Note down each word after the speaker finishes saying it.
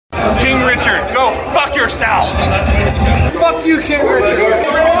Richard, go fuck yourself. Fuck you, King Richard. Richard, go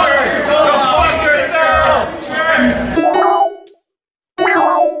fuck yourself.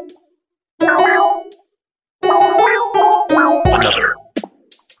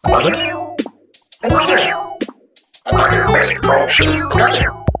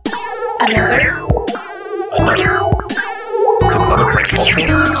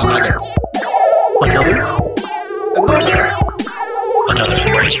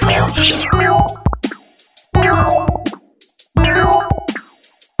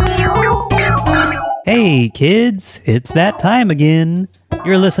 Hey kids, it's that time again.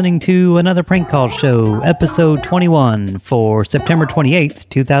 You're listening to another prank call show, episode 21 for September 28th,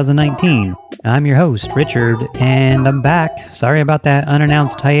 2019. I'm your host, Richard, and I'm back. Sorry about that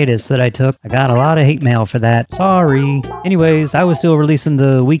unannounced hiatus that I took. I got a lot of hate mail for that. Sorry. Anyways, I was still releasing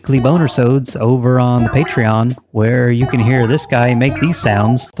the weekly boner-sodes over on the Patreon, where you can hear this guy make these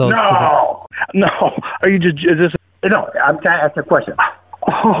sounds. No, are you just no, I'm trying to ask a question.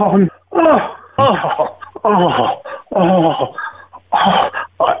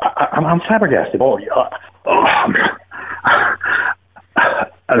 I'm flabbergasted. I'm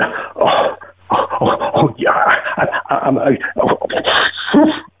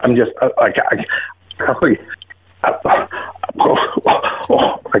just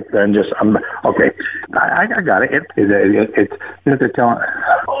okay. I got it. It's telling.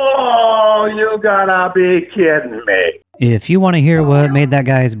 Oh, you gotta be kidding me. If you want to hear what made that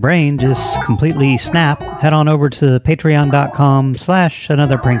guy's brain just completely snap, head on over to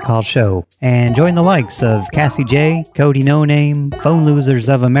patreon.com/another prank call show and join the likes of Cassie J, Cody No Name, Phone Losers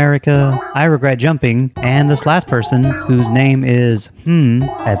of America, I Regret Jumping, and this last person whose name is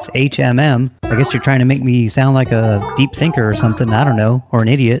that's HMM. I guess you're trying to make me sound like a deep thinker or something, I don't know, or an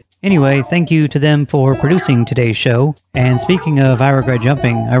idiot. Anyway, thank you to them for producing today's show. And speaking of I Regret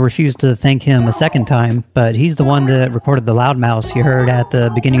Jumping, I refuse to thank him a second time, but he's the one that recorded the loudmouth you heard at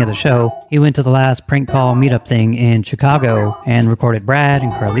the beginning of the show. He went to the last prank call meetup thing in Chicago and recorded Brad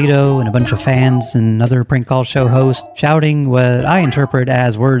and Carlito and a bunch of fans and other prank call show hosts shouting what I interpret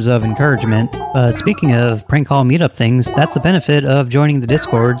as words of encouragement. But speaking of prank call meetup things, that's a benefit of joining the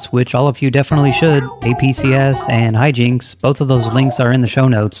Discords, which all of you definitely should. APCS and Hijinks, both of those links are in the show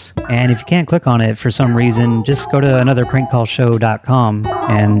notes. And if you can't click on it for some reason, just go to anotherprankcallshow.com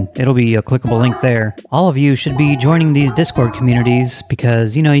and it'll be a clickable link there. All of you should be joining these Discord communities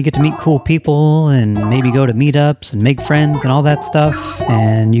because, you know, you get to meet cool people and maybe go to meetups and make friends and all that stuff.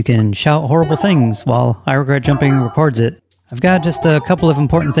 And you can shout horrible things while I Regret Jumping records it. I've got just a couple of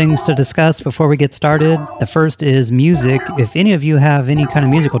important things to discuss before we get started. The first is music. If any of you have any kind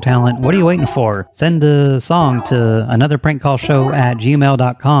of musical talent, what are you waiting for? Send the song to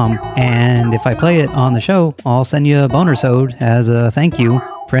anotherprankcallshow@gmail.com, and if I play it on the show, I'll send you a boner-sode as a thank you.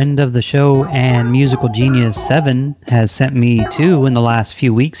 Friend of the show and musical genius 7 has sent me 2 in the last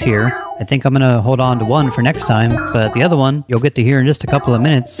few weeks here. I think I'm going to hold on to one for next time, but the other one you'll get to hear in just a couple of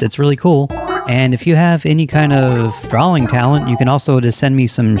minutes. It's really cool. And if you have any kind of drawing talent, you can also just send me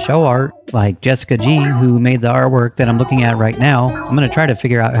some show art, like Jessica G, who made the artwork that I'm looking at right now. I'm going to try to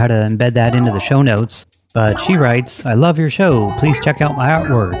figure out how to embed that into the show notes. But she writes, I love your show. Please check out my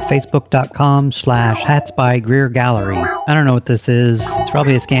artwork, facebook.com/hats by Greer Gallery. I don't know what this is. It's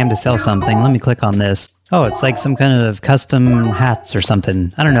probably a scam to sell something. Let me click on this. Oh, it's like some kind of custom hats or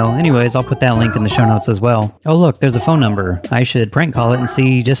something. I don't know. Anyways, I'll put that link in the show notes as well. Oh, look, there's a phone number. I should prank call it and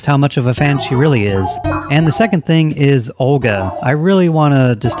see just how much of a fan she really is. And the second thing is Olga. I really want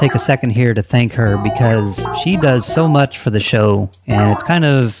to just take a second here to thank her because she does so much for the show. And it's kind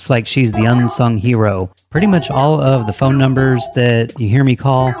of like she's the unsung hero. Pretty much all of the phone numbers that you hear me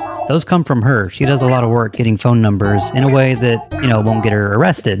call, those come from her. She does a lot of work getting phone numbers in a way that, you know, won't get her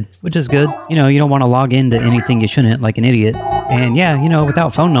arrested, which is good. You know, you don't want to log into anything you shouldn't like an idiot. And yeah, you know,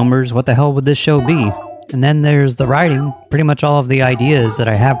 without phone numbers, what the hell would this show be? And then there's the writing. Pretty much all of the ideas that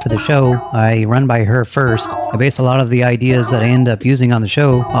I have for the show, I run by her first. I base a lot of the ideas that I end up using on the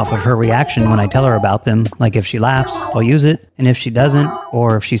show off of her reaction when I tell her about them. Like if she laughs, I'll use it. And if she doesn't,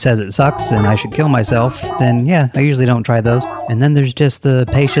 or if she says it sucks and I should kill myself, then yeah, I usually don't try those. And then there's just the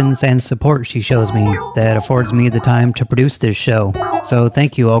patience and support she shows me that affords me the time to produce this show. So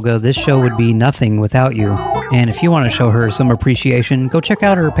thank you, Olga. This show would be nothing without you. And if you want to show her some appreciation, go check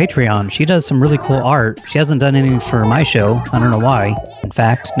out her Patreon. She does some really cool art. She hasn't done any for my show. I don't know why. In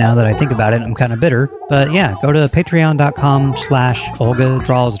fact, now that I think about it, I'm kind of bitter. But yeah, go to patreon.com/Olga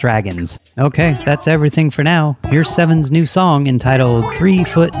Draws Dragons. Okay, that's everything for now. Here's Seven's new song entitled 3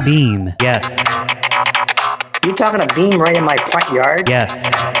 Foot Beam. Yes. You talking a beam right in my front yard? Yes.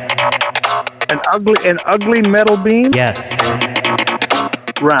 An ugly metal beam? Yes.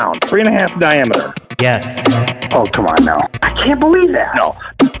 Round, 3.5 diameter. Yes. Oh, come on now. I can't believe that. No.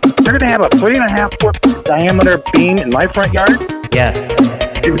 They're going to have a 3.5 foot diameter beam in my front yard? Yes.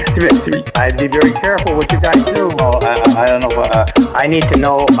 I'd be very careful what you guys do. Oh, I don't know. I need to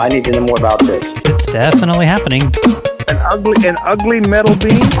know more about this. It's definitely happening. An ugly metal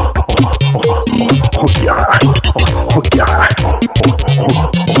beam? Oh, yeah. Oh, yeah.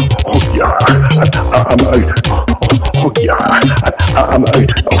 Oh, yeah.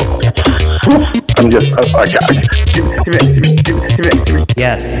 I'm just,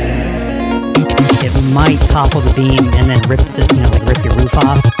 Yes. It might topple the beam and then rip your roof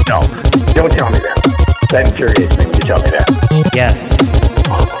off. no, don't tell me that. That infuriates me when you tell me that. Yes.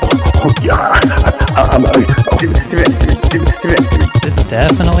 Oh, yeah. It's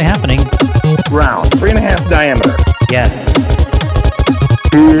definitely happening. Round, 3.5 diameter. Yes.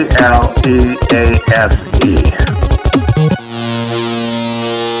 Please.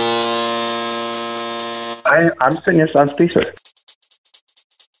 I'm sitting this on speaker.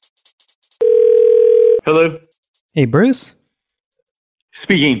 Hello, Hey, Bruce?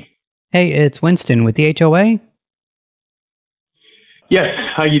 speaking. Hey, it's Winston with the HOA. Yes,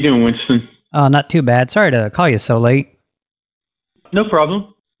 how you doing, Winston? Not too bad. Sorry to call you so late. No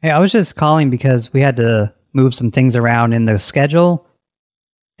problem. Hey, I was just calling because we had to move some things around in the schedule.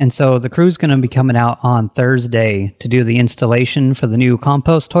 And so the crew's going to be coming out on Thursday to do the installation for the new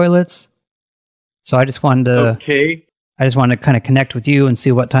compost toilets. So I just wanted to kind of connect with you and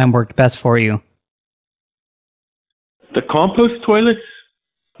see what time worked best for you. The compost toilets?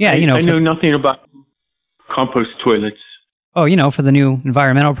 Yeah, I know nothing about compost toilets. Oh, for the new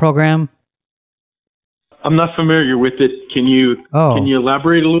environmental program? I'm not familiar with it. Can you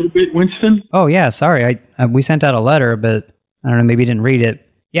elaborate a little bit, Winston? Oh, yeah, sorry. We sent out a letter, but I don't know, maybe you didn't read it.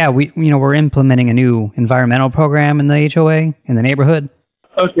 Yeah, we're implementing a new environmental program in the HOA in the neighborhood.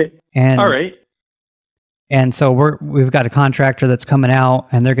 Okay. And all right. And so we've got a contractor that's coming out,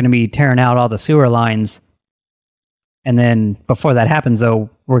 and they're going to be tearing out all the sewer lines. And then before that happens, though,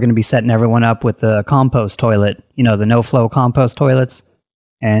 we're going to be setting everyone up with the compost toilet, the no-flow compost toilets.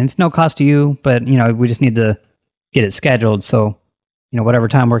 And it's no cost to you, but, we just need to get it scheduled. So, whatever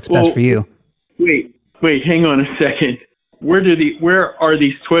time works best for you. Wait, hang on a second. Where are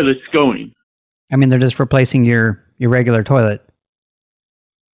these toilets going? I mean, they're just replacing your regular toilet.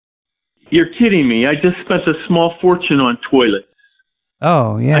 You're kidding me. I just spent a small fortune on toilets.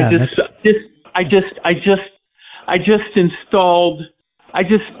 Oh, yeah. I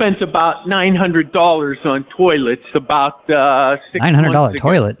just spent about $900 on toilets about 6 $900 months ago.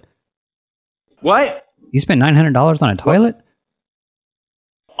 toilet? What? You spent $900 on a toilet?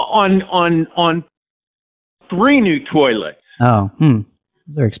 On 3 new toilets. Oh, Those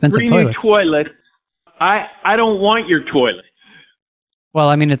are expensive 3 toilets. new toilets. I don't want your toilet. Well,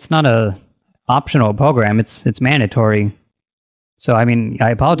 I mean, it's not a optional program. It's mandatory. So, I mean, I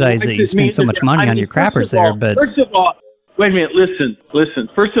apologize that you spent so much money on your crappers there, but... First of all, wait a minute, listen.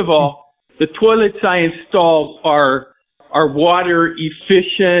 First of all, the toilets I installed are water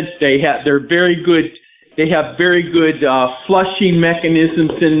efficient. They're very good. They have very good flushing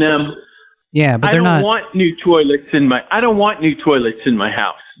mechanisms in them. Yeah, but they're not... I don't want new toilets in my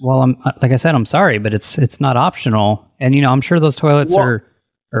house. Well, like I said, I'm sorry, but it's not optional. And, I'm sure those toilets are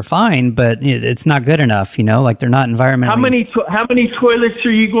fine, but it's not good enough, like they're not environmentally... How many toilets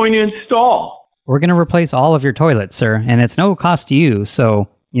are you going to install? We're going to replace all of your toilets, sir, and it's no cost to you, so,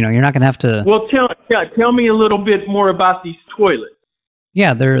 you're not going to have to... Well, tell me a little bit more about these toilets.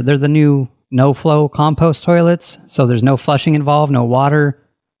 Yeah, they're the new no-flow compost toilets, so there's no flushing involved, no water.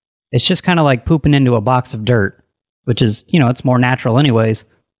 It's just kind of like pooping into a box of dirt, which is, it's more natural anyways.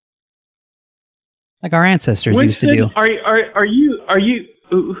 Like our ancestors used to do.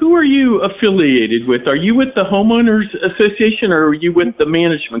 Who are you affiliated with? Are you with the Homeowners Association or are you with the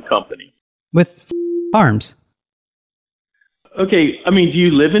management company? With farms. Okay, I mean, do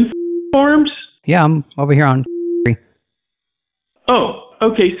you live in farms? Yeah, I'm over here on... Oh,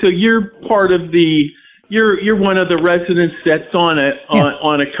 okay, so you're part of you're one of the residents that's on a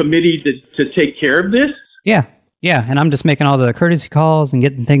committee to take care of this? Yeah, and I'm just making all the courtesy calls and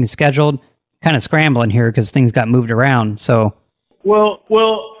getting things scheduled. Kind of scrambling here because things got moved around, so... Well,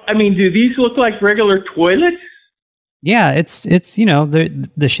 I mean, do these look like regular toilets? Yeah, it's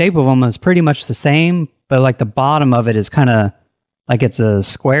the shape of them is pretty much the same, but like the bottom of it is kind of like it's a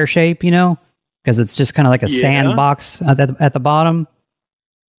square shape, because it's just kind of like a sandbox at the bottom.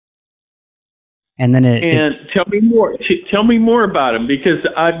 And then tell me more. Tell me more about them because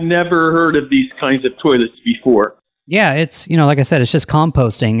I've never heard of these kinds of toilets before. Yeah, it's like I said, it's just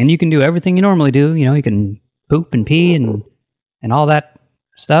composting, and you can do everything you normally do. You can poop and pee and all that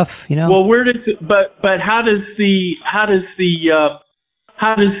stuff, you know? Well, where does but how does the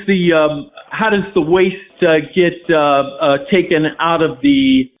waste get taken out of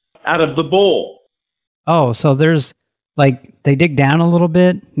the bowl? Oh, so there's, like, they dig down a little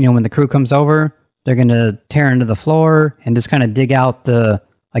bit. You know, when the crew comes over, they're going to tear into the floor and just kind of dig out the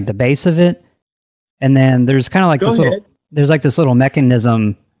base of it. And then there's kind of like this little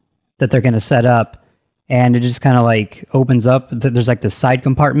mechanism that they're going to set up, and it just kind of like opens up. There's like this side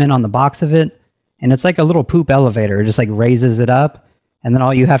compartment on the box of it, and it's like a little poop elevator. It just like raises it up, and then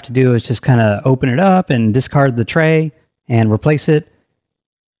all you have to do is just kind of open it up and discard the tray and replace it.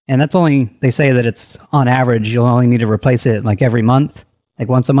 And that's only, they say that it's on average, you'll only need to replace it like every month, like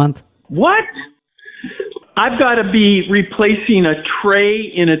once a month. What? I've got to be replacing a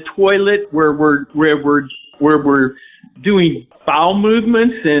tray in a toilet where we're doing bowel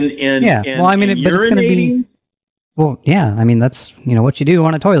movements and yeah. Well, I mean, but it's going to be. Well, yeah. I mean, that's, you know, what you do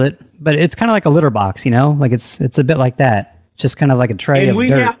on a toilet, but it's kind of like a litter box, you know, like it's a bit like that. Just kind of like a tray of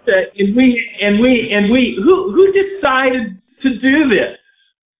dirt. Who decided to do this?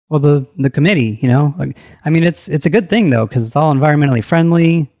 Well, the committee, you know, like, I mean, it's a good thing though, because it's all environmentally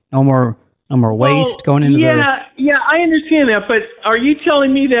friendly. No more waste going into Yeah, I understand that, but are you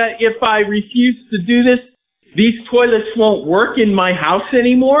telling me that if I refuse to do this, these toilets won't work in my house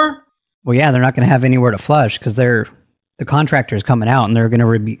anymore? Well, yeah, they're not going to have anywhere to flush because the contractor's coming out and they're going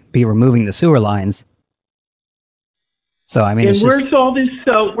to be removing the sewer lines. So I mean, and where's all this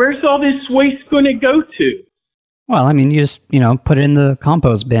waste going to go to? Well, I mean, you just, you know, put it in the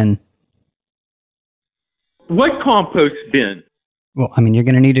compost bin. What compost bin? Well, I mean, you're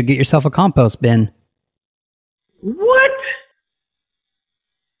going to need to get yourself a compost bin. What?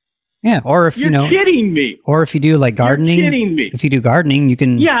 Yeah, or if You're kidding me. Or if you do like gardening. You're kidding me. If you do gardening, you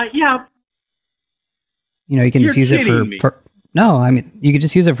can. Yeah. You know, you can just use it for. No, I mean, you could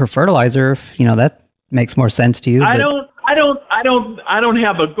just use it for fertilizer if, you know, that makes more sense to you. I don't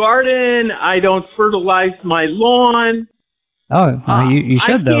have a garden. I don't fertilize my lawn. Oh, you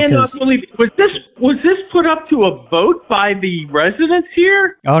should though. I cannot believe it. Was this put up to a vote by the residents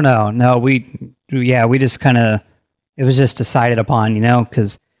here? Oh no, we just kind of, it was just decided upon, you know,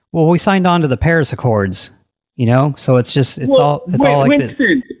 because we signed on to the Paris Accords, you know, so it's all like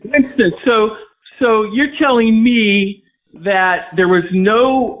Winston. So you're telling me that there was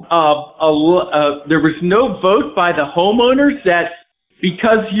no vote by the homeowners that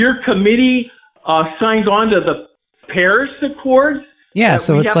because your committee signed on to the Paris Accords, yeah,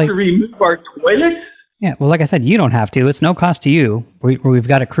 so we it's have like to remove our toilets? Yeah, well, like I said, you don't have to. It's no cost to you. We've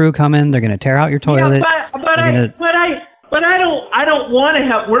got a crew coming. They're going to tear out your toilet. Yeah, but I don't want to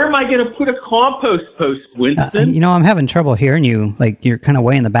have. Where am I going to put a compost post, Winston? You know, I'm having trouble hearing you. Like you're kind of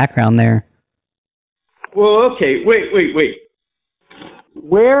way in the background there. Well, okay, wait.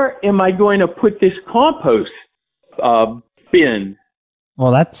 Where am I going to put this compost bin?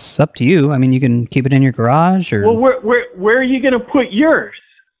 Well, that's up to you. I mean, you can keep it in your garage, or... Well, where are you going to put yours?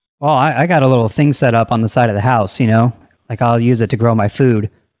 Well, I got a little thing set up on the side of the house, you know? Like, I'll use it to grow my food.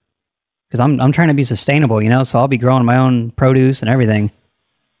 Because I'm trying to be sustainable, you know? So I'll be growing my own produce and everything.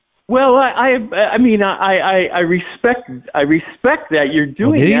 Well, I mean, I respect that you're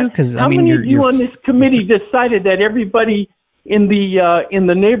doing do that. You? 'Cause, How I mean, many of you on this committee decided that everybody in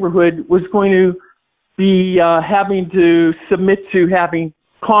the neighborhood was going to be having to submit to having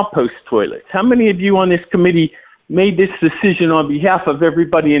compost toilets? How many of you on this committee made this decision on behalf of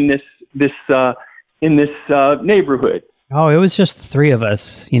everybody in this neighborhood? Oh, it was just the three of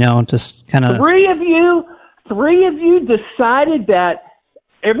us, you know, just kind of... Three of you decided that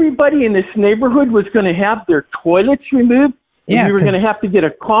everybody in this neighborhood was going to have their toilets removed, and yeah, we were going to have to get a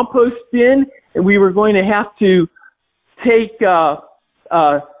compost bin, and we were going to have to take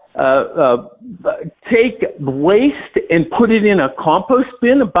waste and put it in a compost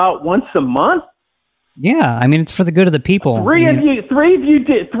bin about once a month. Yeah, I mean, it's for the good of the people. Three of you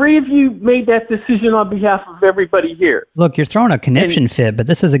made that decision on behalf of everybody here. Look, you're throwing a conniption fit, but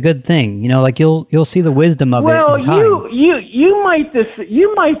this is a good thing. You know, like you'll see the wisdom of it in time. Well, you might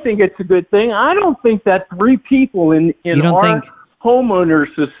think it's a good thing. I don't think that three people in our homeowners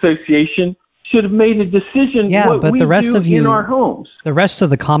association should have made a decision. Yeah, but the rest of you in our homes, the rest of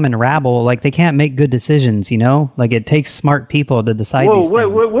the common rabble, like they can't make good decisions. You know, like it takes smart people to decide these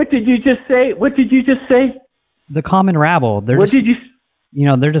things. What did you just say? What did you just say? The common rabble. They're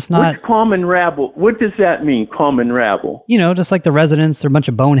they're just not... What's common rabble? What does that mean, common rabble? You know, just like the residents, they're a bunch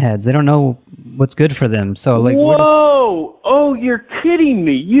of boneheads. They don't know what's good for them. So, like, whoa! Oh, you're kidding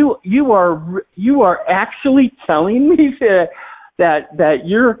me. You are actually telling me that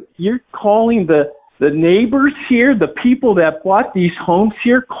you're calling the the neighbors here, the people that bought these homes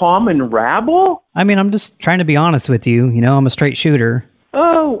here, common rabble? I mean, I'm just trying to be honest with you. You know, I'm a straight shooter.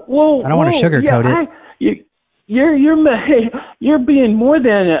 Oh, well, I don't want to sugarcoat it. You're being more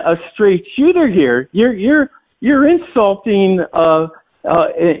than a straight shooter here. You're insulting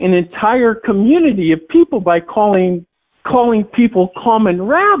an entire community of people by calling people common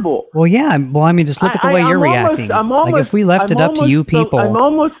rabble. Well, yeah. Well, I mean, just look at the way you're reacting. Like, if we left it up to you people...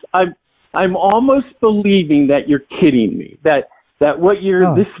 I'm almost believing that you're kidding me. That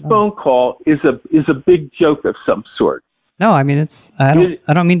this phone call is a big joke of some sort. No, I mean,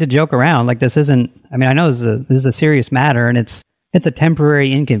 I don't mean to joke around. Like, this isn't... I mean, I know this is a serious matter, and it's a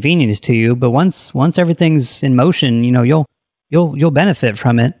temporary inconvenience to you, but once everything's in motion, you know, you'll benefit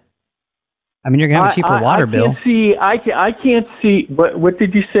from it. I mean, you're going to have a cheaper water bill. I can't see. What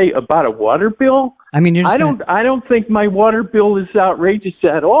did you say about a water bill? I mean, I don't think my water bill is outrageous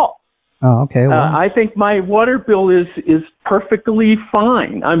at all. Oh, okay. Well, I think my water bill is perfectly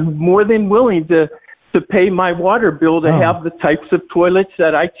fine. I'm more than willing to pay my water bill to have the types of toilets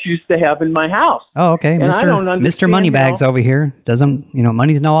that I choose to have in my house. Oh, okay. And Mr. Moneybags over here doesn't,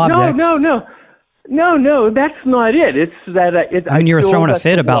 money's no object. No, that's not it. It's that I mean, you were throwing a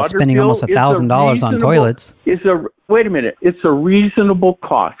fit about spending almost $1,000 on toilets. Wait a minute. It's a reasonable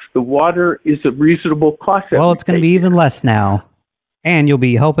cost. The water is a reasonable cost. Well, it's going to be even less now. And you'll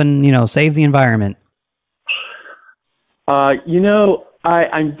be helping, save the environment. I'm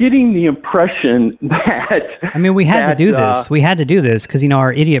getting the impression that... I mean, we had to do this. We had to do this because,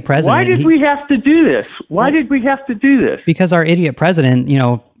 our idiot president... Why did we have to do this? Why did we have to do this? Because our idiot president,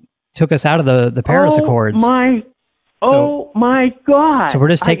 took us out of the Paris Accords. Oh my God. So we're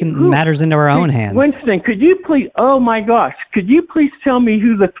just taking matters into our own hands. Winston, could you please... Oh, my gosh. Could you please tell me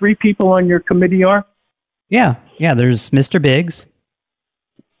who the 3 people on your committee are? Yeah, there's Mr. Biggs.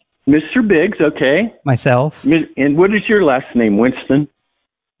 Mr. Biggs, okay. Myself. And what is your last name, Winston?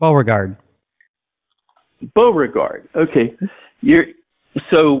 Beauregard. Beauregard, okay.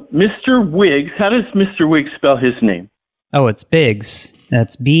 So, Mr. Wiggs, how does Mr. Wiggs spell his name? Oh, it's Biggs.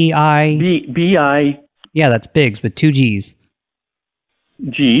 That's B-I... B-I... Yeah, that's Biggs with 2 G's.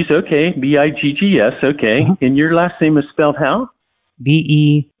 G's, okay. B-I-G-G-S, okay. Uh-huh. And your last name is spelled how?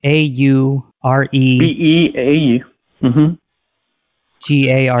 B-E-A-U-R-E... B-E-A-U. Mm-hmm.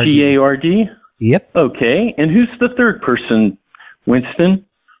 G-A-R-D. G-A-R-D? Yep. Okay. And who's the third person, Winston?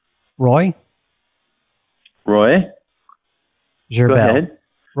 Roy. Roy? Gerbel. Go ahead.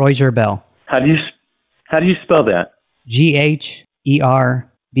 Roy Gerbel. How do you spell that? G-H-E-R-B-I-L.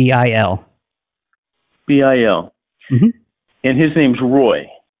 B-I-L. Mm-hmm. And his name's Roy.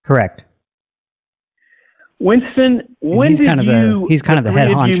 Correct. Winston, he's kind of the head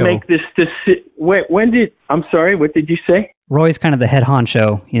honcho. Make this I'm sorry, what did you say? Roy's kind of the head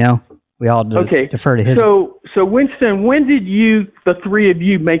honcho, We all defer to his... So Winston, when did the 3 of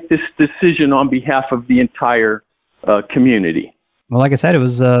you, make this decision on behalf of the entire community? Well, like I said, it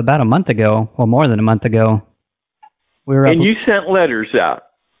was about a month ago. Well, more than a month ago. And you sent letters out?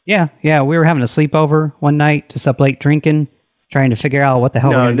 Yeah. We were having a sleepover one night, just up late drinking, trying to figure out what the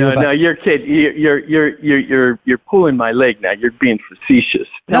hell we're going to do about... No, you're kidding. You're pulling my leg now. You're being facetious.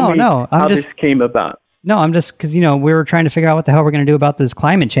 Tell me how this came about. No, I'm just, because, we were trying to figure out what the hell we're going to do about this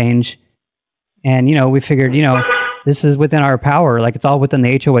climate change. And, we figured, this is within our power. Like, it's all within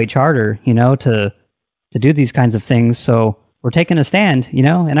the HOA charter, to do these kinds of things. So we're taking a stand,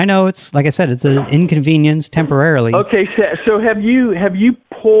 And I know it's, like I said, it's an inconvenience temporarily. Okay, so have you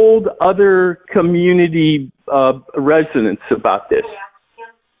polled other community residents about this?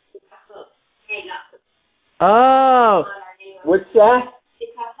 Oh, what's that?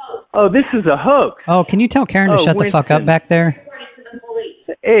 Oh, this is a hoax. Oh, can you tell Karen to shut the fuck up back there?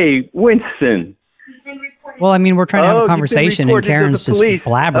 Hey, Winston. Well, I mean, we're trying to have a conversation and Karen's just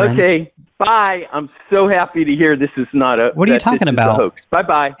blabbering. Okay, bye. I'm so happy to hear this is not a... What are you talking about? A hoax.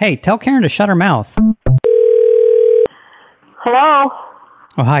 Bye-bye. Hey, tell Karen to shut her mouth. Hello?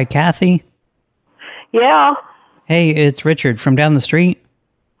 Oh, hi, Kathy? Yeah? Hey, it's Richard from down the street.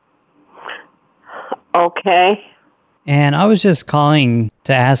 Okay. And I was just calling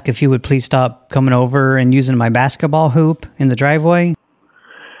to ask if you would please stop coming over and using my basketball hoop in the driveway.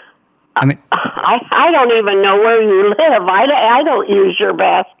 I mean, I don't even know where you live. I don't use your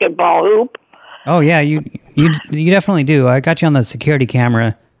basketball hoop. Oh yeah, you definitely do. I got you on the security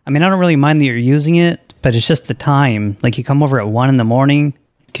camera. I mean, I don't really mind that you're using it, but it's just the time. Like, you come over at 1 in the morning.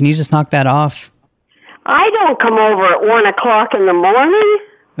 Can you just knock that off? I don't come over at 1 o'clock in the morning.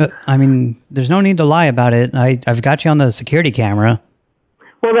 I mean, there's no need to lie about it. I've got you on the security camera.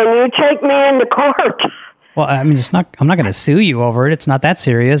 Well, then you take me into court. Well, I mean, I'm not going to sue you over it. It's not that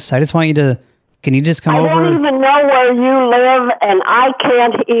serious. I just want you to Can you just come I over? don't even know where you live, and I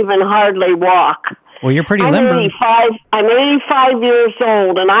can't even hardly walk. Well, you're pretty limber. I'm 85 years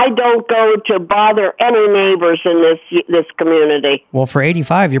old, and I don't go to bother any neighbors in this community. Well, for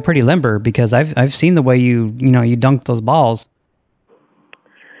 85, you're pretty limber because I've seen the way you dunk those balls.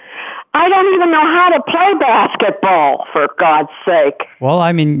 I don't even know how to play basketball, for God's sake. Well,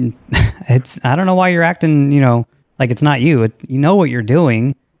 I mean, I don't know why you're acting, like it's not you. You know what you're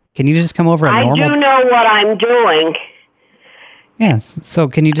doing. Can you just come over at normal? I do know what I'm doing. Yes. So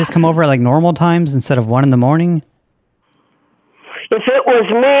can you just come over at like normal times instead of 1 in the morning? If it was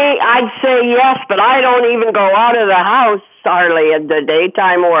me, I'd say yes, but I don't even go out of the house hardly in the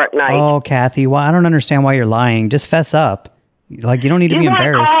daytime or at night. Oh, Kathy, well, I don't understand why you're lying. Just fess up. Like, you don't need to be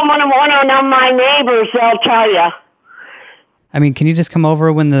embarrassed. You call one of my neighbors, they'll tell you. I mean, can you just come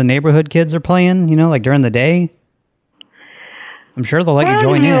over when the neighborhood kids are playing, like during the day? I'm sure they'll let you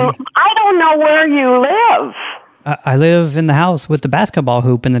join in. I don't know where you live. I live in the house with the basketball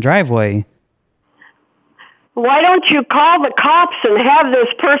hoop in the driveway. Why don't you call the cops and have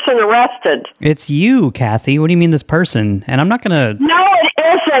this person arrested? It's you, Kathy. What do you mean this person? And I'm not going to... No, it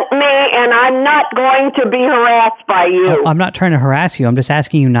isn't me, and I'm not going to be harassed by you. I'm not trying to harass you. I'm just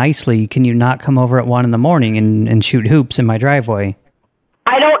asking you nicely. Can you not come over at 1 in the morning and shoot hoops in my driveway?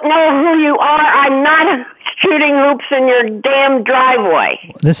 I don't know who you are. I'm not shooting hoops in your damn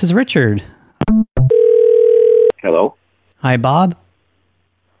driveway. This is Richard. Hello? Hi, Bob.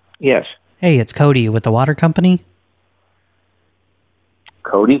 Yes. Hey, it's Cody with the water company.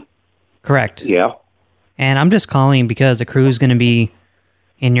 Cody? Correct. Yeah. And I'm just calling because the crew's going to be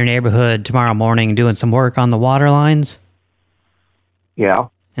in your neighborhood tomorrow morning doing some work on the water lines. Yeah.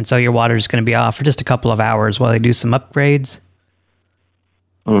 And so your water's going to be off for just a couple of hours while they do some upgrades.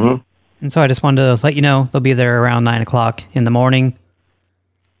 Mm-hmm. And so I just wanted to let you know they'll be there around 9 o'clock in the morning.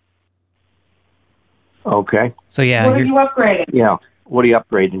 Okay. So yeah. What are you upgrading? Yeah. What are you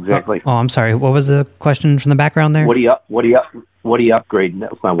upgrading exactly? Oh, I'm sorry. What was the question from the background there? What are you upgrading?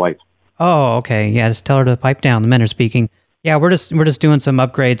 That was my wife. Oh, okay. Yeah, just tell her to pipe down. The men are speaking. Yeah, we're just doing some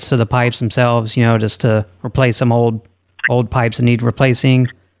upgrades to the pipes themselves, just to replace some old pipes that need replacing.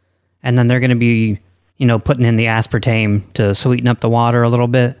 And then they're going to be, putting in the aspartame to sweeten up the water a little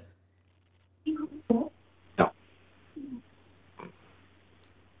bit. No. That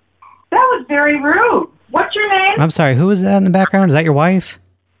was very rude. What's your name? I'm sorry, who was that in the background? Is that your wife?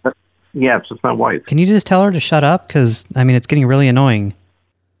 Yes, it's my wife. Can you just tell her to shut up? Because, it's getting really annoying.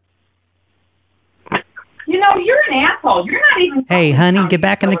 You're an asshole. You're not even... Hey, honey, get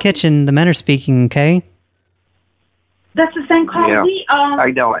back in the kitchen. The men are speaking, okay? That's the same call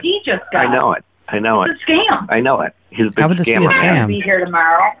I know it. he just got. I know it. It's a scam. I know it. He's a big How would this be a scam? Be here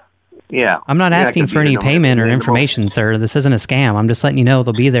tomorrow. Yeah. I'm not asking for any payment or information, sir. This isn't a scam. I'm just letting you know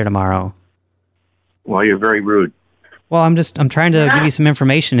they'll be there tomorrow. Well, you're very rude. Well, I'm trying to give you some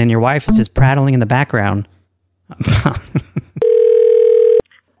information, and your wife is just prattling in the background.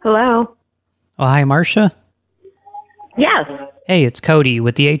 Hello? Oh, hi, Marcia? Yes. Hey, it's Cody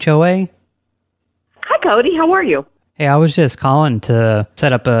with the HOA. Hi, Cody. How are you? Hey, I was just calling to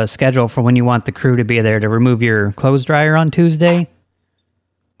set up a schedule for when you want the crew to be there to remove your clothes dryer on Tuesday.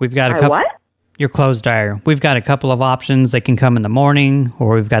 We've got a couple... What? Your clothes dryer. We've got a couple of options. They can come in the morning,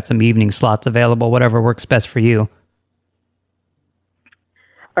 or we've got some evening slots available, whatever works best for you.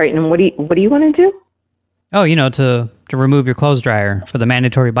 All right, and what do you want to do? Oh, to remove your clothes dryer for the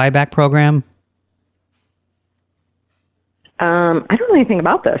mandatory buyback program. I don't know anything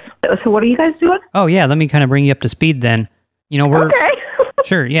about this. So what are you guys doing? Oh, yeah, let me kind of bring you up to speed then. We're... Okay.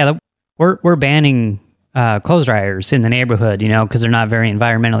 Sure, yeah, we're banning clothes dryers in the neighborhood, because they're not very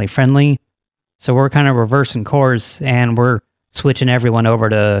environmentally friendly. So we're kind of reversing course, and we're switching everyone over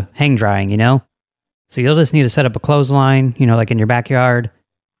to hang drying, So you'll just need to set up a clothesline, like in your backyard.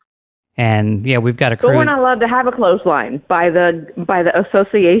 And yeah, we've got a crew. But we're not allowed to have a clothesline by the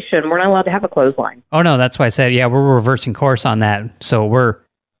association. We're not allowed to have a clothesline. Oh no, that's why I said yeah. We're reversing course on that. So we're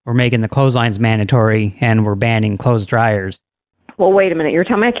making the clotheslines mandatory, and we're banning clothes dryers. Well, wait a minute. You're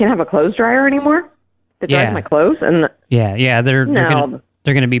telling me I can't have a clothes dryer anymore? That dries my clothes? Yeah. They're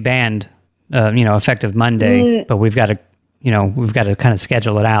gonna be banned. Effective Monday. But we've got to kind of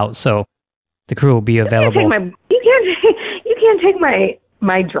schedule it out. So the crew will be available. You can't take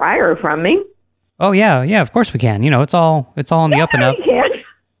my dryer from me. Oh yeah, of course we can. It's all on the up and up. You can't.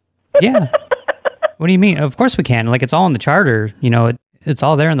 Yeah. What do you mean? Of course we can. Like it's all in the charter. It's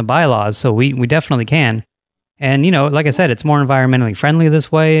all there in the bylaws. So we definitely can. And like I said, it's more environmentally friendly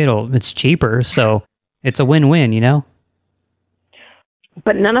this way. It's cheaper, so it's a win-win.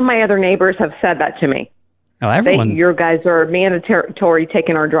 But none of my other neighbors have said that to me. Oh, everyone. Your guys are mandatory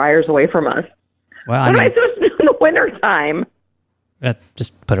taking our dryers away from us. Well, what am I supposed to do in the wintertime?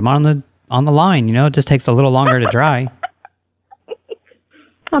 Just put them on the line, you know? It just takes a little longer to dry.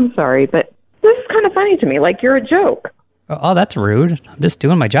 I'm sorry, but this is kind of funny to me. Like, you're a joke. Oh, that's rude. I'm just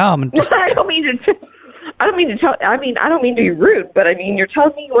doing my job. I don't mean to be rude, but I mean, you're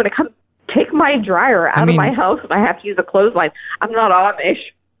telling me you want to come take my dryer out of my house and I have to use a clothesline. I'm not Amish.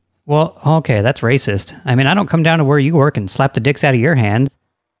 Well, okay, that's racist. I mean, I don't come down to where you work and slap the dicks out of your hands.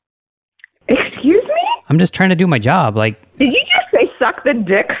 Excuse me? I'm just trying to do my job, like... Did you just say suck the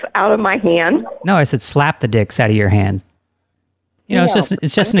dicks out of my hand? No, I said slap the dicks out of your hand. You know,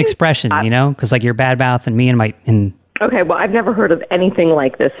 it's just an expression, you know? Because, like, you're bad mouthing me and my... Okay, well, I've never heard of anything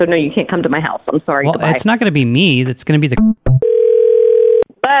like this, so no, you can't come to my house. I'm sorry. Well, goodbye. It's not going to be me. That's going to be the...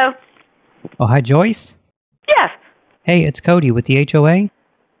 Hello? Oh, hi, Joyce? Yes. Hey, it's Cody with the HOA.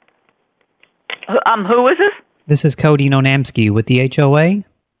 Who is this? This is Cody Nonamsky with the HOA.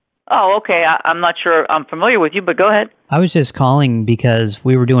 Oh, okay. I'm not sure I'm familiar with you, but go ahead. I was just calling because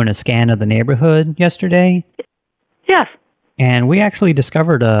we were doing a scan of the neighborhood yesterday. Yes. And we actually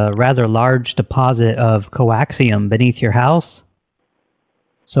discovered a rather large deposit of coaxium beneath your house.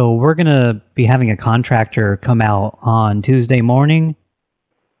 So we're going to be having a contractor come out on Tuesday morning.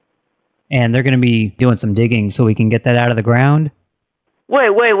 And they're going to be doing some digging so we can get that out of the ground. Wait.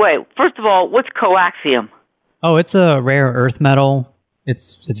 First of all, what's coaxium? Oh, it's a rare earth metal.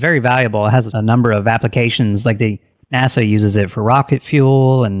 It's very valuable. It has a number of applications. Like NASA uses it for rocket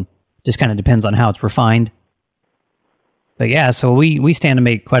fuel and just kind of depends on how it's refined. But yeah, so we stand to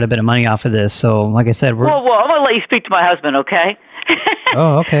make quite a bit of money off of this. So like I said, we're... Well, I'm going to let you speak to my husband, okay?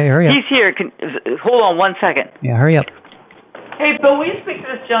 Oh, okay, hurry up. He's here. Hold on 1 second. Yeah, hurry up. Hey, Bill, will you speak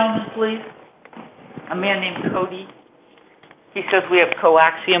to this gentleman, please? A man named Cody. He says we have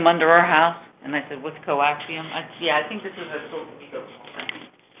coaxium under our house. And I said, what's coaxium? I think this is a sort of...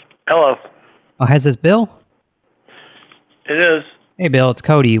 Hello. Oh, has this Bill? It is. Hey, Bill, it's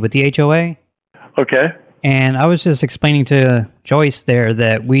Cody with the HOA. Okay. And I was just explaining to Joyce there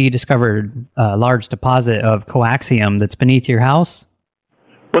that we discovered a large deposit of coaxium that's beneath your house.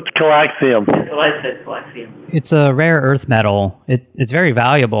 What's coaxium? I said coaxium. It's a rare earth metal. It's very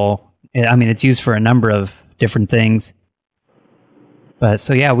valuable. I mean, it's used for a number of different things. But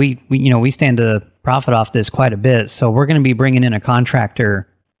so yeah, we stand to profit off this quite a bit. So we're going to be bringing in a contractor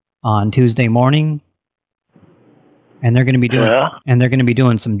on Tuesday morning, and they're going to be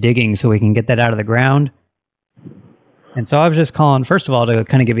doing some digging so we can get that out of the ground. And so I was just calling, first of all, to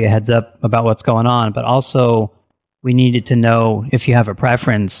kind of give you a heads up about what's going on, but also we needed to know if you have a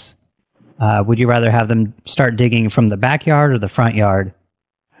preference. Would you rather have them start digging from the backyard or the front yard?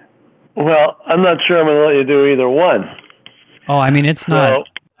 Well, I'm not sure I'm going to let you do either one. Oh, I mean, it's not.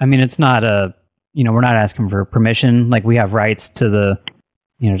 I mean, it's not a. You know, we're not asking for permission. Like, we have rights to the,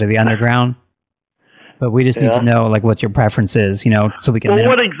 to the underground. But we just need to know, like, what your preference is. So we can. Well,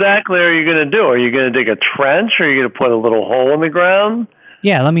 what exactly are you going to do? Are you going to dig a trench, or are you going to put a little hole in the ground?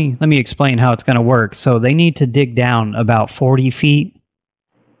 Yeah, let me explain how it's going to work. So they need to dig down about 40 feet,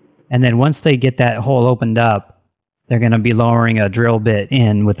 and then once they get that hole opened up, they're going to be lowering a drill bit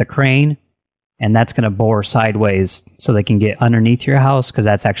in with a crane. And that's going to bore sideways so they can get underneath your house, because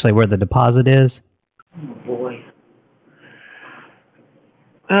that's actually where the deposit is. Oh, boy.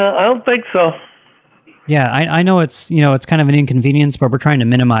 I don't think so. Yeah, I know it's, it's kind of an inconvenience, but we're trying to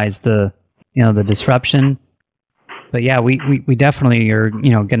minimize the, the disruption. But yeah, we definitely are,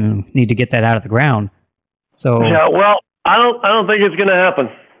 going to need to get that out of the ground. So yeah, well, I don't think it's going to happen.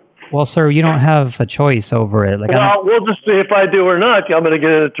 Well, sir, you don't have a choice over it. Like, we'll just see if I do or not. I'm going to get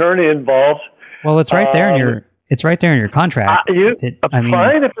an attorney involved. Well, it's right there in your contract. Fine,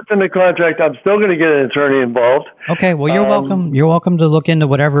 if it's in the contract, I'm still going to get an attorney involved. Okay, well, you're welcome. You're welcome to look into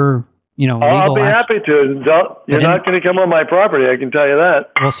whatever legal. I'll be happy to. You're not going to come on my property, I can tell you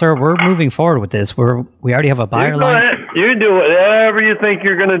that. Well, sir, we're moving forward with this. We already have a buyer line. You do whatever you think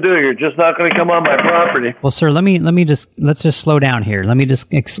you're going to do. You're just not going to come on my property. Well, sir, let's just slow down here. Let me just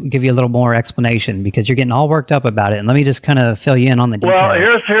give you a little more explanation, because you're getting all worked up about it, and let me just kind of fill you in on the details.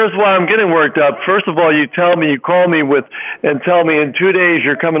 Well, here's why I'm getting worked up. First of all, you call me and tell me in 2 days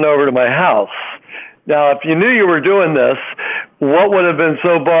you're coming over to my house. Now, if you knew you were doing this, what would have been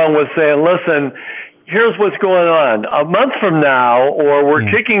so wrong with saying, listen, here's what's going on. A month from now, or we're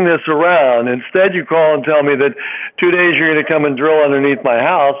kicking this around. Instead, you call and tell me that 2 days you're going to come and drill underneath my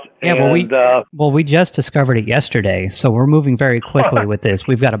house. Yeah, we just discovered it yesterday, so we're moving very quickly with this.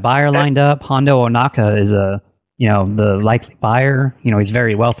 We've got a buyer lined up. Hondo Onaka is the likely buyer. He's a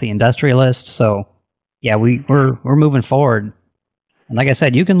very wealthy industrialist. So, yeah, we're moving forward. And like I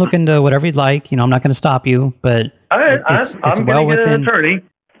said, you can look into whatever you'd like. I'm not going to stop you, but I'm going to get an attorney.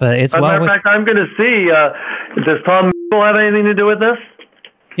 But it's As a well matter of fact, I'm going to see, does Tom have anything to do with this?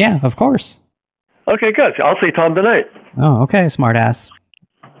 Yeah, of course. Okay, good. I'll see Tom tonight. Oh, okay, smartass.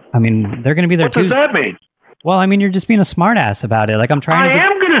 I mean, they're going to be there What does that mean? Well, I mean, you're just being a smartass about it. Like, I'm trying I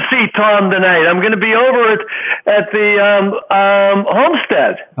am going to see Tom tonight. I'm going to be over at the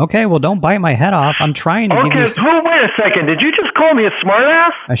homestead. Okay, well, don't bite my head off. I'm trying to give you... Wait a second. Did you just call me a smartass?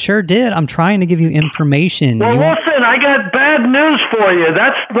 I sure did. I'm trying to give you information. Well, listen, I got bad news for you.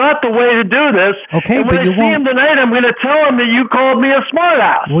 That's not the way to do this. Okay, and but when you I see him tonight, I'm going to tell him that you called me a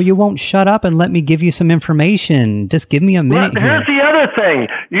smartass. Well, you won't shut up and let me give you some information. Just give me a minute here. Here's the other thing.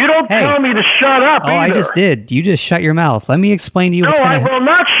 You don't tell me to shut up either. I just did. You just shut your mouth. Let me explain to you what's going to happen. No, I will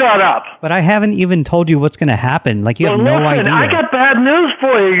not shut up. But I haven't even told you what's going to happen. Like, you have no idea. I got bad news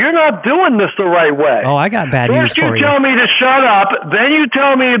for you. You're not doing this the right way. Oh, I got bad news for you. First you tell me to shut up, then you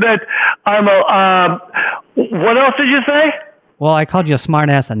tell me that I'm a... what else did you say? Well, I called you a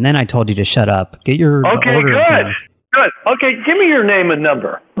smartass, and then I told you to shut up. Get your order of things. Good. Okay, give me your name and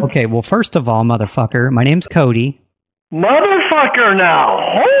number. Okay, well, first of all, motherfucker, my name's Cody. Motherfucker now.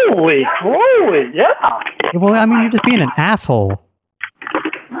 Holy crowy, yeah. Well, I mean, you're just being an asshole.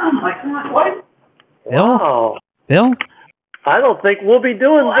 Oh, my God. What? Bill? Wow. Bill? I don't think we'll be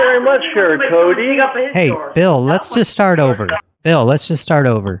doing very much here, Cody. Hey, Bill, let's just start over. Bill, let's just start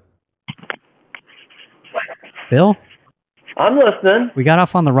over. Bill? I'm listening. We got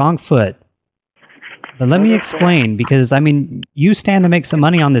off on the wrong foot. But let me explain, because, I mean, you stand to make some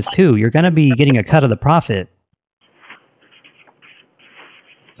money on this, too. You're going to be getting a cut of the profit.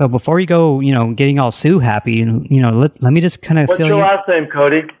 So before you go, you know, getting all Sue-happy, you know, let me just kind of What's your last name,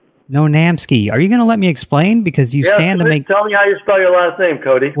 Cody? No, Namsky. Are you going to let me explain? Because you stand to make... Tell me how you spell your last name,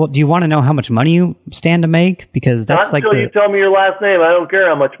 Cody. Well, do you want to know how much money you stand to make? Because that's Not like until you tell me your last name. I don't care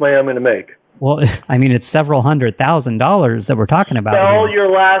how much money I'm going to make. Well, I mean, it's several $100,000 that we're talking about. Spell your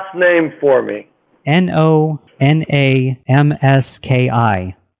last name for me. N-O-N-A-M-S-K-I.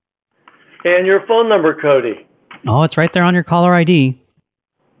 And your phone number, Cody. Oh, it's right there on your caller ID.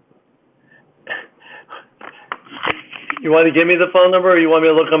 You want to give me the phone number, or you want me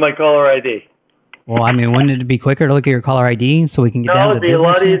to look on my caller ID? Well, I mean, wouldn't it be quicker to look at your caller ID so we can get down to business? No,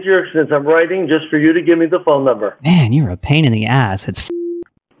 it'd be a lot easier since I'm writing just for you to give me the phone number. Man, you're a pain in the ass. It's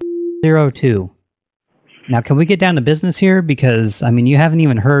 02. Now, can we get down to business here? Because, I mean, you haven't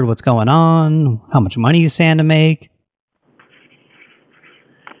even heard what's going on, how much money you stand to make.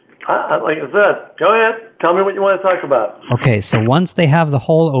 Like I said, go ahead. Tell me what you want to talk about. Okay, so once they have the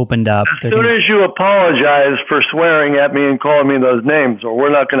hole opened up... As soon as you apologize for swearing at me and calling me those names, or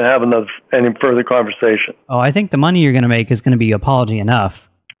we're not going to have any further conversation. Oh, I think the money you're going to make is going to be apology enough.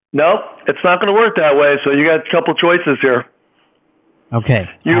 Nope, it's not going to work that way, so you got a couple choices here. Okay.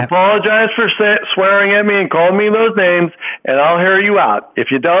 You apologize for swearing at me and calling me those names, and I'll hear you out.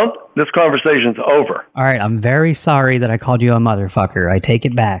 If you don't, this conversation's over. All right, I'm very sorry that I called you a motherfucker. I take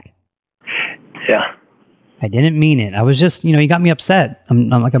it back. Yeah. I didn't mean it. I was just, you know, you got me upset.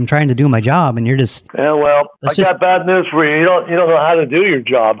 I'm trying to do my job, and you're just... Yeah, well, I got bad news for you. You don't know how to do your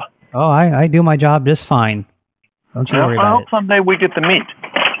job. Oh, I do my job just fine. Don't you worry about it. I hope someday we get to meet.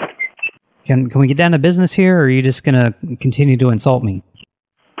 Can we get down to business here, or are you just going to continue to insult me?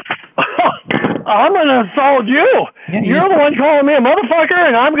 I'm going to insult you. Yeah, You're the one calling me a motherfucker,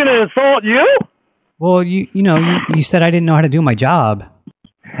 and I'm going to insult you? Well, you said I didn't know how to do my job,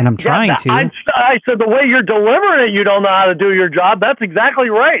 and I'm trying to. I said the way you're delivering it, you don't know how to do your job. That's exactly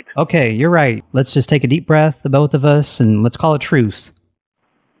right. Okay, you're right. Let's just take a deep breath, the both of us, and let's call a truce.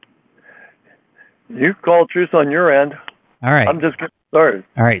 You call a truce on your end. All right. I'm just getting started.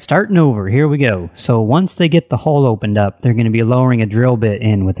 All right, starting over. Here we go. So once they get the hole opened up, they're going to be lowering a drill bit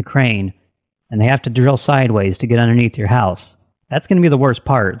in with the crane, and they have to drill sideways to get underneath your house. That's going to be the worst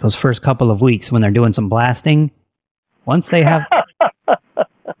part, those first couple of weeks when they're doing some blasting. Once they have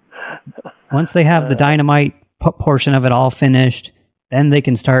the dynamite portion of it all finished, then they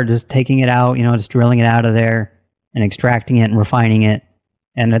can start just taking it out, just drilling it out of there and extracting it and refining it.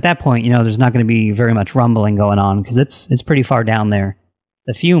 And at that point, there's not going to be very much rumbling going on because it's pretty far down there.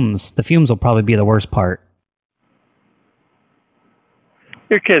 The fumes will probably be the worst part.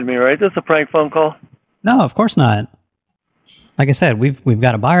 You're kidding me, right? This is a prank phone call? No, of course not. Like I said, we've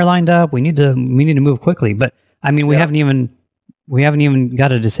got a buyer lined up. We need to move quickly. But I mean, we haven't even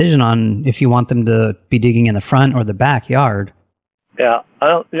got a decision on if you want them to be digging in the front or the backyard. Yeah, I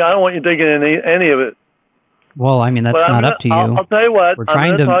don't want you digging in any of it. Well, I mean, that's not up to you. I'll tell you what. We're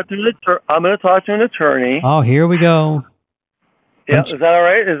trying I'm going to talk to an attorney. Oh, here we go. Yeah, is that all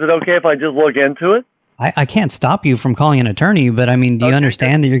right? Is it okay if I just look into it? I can't stop you from calling an attorney, but I mean, do you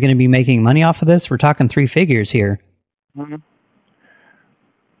understand that you're going to be making money off of this? We're talking 3 figures here. Mm-hmm.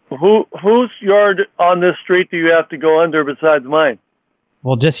 whose yard on this street do you have to go under besides mine?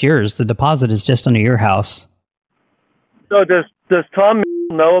 Well, just yours. The deposit is just under your house. So does Tom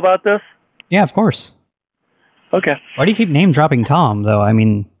know about this? Yeah, of course. Okay. Why do you keep name dropping Tom, though? I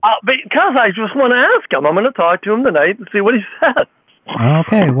mean... because I just want to ask him. I'm going to talk to him tonight and see what he says.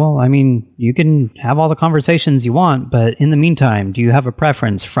 Okay, well, I mean, you can have all the conversations you want, but in the meantime, do you have a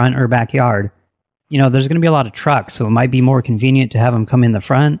preference, front or backyard? You know, there's going to be a lot of trucks, so it might be more convenient to have them come in the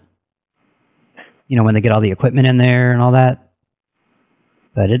front. You know, when they get all the equipment in there and all that.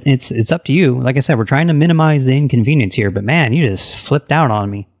 But it's up to you. Like I said, we're trying to minimize the inconvenience here, but man, you just flipped out on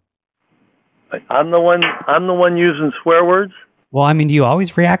me. I'm the one using swear words? Well, I mean, do you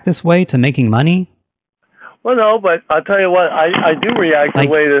always react this way to making money? Well, no, but I'll tell you what, I do react the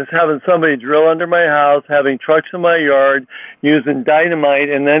way to having somebody drill under my house, having trucks in my yard, using dynamite,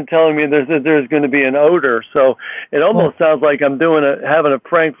 and then telling me there's going to be an odor. So it almost sounds like I'm having a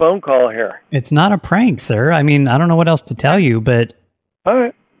prank phone call here. It's not a prank, sir. I mean, I don't know what else to tell you, but... All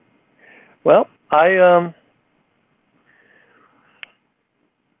right. Well,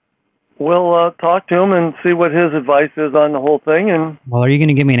 we'll talk to him and see what his advice is on the whole thing. And well, are you going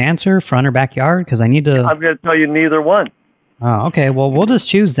to give me an answer, front or backyard? Because I need to... I'm going to tell you neither one. Oh, okay. Well, we'll just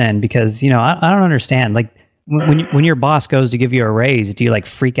choose then, because, you know, I don't understand. Like, when your boss goes to give you a raise, do you, like,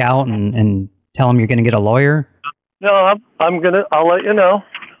 freak out and tell him you're going to get a lawyer? No, I'll let you know.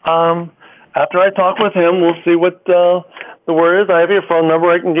 After I talk with him, we'll see what the word is. I have your phone number.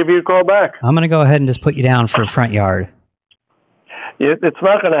 I can give you a call back. I'm going to go ahead and just put you down for front yard. It's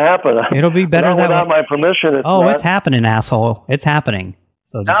not going to happen. It'll be better without my permission. It's happening, asshole. It's happening.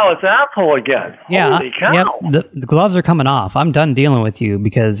 So just, now it's asshole again. Yeah, Holy cow. Yep. The gloves are coming off. I'm done dealing with you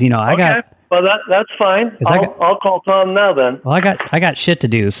because, you know, I got... Well, that's fine. I'll call Tom now then. Well, I got shit to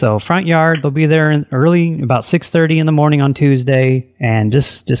do. So front yard, they'll be there early, about 6:30 in the morning on Tuesday, and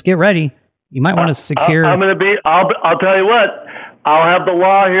just get ready. You might want to secure... I'm going to be... I'll tell you what. I'll have the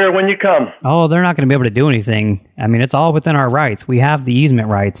law here when you come. Oh, they're not going to be able to do anything. I mean, it's all within our rights. We have the easement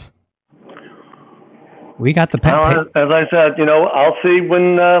rights. We got the... As I said, you know, I'll see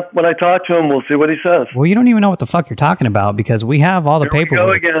when I talk to him. We'll see what he says. Well, you don't even know what the fuck you're talking about because we have all the paperwork.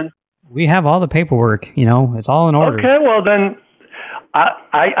 Here we go again. We have all the paperwork. You know, it's all in order. Okay, well then,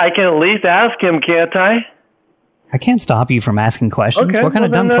 I can at least ask him, can't I? I can't stop you from asking questions. Okay, what kind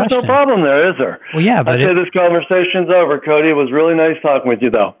of dumb there's question? No problem there, is there? Well, yeah, but... I'd say this conversation's over, Cody. It was really nice talking with you,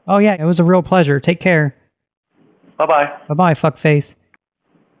 though. Oh, yeah, it was a real pleasure. Take care. Bye-bye. Bye-bye, fuckface.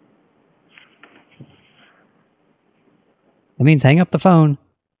 That means hang up the phone.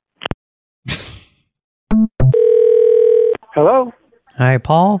 Hello? Hi,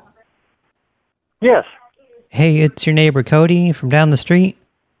 Paul? Yes. Hey, it's your neighbor Cody from down the street?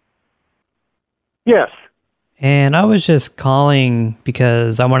 Yes. And I was just calling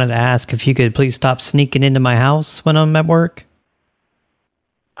because I wanted to ask if you could please stop sneaking into my house when I'm at work.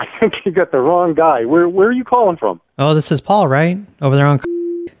 I think you got the wrong guy. Where are you calling from? Oh, this is Paul, right? Over there on...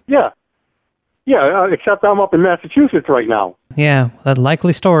 Yeah. Yeah, except I'm up in Massachusetts right now. Yeah, that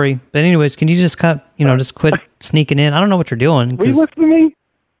likely story. But anyways, can you just just quit sneaking in? I don't know what you're doing. Will you listen to me?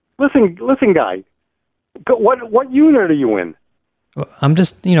 Listen, guy. What unit are you in? I'm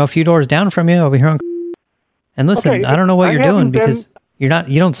just, a few doors down from you over here on... And listen, okay, I don't know what you're doing because you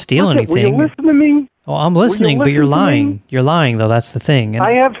don't steal anything. Will you listen to me? Oh, I'm listening, but you're lying. You're lying, though. That's the thing. And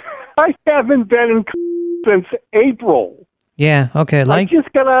I haven't been in since April. Yeah, okay. I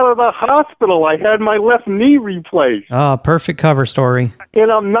just got out of the hospital. I had my left knee replaced. Oh, perfect cover story. And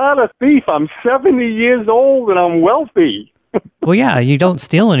I'm not a thief. I'm 70 years old and I'm wealthy. Well, yeah, you don't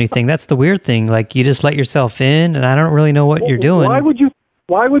steal anything. That's the weird thing. Like, you just let yourself in, and I don't really know what you're doing. Why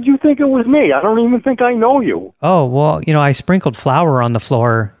would you think it was me? I don't even think I know you. Oh, well, I sprinkled flour on the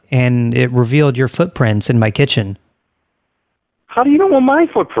floor, and it revealed your footprints in my kitchen. How do you know my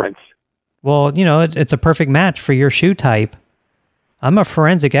footprints? Well, it's a perfect match for your shoe type. I'm a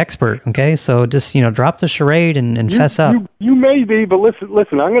forensic expert, okay? So just, drop the charade and fess up. You may be, but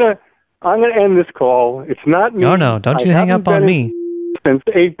listen, I'm gonna end this call. It's not me. No, don't you hang up on me. Since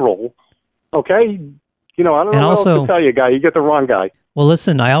April, okay? I don't know what to tell you, guy. You get the wrong guy. Well,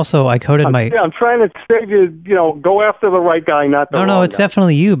 listen, I coded my... Yeah, I'm trying to save you, go after the right guy, not the wrong guy. No, it's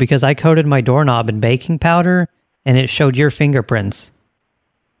definitely you, because I coated my doorknob in baking powder, and it showed your fingerprints.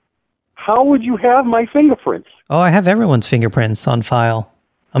 How would you have my fingerprints? Oh, I have everyone's fingerprints on file.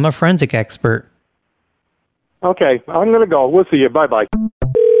 I'm a forensic expert. Okay, I'm going to go. We'll see you. Bye-bye.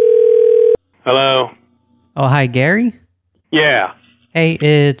 Hello? Oh, hi, Gary? Yeah. Hey,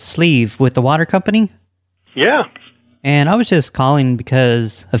 it's Sleeve with the water company. Yeah. And I was just calling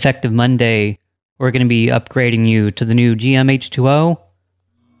because effective Monday, we're going to be upgrading you to the new GMH2O.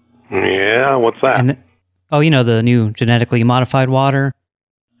 Yeah, what's that? And the new genetically modified water.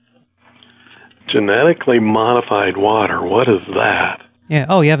 Genetically modified water. What is that? Yeah.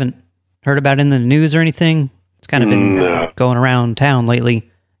 Oh, you haven't heard about it in the news or anything? It's kind of been going around town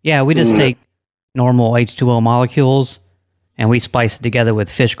lately. Yeah, we just take normal H2O molecules and we splice it together with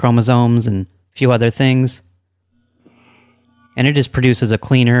fish chromosomes and a few other things. And it just produces a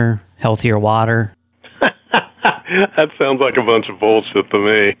cleaner, healthier water. That sounds like a bunch of bullshit to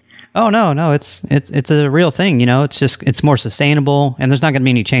me. Oh, no, it's a real thing, it's more sustainable, and there's not going to be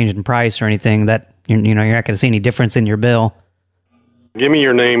any change in price or anything that, you're not going to see any difference in your bill. Give me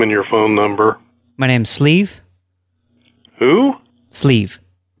your name and your phone number. My name's Sleeve. Who? Sleeve.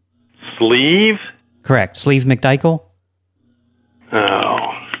 Sleeve? Correct. Sleeve McDykel. Oh.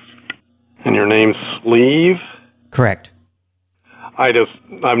 And your name's Sleeve? Correct.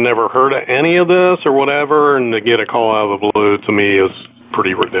 I've never heard of any of this or whatever, and to get a call out of the blue to me is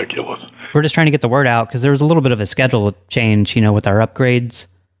pretty ridiculous. We're just trying to get the word out because there was a little bit of a schedule change, with our upgrades.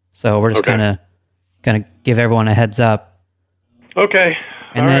 So we're just gonna give everyone a heads up. Okay.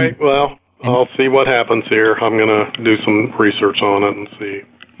 All right. Well, I'll see what happens here. I'm gonna do some research on it and see.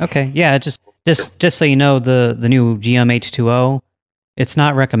 Okay. Yeah. Just so you know, the new GMH2O, it's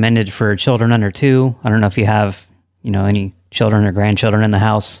not recommended for children under 2. I don't know if you have any children or grandchildren in the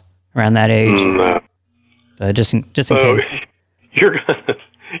house around that age. But just in case.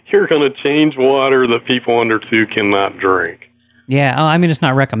 You're gonna change water that people under 2 cannot drink. Yeah, I mean it's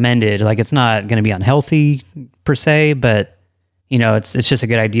not recommended. Like it's not going to be unhealthy per se, but it's just a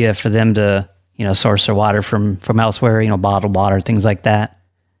good idea for them to source their water from elsewhere. Bottled water, things like that.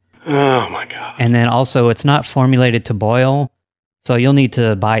 Oh my God! And then also it's not formulated to boil, so you'll need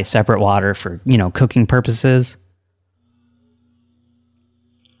to buy separate water for cooking purposes.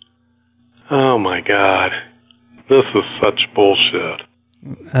 Oh my God. This is such bullshit.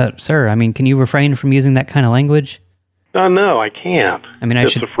 Sir, I mean, can you refrain from using that kind of language? No, I can't. I mean,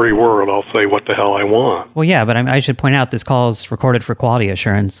 it's a free world. I'll say what the hell I want. Well, yeah, but I should point out this call is recorded for quality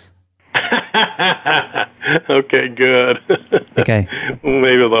assurance. Okay, good. Okay.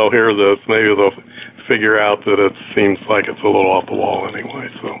 Maybe they'll hear this. Maybe they'll figure out that it seems like it's a little off the wall anyway.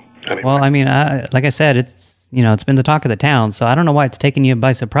 So, anyway. Well, I mean, like I said, it's been the talk of the town, so I don't know why it's taking you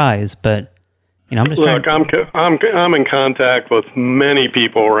by surprise, but. I'm just Look, I'm in contact with many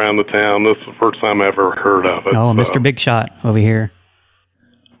people around the town. This is the first time I've ever heard of it. Oh, Mr. Big Shot over here.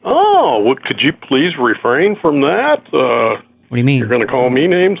 Oh, well, could you please refrain from that? What do you mean? You're going to call me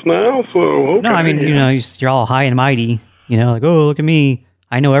names now? So okay. No, I mean, you're all high and mighty. Like, oh, look at me.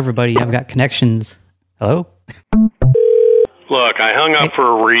 I know everybody. I've got connections. Hello? Look, I hung up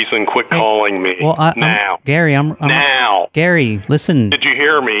for a reason. Quit calling me. Well, now. Gary, now. Gary, listen. Did you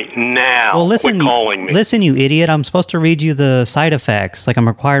hear me? Now. Well, listen. Quit calling me. Listen, you idiot. I'm supposed to read you the side effects like I'm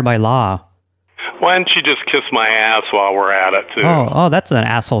required by law. Why don't you just kiss my ass while we're at it, too? Oh, that's an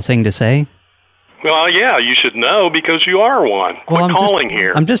asshole thing to say. Well, yeah, you should know because you are one. Quit calling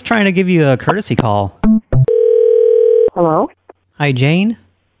here. I'm just trying to give you a courtesy call. Hello? Hi, Jane?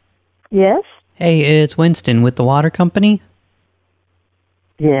 Yes? Hey, it's Winston with the water company.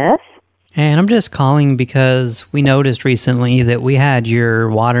 Yes? And I'm just calling because we noticed recently that we had your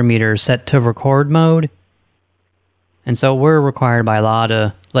water meter set to record mode. And so we're required by law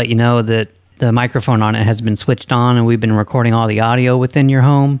to let you know that the microphone on it has been switched on and we've been recording all the audio within your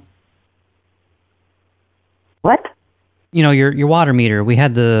home. What? Your water meter. We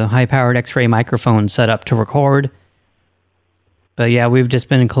had the high-powered X-ray microphone set up to record. But yeah, we've just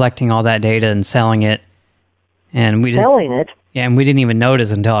been collecting all that data and selling it. And we selling it? Yeah, and we didn't even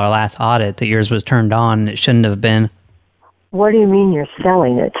notice until our last audit that yours was turned on and it shouldn't have been. What do you mean you're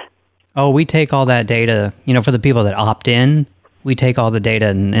selling it? Oh, we take all that data, for the people that opt in, we take all the data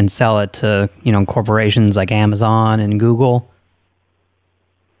and sell it to, corporations like Amazon and Google.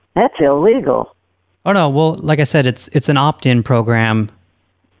 That's illegal. Oh, no, well, like I said, it's an opt-in program.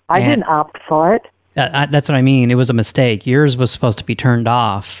 I didn't opt for it. That's what I mean. It was a mistake. Yours was supposed to be turned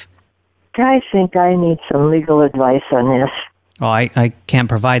off. I think I need some legal advice on this. Oh, I can't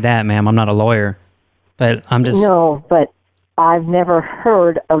provide that, ma'am. I'm not a lawyer. But I'm just... No, but I've never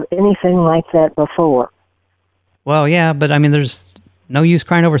heard of anything like that before. Well, yeah, but I mean, there's no use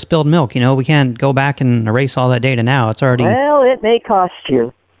crying over spilled milk, We can't go back and erase all that data now. It's already... Well, it may cost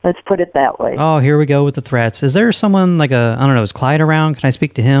you. Let's put it that way. Oh, here we go with the threats. Is there someone like I don't know, is Clyde around? Can I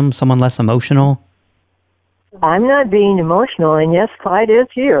speak to him? Someone less emotional? I'm not being emotional, and yes, Clyde is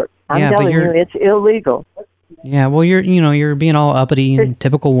here. I'm telling you, it's illegal. Yeah, well, you're being all uppity and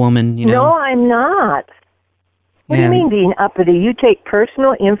typical woman, No, I'm not. What do you mean being uppity? You take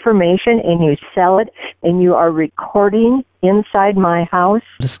personal information and you sell it, and you are recording inside my house.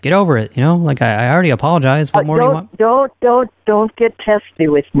 Just get over it, you know? Like, I already apologized. What more do you want? Don't get testy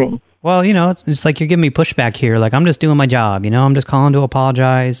with me. Well, you know, it's like you're giving me pushback here. Like, I'm just doing my job, you know? I'm just calling to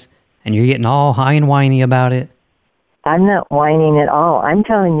apologize, and you're getting all high and whiny about it. I'm not whining at all. I'm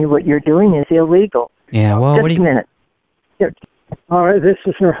telling you what you're doing is illegal. Yeah, well, Just what do you... a minute. Here. All right, this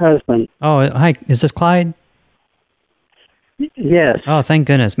is her husband. Oh, hi. Is this Clyde? Yes. Oh, thank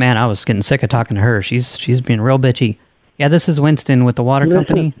goodness. Man, I was getting sick of talking to her. She's being real bitchy. Yeah, this is Winston with the water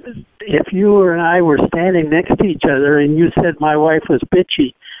company. If you and I were standing next to each other and you said my wife was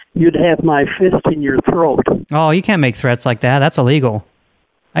bitchy, you'd have my fist in your throat. Oh, you can't make threats like that. That's illegal.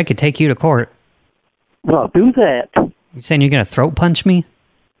 I could take you to court. Well, do that. You saying you're going to throat punch me?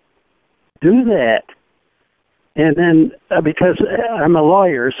 Do that. And then, because I'm a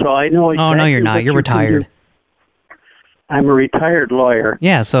lawyer, so I know exactly. Oh, no, you're not. You're retired. I'm a retired lawyer.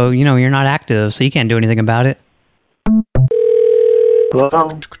 Yeah, so, you know, you're not active, so you can't do anything about it.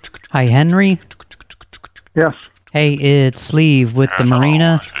 Hello? Hi, Henry? Yes. Hey, it's Sleeve with the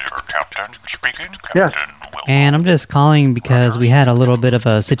marina. Captain speaking. Yes. And I'm just calling because we had a little bit of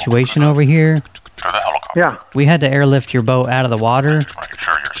a situation over here. Yeah. We had to airlift your boat out of the water. Make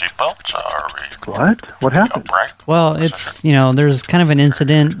sure your seatbelts are... What? What happened? Well, it's, you know, there's kind of an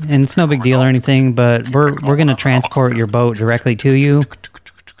incident, and it's no big deal or anything, but we're going to transport your boat directly to you.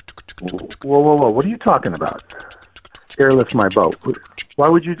 Whoa. What are you talking about? Airlift my boat. Why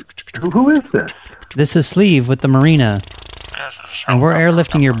would you... Who is this? This is Sleeve with the marina. And we're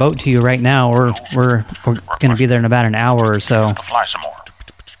airlifting your boat to you right now. We're going to be there in about an hour or so. Fly some more.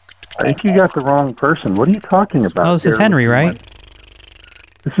 I think you got the wrong person. What are you talking about? Oh, this is Henry, right?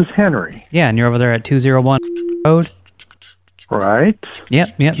 This is Henry. Yeah, and you're over there at 201 Road. Right.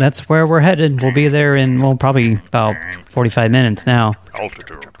 Yep, that's where we're headed. We'll be there in, well, probably about 45 minutes now.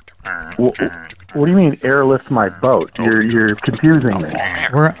 Altitude. What do you mean airlift my boat? You're confusing me.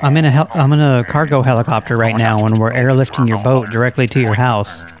 I'm in a cargo helicopter right now, and we're airlifting your boat directly to your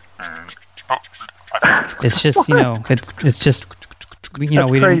house. It's just, you know, it's just, you know,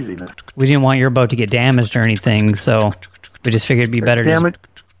 we didn't want your boat to get damaged or anything, so we just figured it'd be better to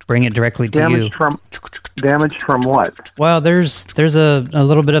bring it directly to you. Damaged from what? Well, there's a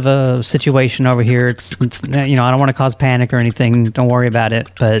little bit of a situation over here. It's you know, I don't want to cause panic or anything. Don't worry about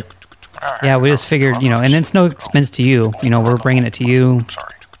it, but yeah, we just figured, you know, and it's no expense to you. You know, we're bringing it to you.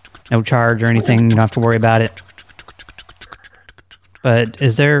 No charge or anything. You don't have to worry about it. But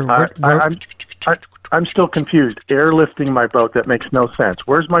is there... I'm still confused. Airlifting my boat, that makes no sense.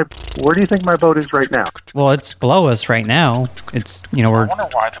 Where do you think my boat is right now? Well, it's below us right now. It's, you know,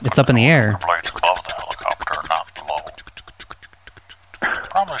 it's up in the air. Blade's above the helicopter, not below.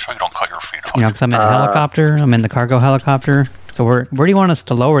 Probably so you don't cut your feet off. You know, because I'm in a helicopter. I'm in the cargo helicopter. So where do you want us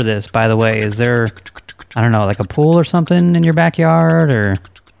to lower this, by the way? Is there, I don't know, like a pool or something in your backyard? Or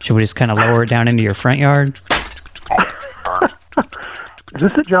should we just kind of lower it down into your front yard? Is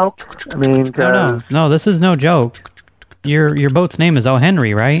this a joke? I mean, No, this is no joke. Your boat's name is O.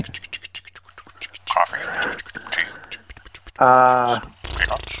 Henry, right?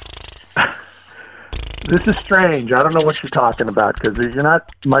 This is strange. I don't know what you're talking about, because you're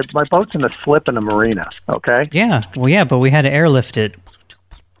not... My boat's in a slip in a marina, okay? Yeah, well, yeah, but we had to airlift it.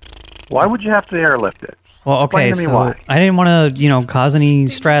 Why would you have to airlift it? Well, okay, so I didn't want to, you know, cause any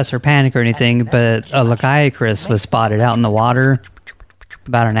stress or panic or anything, but a Lagiacris was spotted out in the water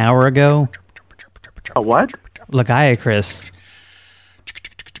about an hour ago. A what? Lagiacris.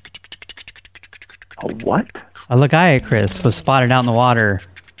 A what? A Lagiacris was spotted out in the water,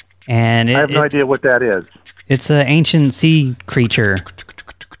 and I have no idea what that is. It's an ancient sea creature,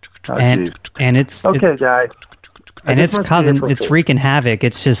 and it's okay, guys. And it's wreaking havoc.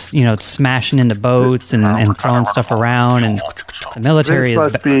 It's just, you know, it's smashing into boats and throwing stuff around, and the military is...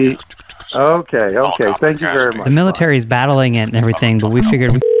 Okay. Thank you very much. The military is battling it and everything, but we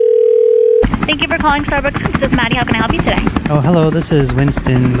figured... Thank you for calling Starbucks. This is Maddie. How can I help you today? Oh, hello. This is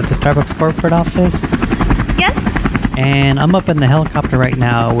Winston with the Starbucks corporate office. Yes? And I'm up in the helicopter right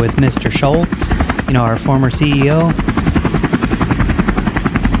now with Mr. Schultz, you know, our former CEO.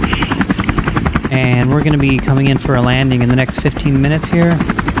 And we're going to be coming in for a landing in the next 15 minutes here.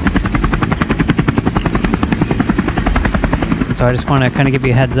 And so I just want to kind of give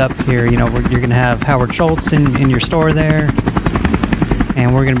you a heads up here. You know, you're going to have Howard Schultz in your store there.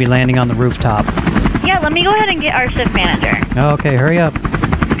 And we're going to be landing on the rooftop. Yeah, let me go ahead and get our shift manager. Okay, hurry up.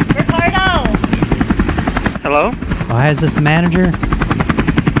 Ricardo! Hello? Oh, hi, is this the manager?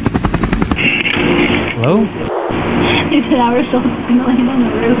 Hello? He said Howard Schultz is going to land on the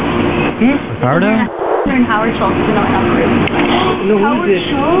roof. Ricardo? They're in Howard Schultz, you know, Howard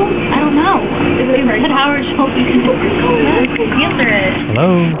Schultz? I don't know. If they said Howard Schultz, you can answer it.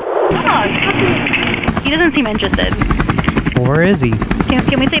 Hello? Oh, he doesn't seem interested. Well, where is he?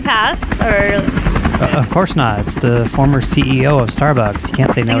 Can we say pass? Or Of course not. It's the former CEO of Starbucks. You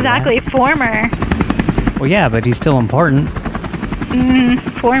can't say no exactly, to former. that. Well, yeah, but he's still important.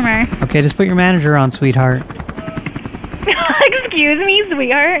 Former. Okay, just put your manager on, sweetheart. Excuse me,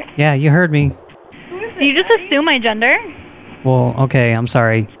 sweetheart. Yeah, you heard me. You just assume my gender? Well, okay, I'm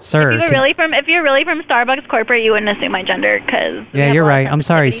sorry. Sir. If you're really from Starbucks corporate, you wouldn't assume my gender, because... Yeah, you're right. I'm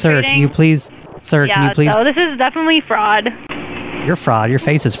sorry, sir. Can you please... Sir, yeah, can you please... so this is definitely fraud. You're fraud. Your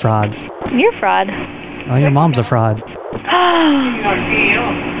face is fraud. You're fraud. Oh, your mom's a fraud. How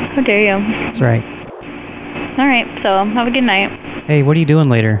dare you? That's right. All right, so have a good night. Hey, what are you doing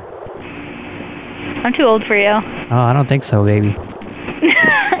later? I'm too old for you. Oh, I don't think so, baby.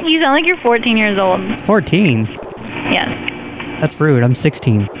 You sound like you're 14 years old. 14? Yes. That's rude. I'm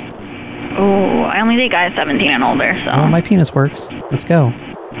 16. Oh, I only date guys 17 and older, so... Well, my penis works. Let's go.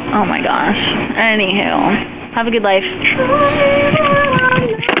 Oh my gosh. Anywho, have a good life.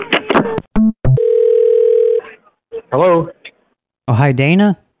 Hello? Oh, hi,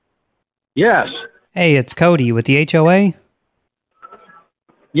 Dana? Yes. Hey, it's Cody with the HOA.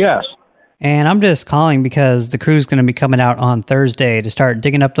 Yes. And I'm just calling because the crew's going to be coming out on Thursday to start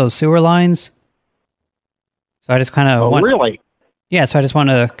digging up those sewer lines. So I just kind of want... really? Yeah, so I just want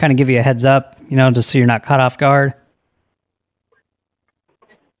to kind of give you a heads up, you know, just so you're not caught off guard.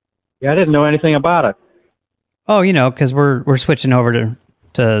 Yeah, I didn't know anything about it. Oh, you know, because we're switching over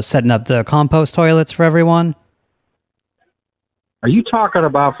to setting up the compost toilets for everyone. Are you talking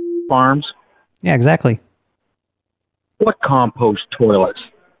about farms? Yeah, exactly. What compost toilets?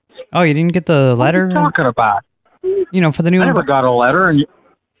 Oh, you didn't get the letter? What are you talking about? You know, for the new... I never got a letter, and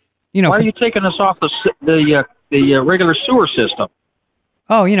you know, why are you taking us off the regular sewer system?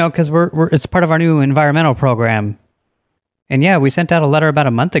 Oh, you know, because it's part of our new environmental program. And yeah, we sent out a letter about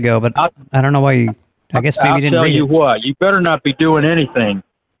a month ago, but I don't know why you... I guess maybe you didn't read it. I'll tell you what, you better not be doing anything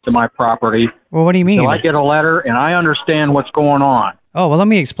to my property. Well, what do you mean? Until I get a letter and I understand what's going on. Oh, well, let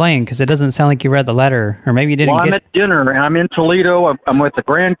me explain, because it doesn't sound like you read the letter, or maybe you didn't Well, I'm at dinner, and I'm in Toledo. I'm with the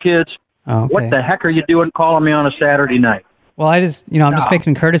grandkids. Oh, okay. What the heck are you doing calling me on a Saturday night? Well, I'm just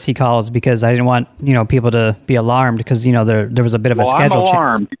making courtesy calls because I didn't want, people to be alarmed because, there was a bit of a schedule. I'm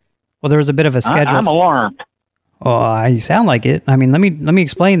alarmed. Well, there was a bit of a schedule. I'm alarmed. Oh, you sound like it. I mean, let me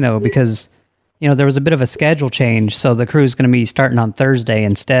explain, though, because, there was a bit of a schedule change, so the crew's going to be starting on Thursday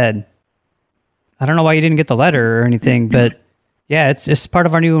instead. I don't know why you didn't get the letter or anything, but... Yeah, it's just part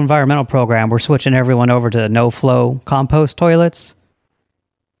of our new environmental program. We're switching everyone over to no-flow compost toilets.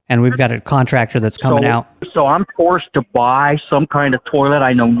 And we've got a contractor that's coming out. So I'm forced to buy some kind of toilet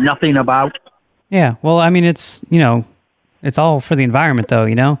I know nothing about? Yeah, well, I mean, it's, it's all for the environment,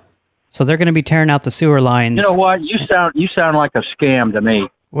 though, So they're going to be tearing out the sewer lines. You know what? You sound like a scam to me.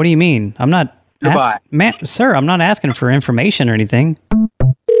 What do you mean? I'm not... Goodbye. Sir, I'm not asking for information or anything.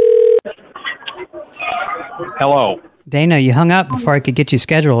 Hello. Dana, you hung up before I could get you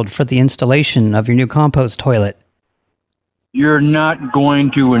scheduled for the installation of your new compost toilet. You're not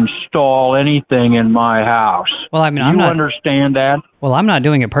going to install anything in my house. Well, I mean, Do you understand that? Well, I'm not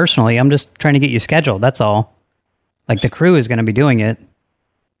doing it personally. I'm just trying to get you scheduled, that's all. Like, the crew is going to be doing it.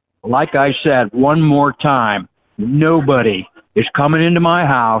 Like I said, one more time, nobody is coming into my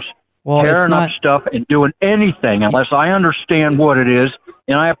house, tearing up stuff and doing anything unless I understand what it is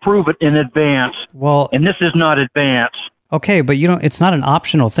and I approve it in advance. Well, and this is not advance. Okay, but it's not an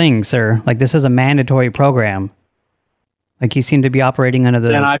optional thing, sir. Like, this is a mandatory program. Like, you seem to be operating under the...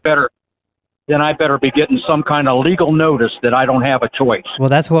 Then I better be getting some kind of legal notice that I don't have a choice. Well,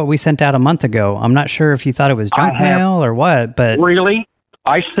 that's what we sent out a month ago. I'm not sure if you thought it was junk mail or what, but... Really?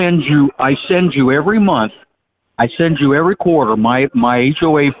 I send you every month. I send you every quarter my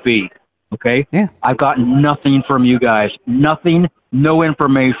HOA fee. Okay? Yeah. I've gotten nothing from you guys. Nothing, no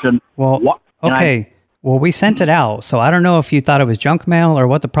information. Well, okay. Well, we sent it out, so I don't know if you thought it was junk mail or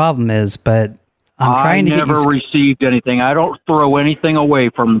what the problem is, but I'm trying to get you... I never received anything. I don't throw anything away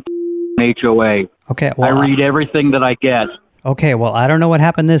from HOA. Okay, well... I read everything that I get. Okay, well, I don't know what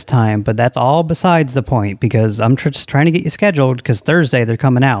happened this time, but that's all besides the point, because I'm just trying to get you scheduled, because Thursday they're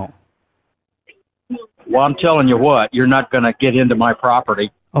coming out. Well, I'm telling you what, you're not going to get into my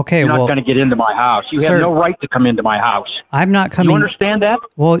property. Okay, You're not going to get into my house. You have no right to come into my house. I'm not coming... You understand that?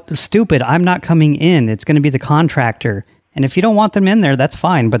 Well, stupid. I'm not coming in. It's going to be the contractor. And if you don't want them in there, that's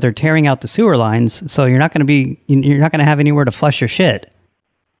fine, but they're tearing out the sewer lines, so you're not going to have anywhere to flush your shit.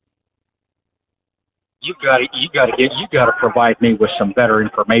 You got to provide me with some better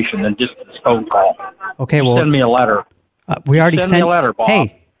information than just this phone call. Okay, well... Send me a letter. We already sent me a letter, Bob.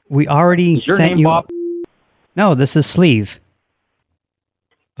 Hey, we already Is your sent name you... Bob? No, this is Sleeve.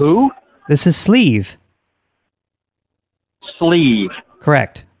 Who? This is Sleeve. Sleeve.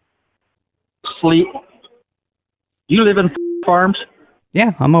 Correct. Sleeve. You live in Farms?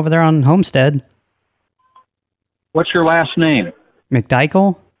 Yeah, I'm over there on Homestead. What's your last name?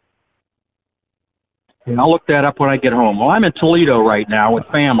 McDykel? And I'll look that up when I get home. Well, I'm in Toledo right now with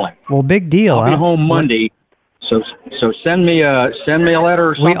family. Well, big deal. I'll be home Monday. So send me a letter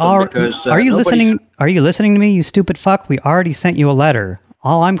or something. Are you listening? Are you listening to me, you stupid fuck? We already sent you a letter.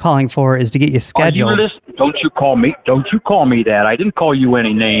 All I'm calling for is to get you scheduled. Don't you call me that. I didn't call you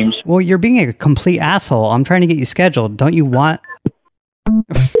any names. Well, you're being a complete asshole. I'm trying to get you scheduled. Don't you want...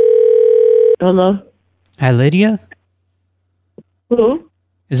 Hello? Hi, Lydia? Who?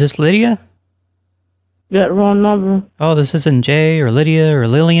 Is this Lydia? Got the wrong number. Oh, this isn't Jay or Lydia or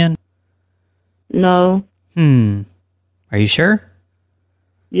Lillian? No. Are you sure?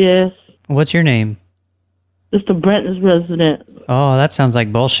 Yes. What's your name? It's the Brenton's resident. Oh, that sounds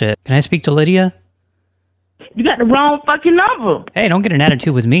like bullshit. Can I speak to Lydia? You got the wrong fucking number. Hey, don't get an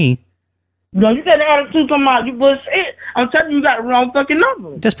attitude with me. No, you got an attitude talking about you bullshit. I'm telling you got the wrong fucking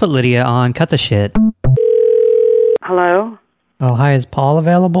number. Just put Lydia on. Cut the shit. Hello? Oh, hi. Is Paul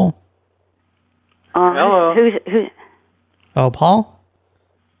available? Hello? Who's... Oh, Paul?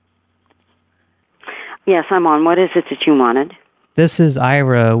 Yes, I'm on. What is it that you wanted? This is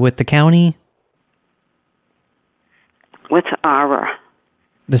Ira with the county. What's Ira?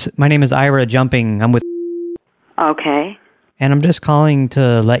 My name is Ira Jumping. I'm with... Okay. And I'm just calling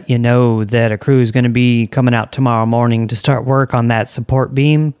to let you know that a crew is going to be coming out tomorrow morning to start work on that support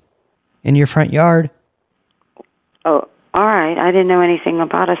beam in your front yard. Oh, all right. I didn't know anything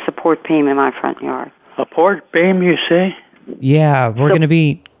about a support beam in my front yard. Support beam, you say? Yeah, we're going to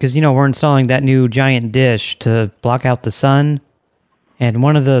be... Because, you know, we're installing that new giant dish to block out the sun. And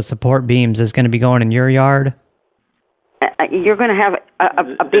one of the support beams is going to be going in your yard. You're going to have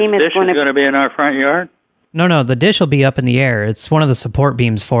a beam that's going to be in our front yard? No, the dish will be up in the air. It's one of the support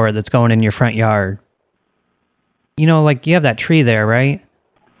beams for it that's going in your front yard. You know, like, you have that tree there, right?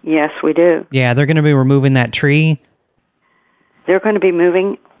 Yes, we do. Yeah, they're going to be removing that tree. They're going to be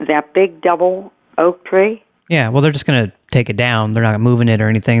moving that big double oak tree? Yeah, well, they're just going to take it down. They're not moving it or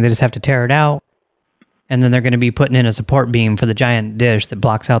anything. They just have to tear it out. And then they're going to be putting in a support beam for the giant dish that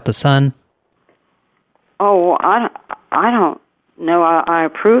blocks out the sun. Oh, I don't know. I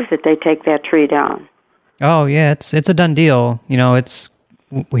approve that they take that tree down. Oh, yeah, it's a done deal. You know,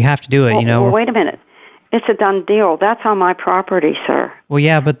 we have to do it, you know. Well, wait a minute. It's a done deal. That's on my property, sir. Well,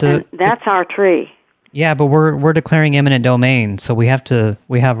 yeah, but that's our tree. Yeah, but we're declaring eminent domain, so we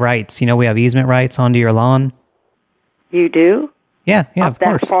have rights. You know, we have easement rights onto your lawn. You do? Yeah, of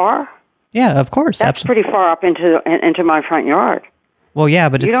course. That far? Yeah, of course. That's pretty far up into my front yard. Well, yeah,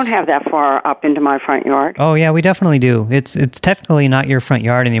 but you don't have that far up into my front yard. Oh, yeah, we definitely do. It's technically not your front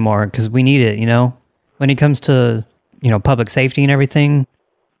yard anymore because we need it, you know. When it comes to, you know, public safety and everything,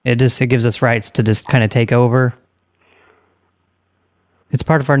 it gives us rights to just kind of take over. It's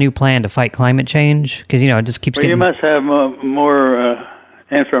part of our new plan to fight climate change because, you know, it just keeps getting... You must have more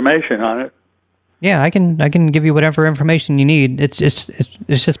information on it. Yeah, I can give you whatever information you need. It's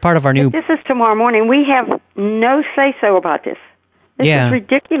just part of our new... This is tomorrow morning. We have no say-so about this. This is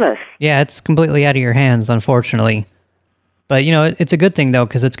ridiculous. Yeah, it's completely out of your hands, unfortunately. But, you know, it's a good thing, though,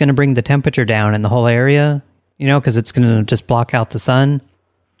 because it's going to bring the temperature down in the whole area, you know, because it's going to just block out the sun.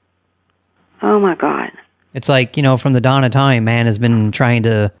 Oh, my God. It's like, you know, from the dawn of time, man has been trying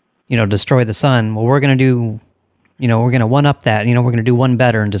to, you know, destroy the sun. Well, we're going to do, you know, we're going to one-up that. You know, we're going to do one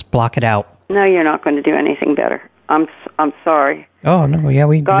better and just block it out. No, you're not going to do anything better. I'm sorry. Oh, no, yeah,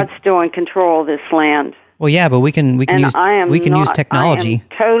 God's still in control of this land. Well, yeah, but we can use technology.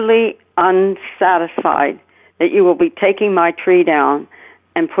 I am totally unsatisfied that you will be taking my tree down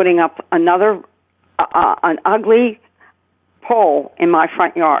and putting up another an ugly pole in my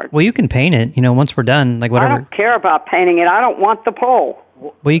front yard. Well, you can paint it, you know, once we're done, like whatever. I don't care about painting it. I don't want the pole.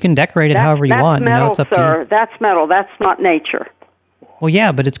 Well, you can decorate it however you want. Metal, you know, it's up sir. to you. That's metal. That's not nature. Well,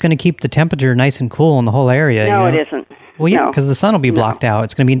 yeah, but it's going to keep the temperature nice and cool in the whole area. No, you know? It isn't. Well, yeah, because the sun will be blocked out.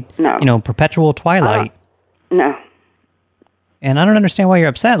 It's going to be, you know, perpetual twilight. No. And I don't understand why you're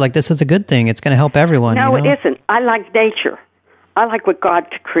upset. Like, this is a good thing. It's going to help everyone. No, you know? It isn't. I like nature. I like what God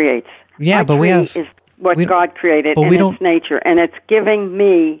creates. Yeah, my but tree we have... is what God created, and it's nature. And it's giving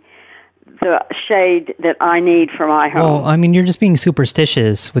me the shade that I need for my home. Well, I mean, you're just being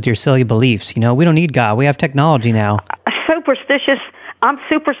superstitious with your silly beliefs, you know? We don't need God. We have technology now. Superstitious? I'm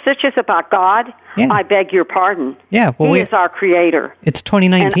superstitious about God. Yeah. I beg your pardon. Yeah, well, He is our creator. It's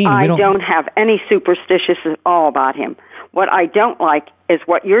 2019. And I we don't have any superstitious at all about him. What I don't like is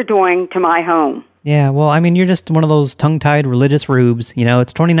what you're doing to my home. Yeah, well, I mean, you're just one of those tongue-tied religious rubes. You know,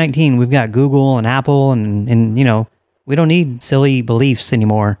 it's 2019. We've got Google and Apple and you know, we don't need silly beliefs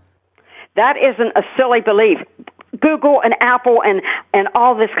anymore. That isn't a silly belief. Google and Apple and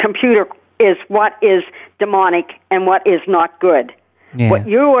all this computer is what is demonic and what is not good. Yeah. What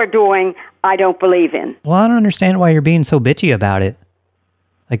you are doing, I don't believe in. Well, I don't understand why you're being so bitchy about it.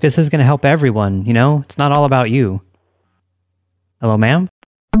 Like, this is going to help everyone, you know? It's not all about you. Hello, ma'am?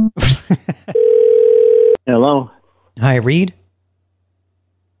 Hello? Hi, Reed?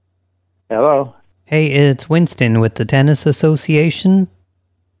 Hello? Hey, it's Winston with the Tennis Association.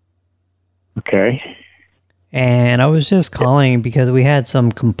 Okay. And I was just calling because we had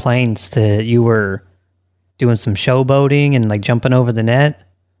some complaints that you were doing some showboating and, like, jumping over the net.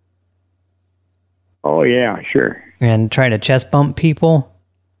 Oh, yeah, sure. And trying to chest bump people.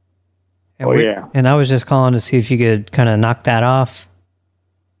 And yeah. And I was just calling to see if you could kind of knock that off.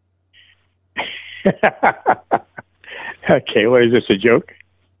 Okay, what is this, a joke?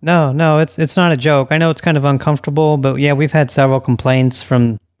 No, it's not a joke. I know it's kind of uncomfortable, but yeah, we've had several complaints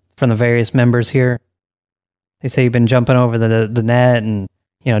from the various members here. They say you've been jumping over the net and,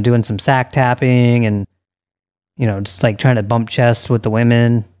 you know, doing some sack tapping and, you know, just like trying to bump chests with the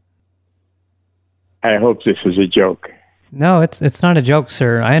women. I hope this is a joke. No, it's not a joke,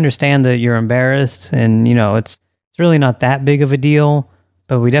 sir. I understand that you're embarrassed and, you know, it's really not that big of a deal,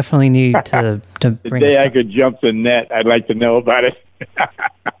 but we definitely need to bring the day I could jump the net, I'd like to know about it.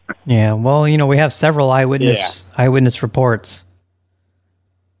 Yeah, well, you know, we have several eyewitness reports.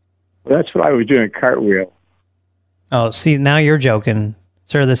 Well, that's what I was doing, cartwheel. Oh, see, now you're joking.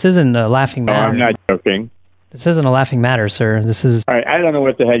 Sir, this isn't a laughing matter. No, I'm not joking. This isn't a laughing matter, sir. This is... All right, I don't know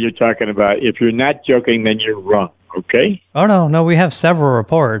what the hell you're talking about. If you're not joking, then you're wrong, okay? Oh, no, we have several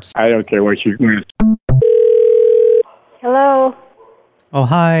reports. I don't care what you're going to... Hello? Oh,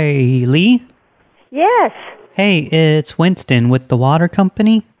 hi, Lee? Yes. Hey, it's Winston with the water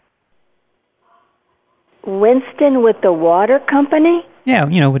company. Winston with the water company? Yeah,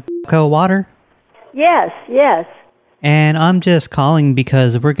 you know, with Water. Yes. And I'm just calling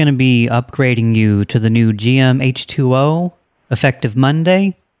because we're going to be upgrading you to the new GM H2O, effective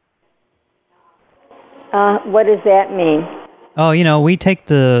Monday. What does that mean? Oh, you know, we take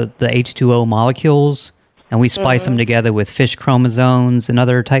the H2O molecules and we splice them together with fish chromosomes and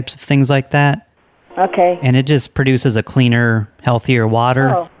other types of things like that. Okay. And it just produces a cleaner, healthier water.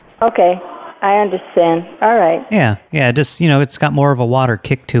 Oh, okay. I understand. All right. Yeah, just, you know, it's got more of a water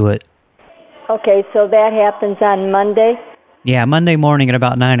kick to it. Okay, so that happens on Monday? Yeah, Monday morning at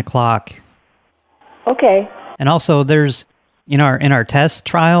about 9 o'clock. Okay. And also, there's, in our test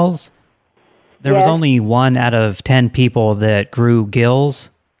trials, there was only 1 out of 10 people that grew gills,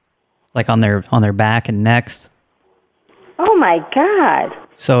 like on their back and necks. Oh my God.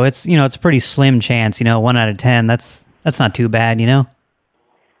 So it's, you know, it's a pretty slim chance, you know, 1 out of 10. That's not too bad, you know?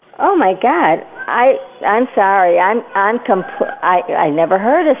 Oh my God. I'm sorry. I never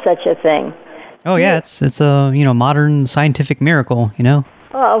heard of such a thing. Oh yeah, it's a, you know, modern scientific miracle, you know?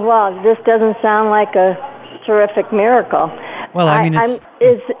 Oh, well, this doesn't sound like a terrific miracle. Well, I mean,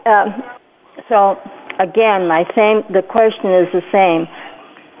 so again, the question is the same.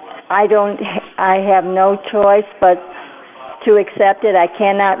 I have no choice but to accept it. I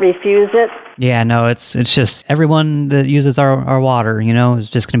cannot refuse it. Yeah, no, it's just everyone that uses our water, you know,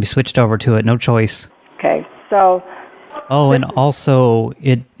 is just going to be switched over to it. No choice. Okay, so... Oh, and also,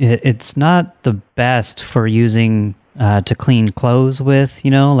 it's not the best for using to clean clothes with,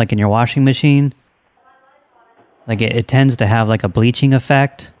 you know, like in your washing machine. Like, it tends to have, like, a bleaching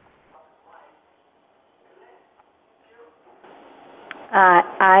effect.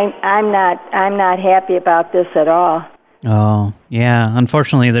 I'm not happy about this at all. Oh, yeah.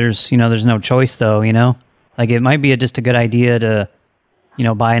 Unfortunately, there's no choice, though, you know? Like, it might be just a good idea to, you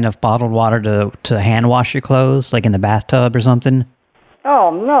know, buy enough bottled water to hand wash your clothes, like in the bathtub or something.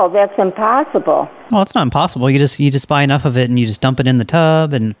 Oh, no, that's impossible. Well, it's not impossible. You just buy enough of it and you just dump it in the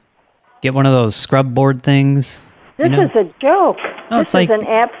tub and get one of those scrub board things. This is a joke. No, this is an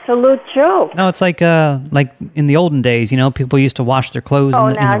absolute joke. No, it's like in the olden days, you know, people used to wash their clothes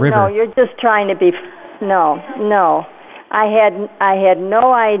in the river. No, you're just trying to be... No. I had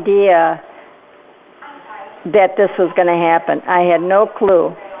no idea that this was going to happen. I had no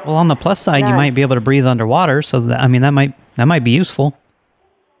clue. Well, on the plus side, you might be able to breathe underwater, so that, I mean, that might be useful.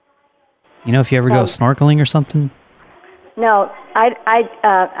 You know, if you ever go snorkeling or something. No,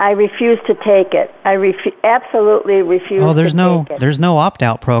 I refuse to take it. I absolutely refuse. Oh, there's to take it. there's no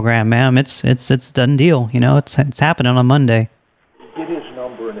opt-out program, ma'am. It's done deal. You know, it's happening on Monday. Get his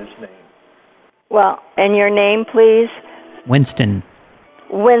number and his name. Well, and your name, please. Winston.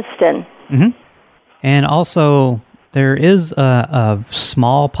 Winston. Mm-hmm. And also, there is a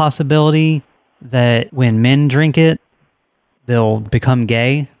small possibility that when men drink it, they'll become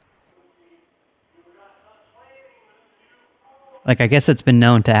gay. Like, I guess it's been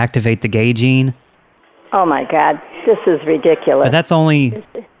known to activate the gay gene. Oh, my God. This is ridiculous. But that's only...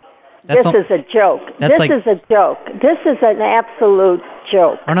 This is a joke. This is a joke. This is an absolute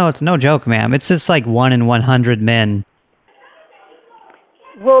joke. Oh, no, it's no joke, ma'am. It's just like 1 in 100 men.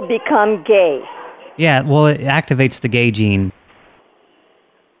 Will become gay. Yeah, well, it activates the gay gene.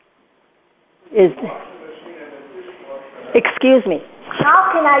 Excuse me.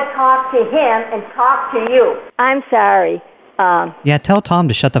 How can I talk to him and talk to you? I'm sorry. Yeah, tell Tom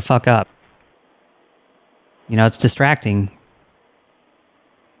to shut the fuck up. You know, it's distracting.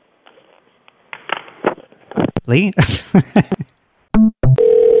 Lee?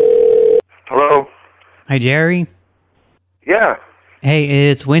 Hello? Hi, Jerry. Yeah. Hey,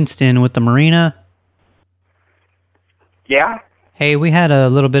 it's Winston with the marina. Yeah? Hey, we had a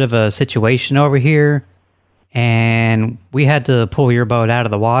little bit of a situation over here, and we had to pull your boat out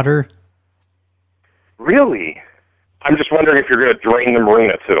of the water. Really? I'm just wondering if you're going to drain the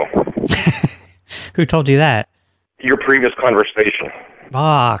marina, too. Who told you that? Your previous conversation.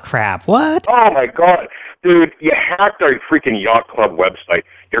 Ah, crap. What? Oh, my God. Dude, you hacked our freaking yacht club website.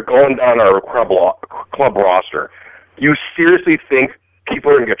 You're going down our club roster. You seriously think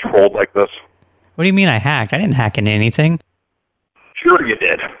people are going to get trolled like this? What do you mean I hacked? I didn't hack into anything. Sure you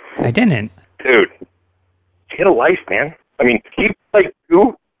did. I didn't. Dude, get a life, man. I mean, people like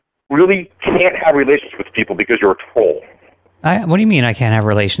you really can't have relationships with people because you're a troll. What do you mean I can't have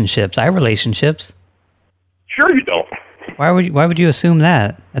relationships? I have relationships. Sure you don't. Why would you assume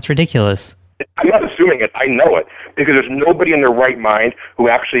that? That's ridiculous. I'm not assuming it. I know it. Because there's nobody in their right mind who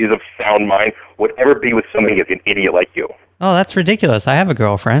actually is of sound mind would ever be with somebody as an idiot like you. Oh, that's ridiculous. I have a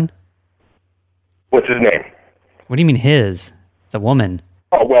girlfriend. What's his name? What do you mean his? It's a woman.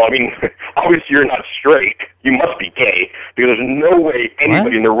 Oh, well, I mean, obviously you're not straight. You must be gay. Because there's no way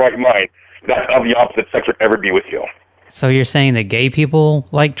anybody in their right mind that's of the opposite sex would ever be with you. So you're saying that gay people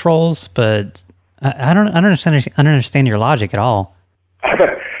like trolls, but I don't understand your logic at all.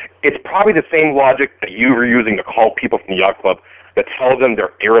 It's probably the same logic that you were using to call people from the yacht club that tells them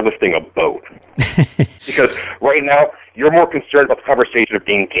they're airlifting a boat. Because right now, you're more concerned about the conversation of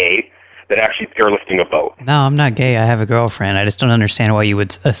being gay than actually airlifting a boat. No, I'm not gay. I have a girlfriend. I just don't understand why you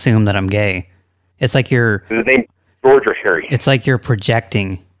would assume that I'm gay. It's like you're... Is his name George or Harry? It's like you're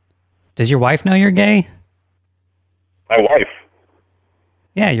projecting. Does your wife know you're gay? My wife?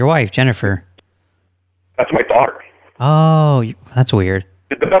 Yeah, your wife, Jennifer. That's my daughter. Oh, that's weird.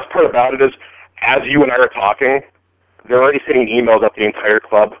 The best part about it is, as you and I are talking, they're already sending emails out the entire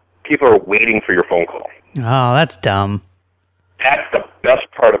club. People are waiting for your phone call. Oh, that's dumb. That's the best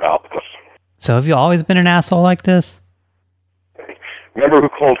part about this. So have you always been an asshole like this? Remember who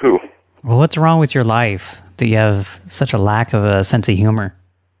called who? Well, what's wrong with your life that you have such a lack of a sense of humor?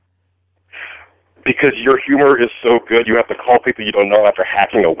 Because your humor is so good, you have to call people you don't know after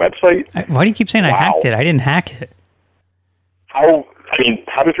hacking a website? Why do you keep saying I hacked it? I didn't hack it.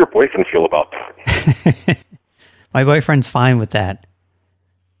 How does your boyfriend feel about that? My boyfriend's fine with that.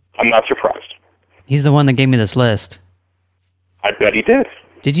 I'm not surprised. He's the one that gave me this list. I bet he did.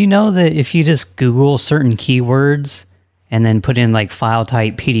 Did you know that if you just Google certain keywords and then put in like file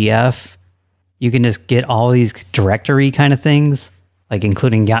type PDF, you can just get all these directory kind of things, like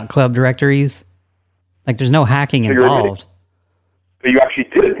including yacht club directories? Like there's no hacking involved. But you actually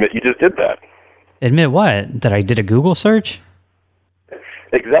did admit you just did that. Admit what? That I did a Google search?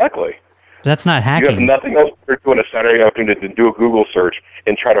 Exactly. But that's not hacking. You have nothing else to do on a Saturday afternoon to do a Google search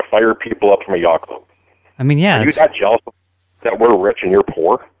and try to fire people up from a yacht club. I mean, yeah. Are you that jealous that we're rich and you're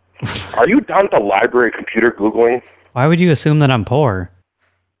poor? Are you down at the library computer Googling? Why would you assume that I'm poor?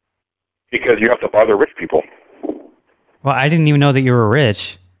 Because you have to bother rich people. Well, I didn't even know that you were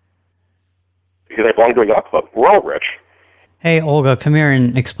rich. Because I belong to a yacht club. We're all rich. Hey, Olga, come here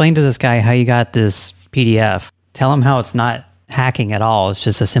and explain to this guy how you got this PDF. Tell him how it's not hacking at all. It's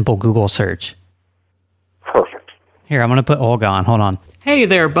just a simple Google search. Perfect. Here, I'm going to put Olga on. Hold on. Hey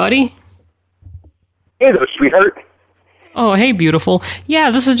there, buddy. Hey there, sweetheart. Oh, hey, beautiful.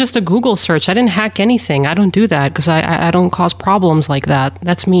 Yeah, this is just a Google search. I didn't hack anything. I don't do that because I don't cause problems like that.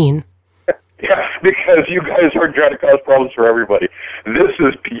 That's mean. Yeah, because you guys are trying to cause problems for everybody. This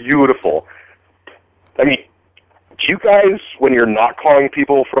is beautiful. I mean, do you guys, when you're not calling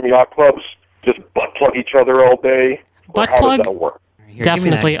people from yacht clubs, just butt plug each other all day? Butt how plug? does that work? Here,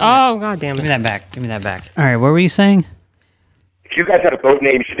 Definitely. Oh, God damn it. Give me that back. Give me that back. All right, what were you saying? If you guys had a boat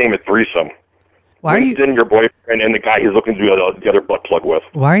name, you should name it Threesome. Why are you... Winston, your boyfriend, and the guy he's looking to do the other butt plug with.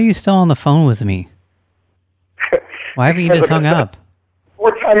 Why are you still on the phone with me? Why haven't you just hung up? The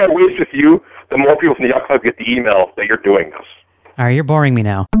more time I waste with you, the more people from the yacht club get the email that you're doing this. All right, you're boring me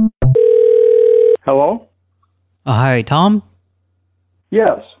now. Hello? Hi, Tom?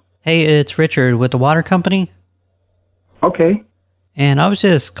 Yes. Hey, it's Richard with the water company. Okay. And I was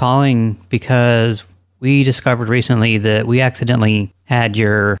just calling because we discovered recently that we accidentally had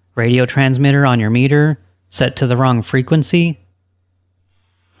your radio transmitter on your meter set to the wrong frequency.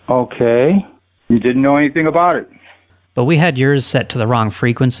 Okay. You didn't know anything about it. But we had yours set to the wrong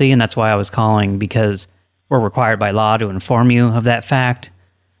frequency, and that's why I was calling, because we're required by law to inform you of that fact.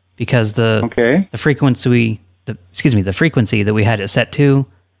 Because the frequency the frequency that we had it set to,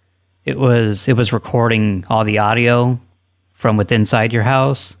 it was recording all the audio from within inside your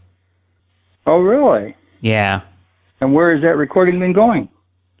house. Oh, really? Yeah. And where has that recording been going?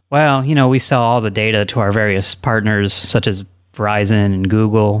 Well, you know, we sell all the data to our various partners, such as Verizon and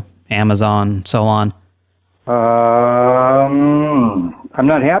Google, Amazon, so on. I'm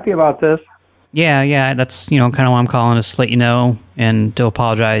not happy about this. Yeah, that's, you know, kind of why I'm calling, is to let you know and to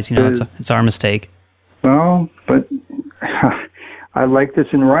apologize. You know, it's our mistake. Well, but I like this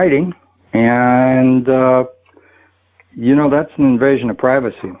in writing, and, you know, that's an invasion of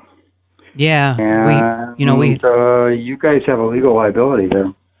privacy. Yeah, and, you guys have a legal liability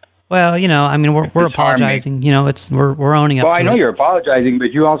there. Well, you know, I mean, we're apologizing. You know, we're owning up to it. Well, I know you're apologizing,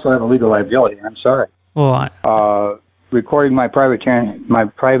 but you also have a legal liability. I'm sorry. Well, recording my private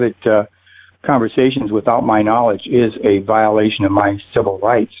conversations without my knowledge is a violation of my civil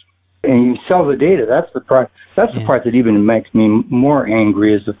rights. And you sell the data. That's the part. That's the part that even makes me more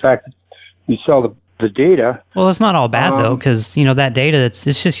angry, is the fact that you sell the data. Well, it's not all bad though, because you know that data, it's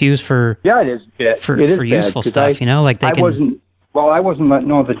just used for it is bad. for bad, useful stuff. You know, like they can. I wasn't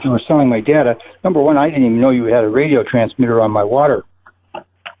know that you were selling my data. Number one, I didn't even know you had a radio transmitter on my water.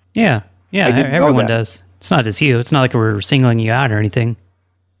 Yeah, everyone does. It's not just you. It's not like we're singling you out or anything.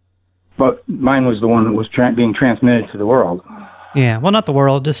 But mine was the one that was being transmitted to the world. Yeah, well, not the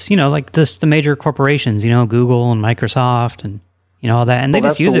world, just, you know, like just the major corporations, you know, Google and Microsoft and, you know, all that. And they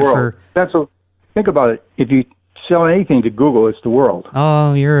just use it for... Think about it. If you sell anything to Google, it's the world.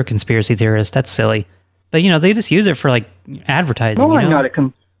 Oh, you're a conspiracy theorist. That's silly. But, you know, they just use it for, like, advertising. No, you know? I'm not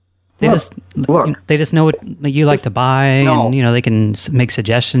a... They just know what you like to buy, and, you know, they can make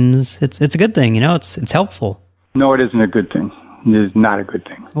suggestions. It's a good thing, you know, it's helpful. No, it isn't a good thing. It is not a good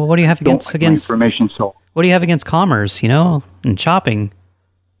thing. Well, what do you have against information sold? What do you have against commerce, you know, and shopping?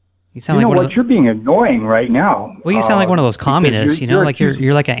 You sound you're being annoying right now. Well, you sound like one of those communists, you know, like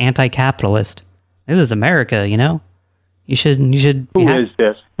you're like an anti-capitalist. This is America, you know. You should. Who is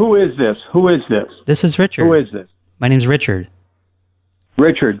this? Who is this? Who is this? This is Richard. Who is this? My name's Richard.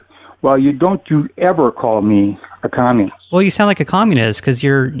 Richard. Well, you ever call me a communist. Well, you sound like a communist because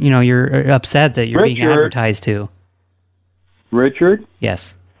you're upset that you're being advertised to. Richard?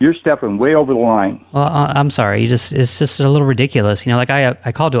 Yes. You're stepping way over the line. Well, I'm sorry. It's just a little ridiculous. You know, like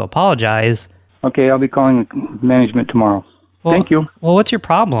I called to apologize. Okay, I'll be calling management tomorrow. Well, thank you. Well, what's your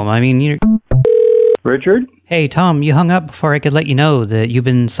problem? I mean, Richard? Hey, Tom, you hung up before I could let you know that you've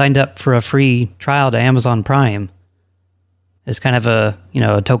been signed up for a free trial to Amazon Prime. It's kind of a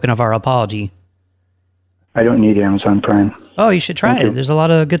token of our apology. I don't need Amazon Prime. Oh, you should try it. There's a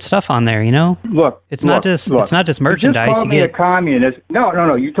lot of good stuff on there, you know? It's not just merchandise. You just called me a communist.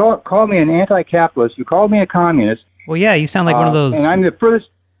 No. You called me an anti-capitalist. You called me a communist. Well, yeah, you sound like one of those... And I'm the first...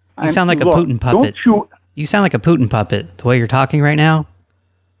 You sound like a Putin puppet. You sound like a Putin puppet, the way you're talking right now.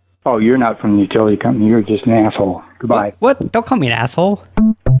 Oh, you're not from the utility company. You're just an asshole. Goodbye. What? Don't call me an asshole.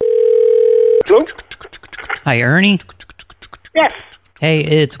 Hello? Hi, Ernie. Yes. Hey,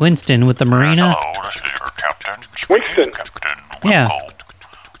 it's Winston with the Marina. Hello, this is your captain. Winston. Captain Yeah.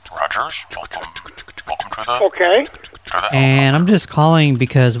 Rogers. Welcome to the... Okay. And I'm just calling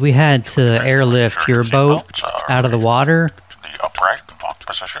because we had to airlift your boat out of the water. The upright lock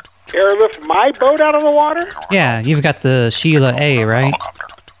position. Airlift my boat out of the water? Yeah, you've got the Sheila A, right?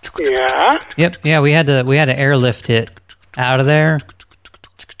 Yeah. Yep. Yeah, we had to airlift it out of there.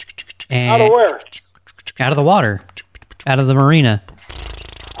 And out of where? Out of the water. Out of the marina.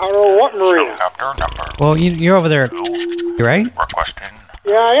 Out of what marina? Well, you're over there, right?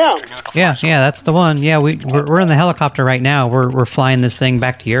 Yeah, I am. Yeah, that's the one. Yeah, we're in the helicopter right now. We're flying this thing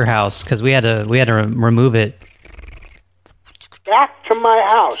back to your house because we had to remove it. Back to my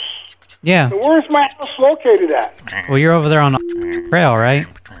house. Yeah. So where's my house located at? Well, you're over there on trail, right?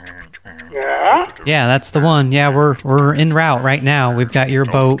 Yeah? Yeah, that's the one. Yeah, we're en route right now. We've got your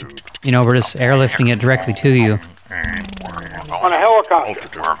boat. You know, we're just airlifting it directly to you. On a helicopter?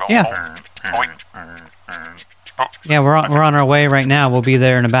 Yeah. Yeah, we're on our way right now. We'll be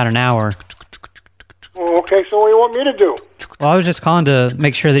there in about an hour. Oh, okay, so what do you want me to do? Well, I was just calling to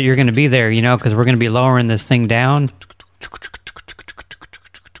make sure that you're going to be there, you know, because we're going to be lowering this thing down.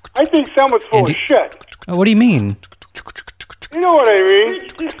 I think someone's full of shit. What do you mean? You know what I mean?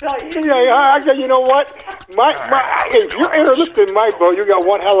 You know what? If you're airlifting my boat, you got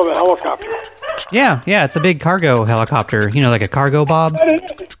one hell of a helicopter. Yeah, it's a big cargo helicopter. You know, like a cargo bob.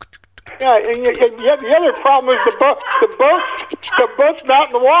 Yeah, and the other problem is the boat's not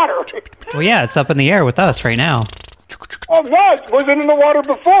in the water. Well, yeah, it's up in the air with us right now. Oh, no, it wasn't in the water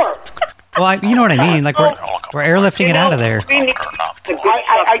before. Well, you know what I mean. Like we're airlifting it out of there.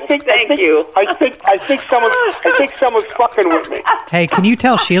 I think someone's fucking with me. Hey, can you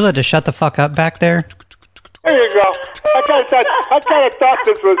tell Sheila to shut the fuck up back there? There you go. I kind of thought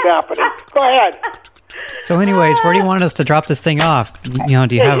this was happening. Go ahead. So, anyways, where do you want us to drop this thing off? You know,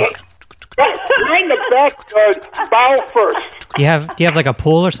 do you have? Behind the back bow first. Do you have like a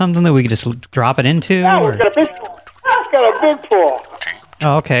pool or something that we could just drop it into? Yeah, or? We've got a big pool.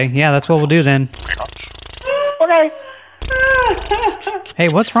 Oh, okay. Yeah, that's what we'll do then. Okay. Hey,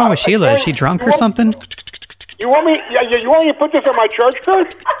 what's wrong with Sheila? Is she drunk or something? You want me to put this on my charge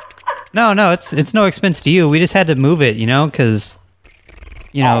card? No, it's no expense to you. We just had to move it, you know, because,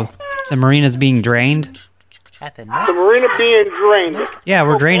 you know, the marina's being drained. The marina being drained. Yeah,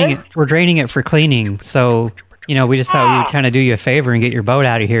 we're draining it. We're draining it for cleaning. So, you know, we just thought we would kind of do you a favor and get your boat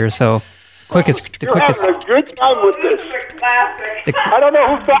out of here. So, You're having a good time with this. I don't know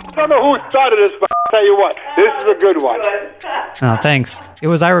who started this, but I'll tell you what, this is a good one. Oh, thanks. It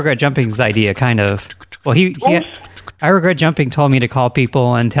was I Regret Jumping's idea, kind of. Well, I Regret Jumping told me to call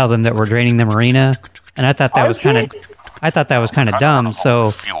people and tell them that we're draining the marina, and I thought that was kind of dumb.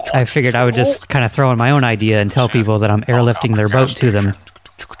 So I figured I would just kind of throw in my own idea and tell people that I'm airlifting their boat to them.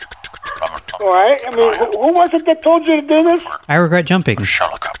 All right. I mean, who was it that told you to do this? I Regret Jumping.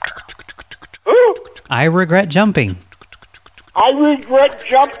 Who? I Regret Jumping. I Regret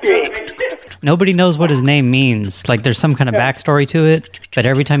Jumping. Nobody knows what his name means. Like, there's some kind of backstory to it, but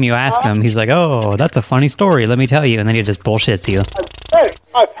every time you ask him, he's like, oh, that's a funny story, let me tell you, and then he just bullshits you. Hey,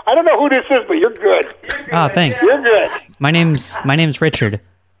 I don't know who this is, but you're good. Oh, thanks. You're good. My name's Richard.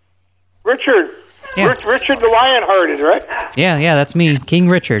 Richard? Yeah. Richard the Lionhearted, right? Yeah, that's me, King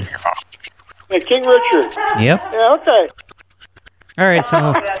Richard. Yeah, King Richard. Yep. Yeah, okay. All right,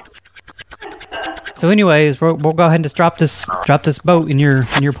 so anyways, we'll go ahead and just drop this boat in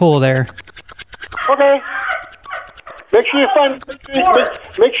your pool there. Okay. Make sure you find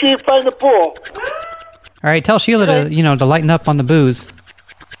the pool. All right, tell Sheila to lighten up on the booze.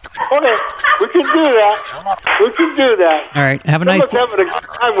 Okay, we can do that. All right, have a nice day. Having a good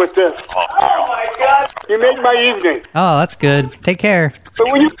time with this. Oh my God! You made my evening. Oh, that's good. Take care.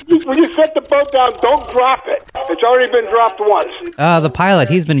 But when you set the boat down, don't drop it. It's already been dropped once. The pilot,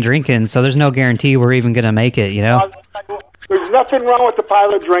 he's been drinking, so there's no guarantee we're even gonna make it. You know. There's nothing wrong with the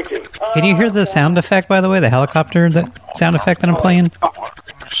pilot drinking. Can you hear the sound effect, by the way? The helicopter sound effect that I'm playing?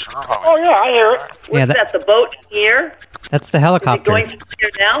 Oh yeah, I hear it. Yeah, What's that, the boat here? That's the helicopter. Is it going here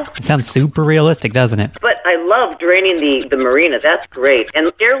now? It sounds super realistic, doesn't it? But I love draining the marina. That's great. And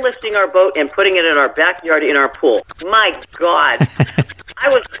airlifting our boat and putting it in our backyard in our pool. My God. I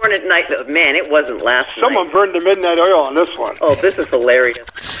was born at night. Man, it wasn't last night. Someone burned the midnight oil on this one. Oh, this is hilarious.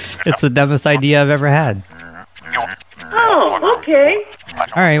 It's the dumbest idea I've ever had. Oh, okay.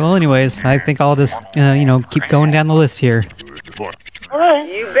 All right, well, anyways, I think I'll just, keep going down the list here. All right.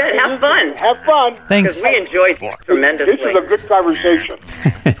 You bet. Have fun. Have fun. Thanks. Because we enjoyed tremendously. This is a good conversation.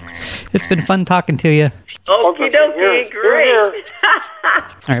 It's been fun talking to you. Okie dokie. Great.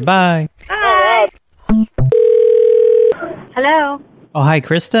 All right, bye. Bye. Hello? Oh, hi,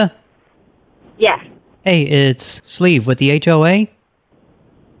 Krista? Yes. Hey, it's Sleeve with the HOA.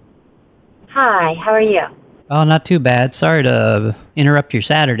 Hi, how are you? Oh, not too bad. Sorry to interrupt your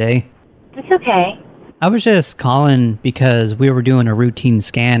Saturday. It's okay. I was just calling because we were doing a routine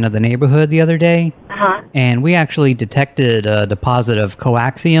scan of the neighborhood the other day. Uh-huh. And we actually detected a deposit of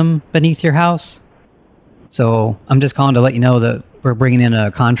coaxium beneath your house. So I'm just calling to let you know that we're bringing in a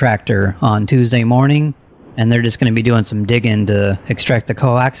contractor on Tuesday morning. And they're just going to be doing some digging to extract the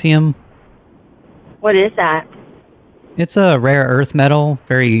coaxium. What is that? It's a rare earth metal,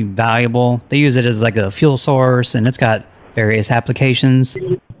 very valuable. They use it as like a fuel source, and it's got various applications.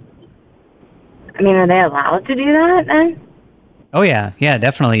 I mean, are they allowed to do that, then? Oh, yeah. Yeah,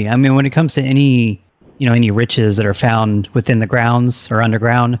 definitely. I mean, when it comes to any, any riches that are found within the grounds or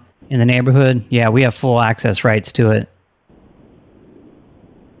underground in the neighborhood, yeah, we have full access rights to it.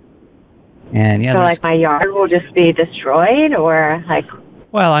 And yeah, so like my yard will just be destroyed, or like?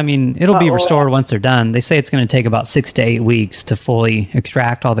 Well, I mean, it'll be restored once they're done. They say it's going to take about 6 to 8 weeks to fully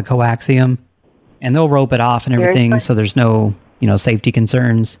extract all the coaxium, and they'll rope it off and everything, so there's no, safety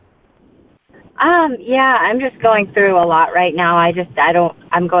concerns. Yeah, I'm just going through a lot right now.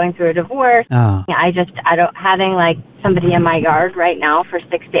 I'm going through a divorce. Oh. Having like somebody in my yard right now for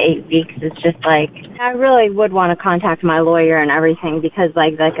 6 to 8 weeks is just like, I really would want to contact my lawyer and everything because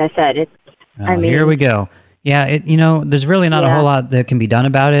like I said, it's, here we go. Yeah, there's really not a whole lot that can be done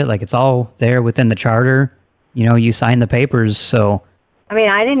about it. Like, it's all there within the charter. You sign the papers, so... I mean,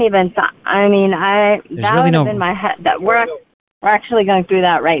 I didn't even... that would have been my head... We're actually going through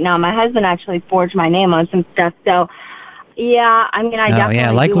that right now. My husband actually forged my name on some stuff, so... Yeah, I mean, I definitely...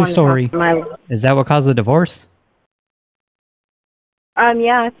 yeah, likely story. Is that what caused the divorce?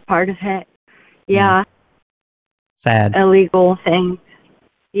 Yeah, it's part of it. Yeah. Sad. Illegal thing.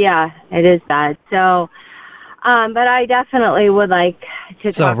 Yeah, it is sad. So... but I definitely would like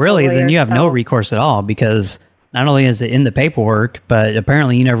to So talk really, to then you have no recourse at all, because not only is it in the paperwork, but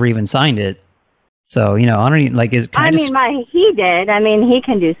apparently you never even signed it. So, I don't even, like... he did. I mean, he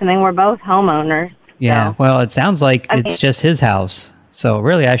can do something. We're both homeowners. Yeah, well, it sounds like it's just his house. So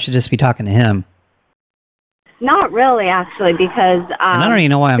really, I should just be talking to him. Not really, actually, because... and I don't even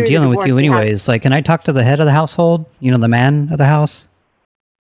know why I'm dealing with you anyways. Like, can I talk to the head of the household? The man of the house?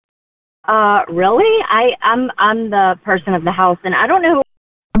 Really? I'm the person of the house, and I don't know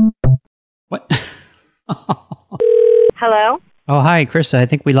who... What? Hello? Oh, hi, Krista. I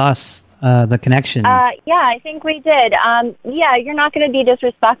think we lost the connection. Yeah, I think we did. Yeah, you're not going to be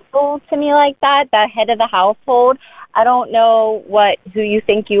disrespectful to me like that, the head of the household. I don't know who you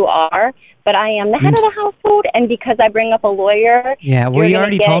think you are, but I am the head of the household, and because I bring up a lawyer... Yeah, well, you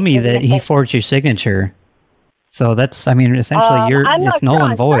already told me that he forged your signature. So that's, I mean, essentially, it's null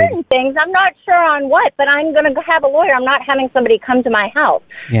and void. Certain things. I'm not sure on what, but I'm going to have a lawyer. I'm not having somebody come to my house.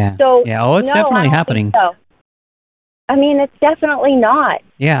 Yeah. So, yeah. Oh, it's definitely happening. So. I mean, it's definitely not.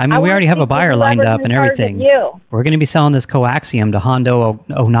 Yeah, I mean, we already have a buyer lined up and everything. We're going to be selling this coaxium to Hondo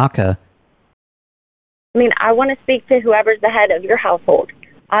Onaka. I mean, I want to speak to whoever's the head of your household.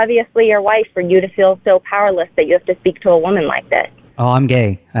 Obviously, your wife, for you to feel so powerless that you have to speak to a woman like this. Oh, I'm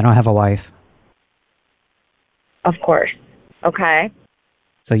gay. I don't have a wife. Of course. Okay.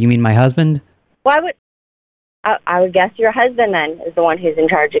 So you mean my husband? Why would... I would guess your husband, then, is the one who's in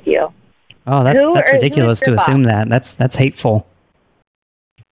charge of you. Oh, that's ridiculous to assume that. That's hateful.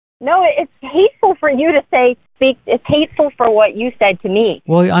 No, it's hateful for you to speak. It's hateful for what you said to me.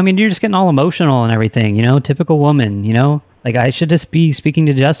 Well, I mean, you're just getting all emotional and everything, typical woman, Like, I should just be speaking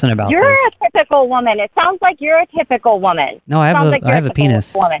to Justin about this. You're a typical woman. It sounds like you're a typical woman. No, I have a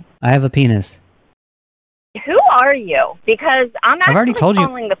penis. Woman. I have a penis. Who are you? Because I'm actually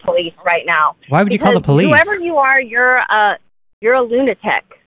calling the police right now. Why would you call the police? Whoever you are, you're a lunatic.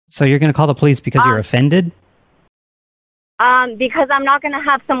 So you're going to call the police because you're offended? Because I'm not going to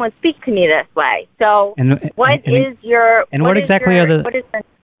have someone speak to me this way. So what exactly are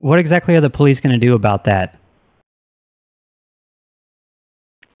the police going to do about that?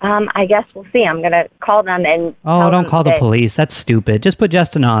 I guess we'll see. I'm going to call them and... Oh, don't call the police. That's stupid. Just put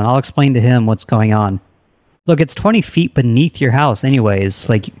Justin on. I'll explain to him what's going on. Look, it's 20 feet beneath your house anyways.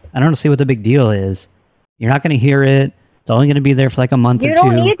 Like, I don't see what the big deal is. You're not going to hear it. It's only going to be there for like a month or two. You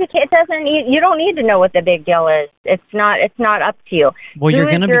don't need to know what the big deal is. It's not up to you. Well, you're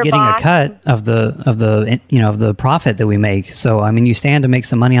going to be getting a cut of the profit that we make. So, I mean, you stand to make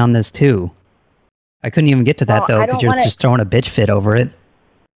some money on this too. I couldn't even get to that though because you're just throwing a bitch fit over it.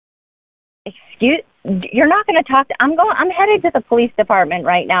 You're not going to talk to... I'm headed to the police department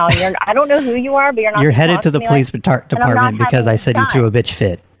right now. I don't know who you are, but you're not... You're headed to the police department because I said you threw a bitch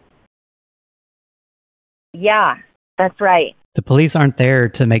fit. Yeah, that's right. The police aren't there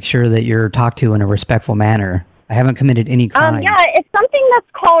to make sure that you're talked to in a respectful manner. I haven't committed any crime. Yeah, it's something that's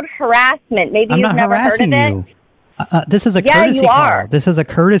called harassment. Maybe you've never heard of it. This is a courtesy call. This is a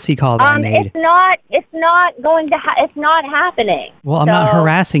courtesy call that I made. It's not happening. Well, I'm not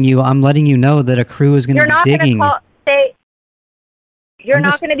harassing you. I'm letting you know that a crew is going to be digging. You're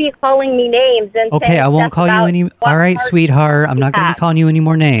not going to be calling me names and okay, I won't call you any... All right, sweetheart. I'm not going to be calling you any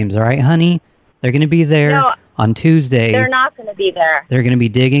more names. All right, honey? They're going to be there on Tuesday. They're not going to be there. They're going to be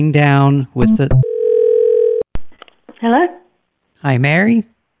digging down with the... Hello? Hi, Mary?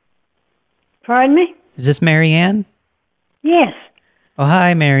 Pardon me? Is this Mary Ann? Yes. Oh,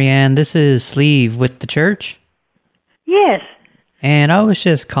 hi, Mary Ann. This is Sleeve with the church. Yes. And I was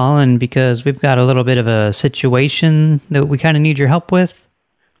just calling because we've got a little bit of a situation that we kind of need your help with.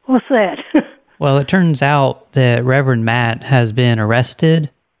 What's that? Well, it turns out that Reverend Matt has been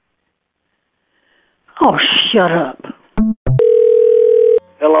arrested. Oh, shut up.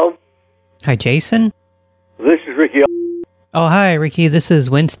 Hello? Hi, Jason? This is Ricky. Oh, hi, Ricky. This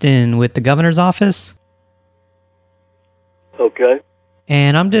is Winston with the governor's office. Okay.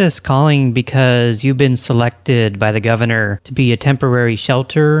 And I'm just calling because you've been selected by the governor to be a temporary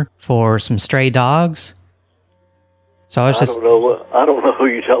shelter for some stray dogs. So I don't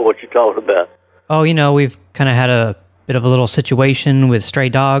know what you're talking about. Oh, you know, we've kind of had a bit of a little situation with stray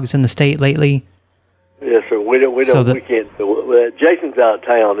dogs in the state lately. Yes, sir. We can't do it. Jason's out of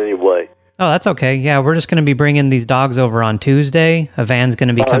town anyway. Oh, that's okay. Yeah, we're just going to be bringing these dogs over on Tuesday. A van's going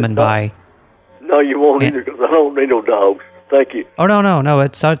to be coming by. No, you won't either, because I don't need no dogs. Thank you. Oh, no.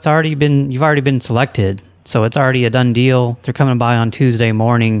 It's already been, you've already been selected. So it's already a done deal. They're coming by on Tuesday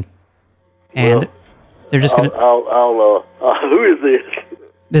morning. And they're just going to... who is this?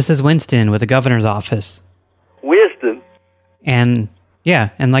 This is Winston with the governor's office. Winston? And, yeah,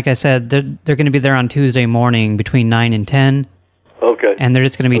 and like I said, they're going to be there on Tuesday morning between 9 and 10. Okay. And they're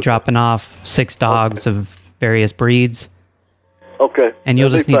just going to be dropping off 6 dogs of various breeds. Okay. And you'll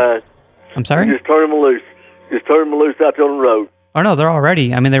just need... Fine. I'm sorry? You just turn them loose. Just turn them loose out on the road. Oh no, they're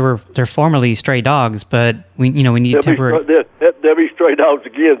already. I mean, they're formerly stray dogs, but we need temporary. There'll be stray dogs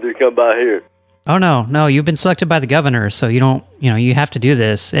again if they come by here. Oh no, you've been selected by the governor, so you don't. You have to do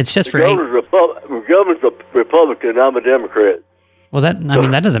this. It's just the for. The governor's a Republican. I'm a Democrat. Well,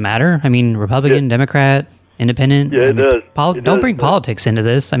 that doesn't matter. I mean, Republican, Democrat, Independent. Yeah, it does. Don't bring politics into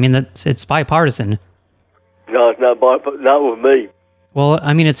this. I mean, it's bipartisan. No, it's not with me. Well,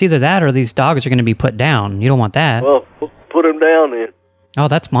 I mean, it's either that or these dogs are going to be put down. You don't want that. Well, put them down then. Oh,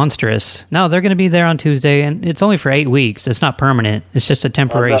 that's monstrous. No, they're going to be there on Tuesday, and it's only for 8 weeks. It's not permanent. It's just a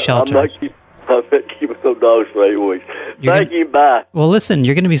temporary shelter. I'm not keeping no dogs for 8 weeks. Thank you, bye. Well, listen,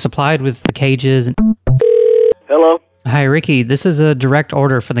 you're going to be supplied with the cages. Hello? Hi, Ricky. This is a direct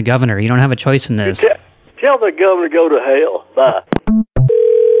order from the governor. You don't have a choice in this. Tell the governor to go to hell. Bye.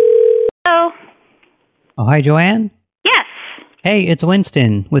 Hello? Oh, hi, Joanne? Yes. Hey, it's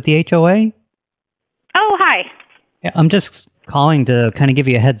Winston with the HOA. Oh, hi. Yeah, I'm just calling to kind of give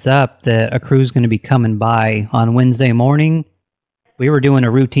you a heads up that a crew's going to be coming by on Wednesday morning. We were doing a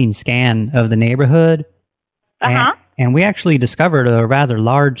routine scan of the neighborhood. Uh-huh. And we actually discovered a rather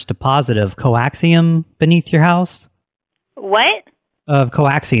large deposit of coaxium beneath your house. What? Of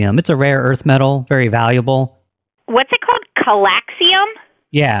coaxium. It's a rare earth metal, very valuable. What's it called? Calaxium?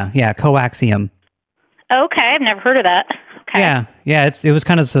 Yeah, coaxium. Okay, I've never heard of that. Okay. Yeah, it was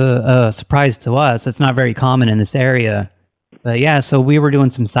kind of a surprise to us. It's not very common in this area. But yeah, so we were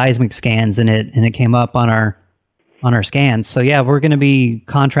doing some seismic scans in it, and it came up on our scans. So yeah, we're going to be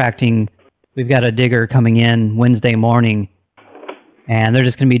contracting. We've got a digger coming in Wednesday morning, and they're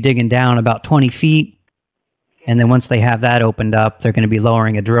just going to be digging down about 20 feet. And then once they have that opened up, they're going to be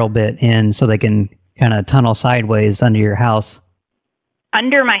lowering a drill bit in so they can kind of tunnel sideways under your house.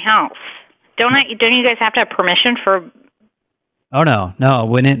 Under my house? Don't you guys have to have permission for... Oh, no.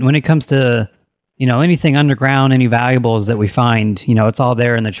 When it comes to, anything underground, any valuables that we find, it's all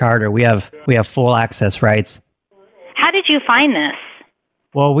there in the charter. We have full access rights. How did you find this?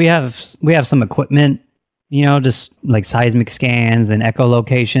 Well, we have some equipment, just like seismic scans and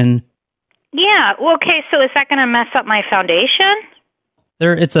echolocation. Yeah. Well, okay. So is that going to mess up my foundation?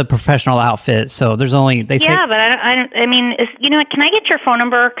 It's a professional outfit, so there's only they say. Yeah, but I mean, can I get your phone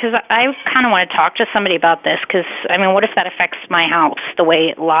number? Because I kind of want to talk to somebody about this. Because what if that affects my house, the way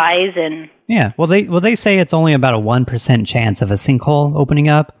it lies and? Yeah. Well, they say it's only about a 1% chance of a sinkhole opening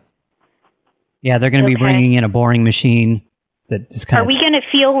up. Yeah, they're going to be bringing in a boring machine that just kind of. Are we going to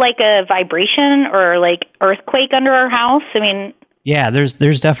feel like a vibration or like earthquake under our house? Yeah, there's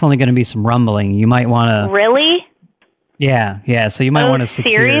definitely going to be some rumbling. You might want to. Really? Yeah. So you might want to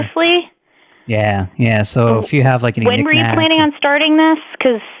secure. Seriously? Yeah. So if you have like any when were you planning on starting this?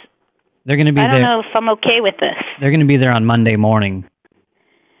 Because they're going to be. I don't know if I'm okay with this. They're going to be there on Monday morning.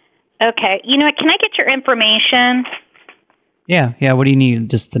 Okay. You know what? Can I get your information? Yeah. What do you need?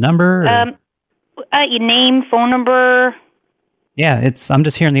 Just the number? Your name, phone number. Yeah, I'm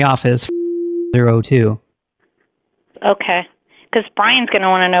just here in the office. 02. Okay. Because Brian's going to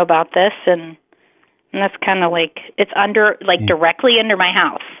want to know about this, and that's kind of like it's under, like directly under my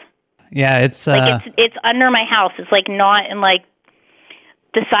house. Yeah, it's it's under my house. It's like not in like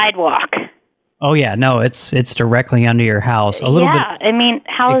the sidewalk. Oh yeah, no, it's directly under your house. A little bit. Yeah,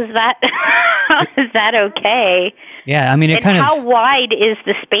 how is that? How is that okay? Yeah, it and kind of. How wide is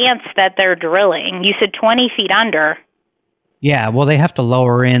the span that they're drilling? You said 20 feet under. Yeah, well, they have to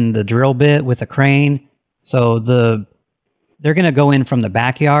lower in the drill bit with a crane. So they're going to go in from the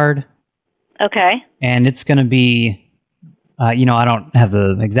backyard. Okay. And it's going to be, I don't have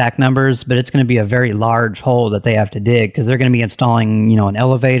the exact numbers, but it's going to be a very large hole that they have to dig because they're going to be installing, an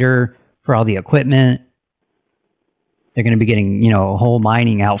elevator for all the equipment. They're going to be getting, a whole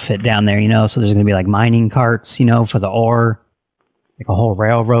mining outfit down there, so there's going to be like mining carts, for the ore, like a whole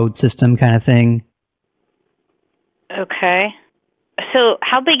railroad system kind of thing. Okay. So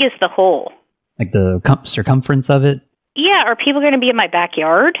how big is the hole? Like the circumference of it? Yeah, are people going to be in my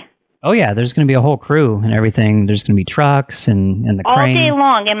backyard? Oh, yeah, there's going to be a whole crew and everything. There's going to be trucks and the crane. All day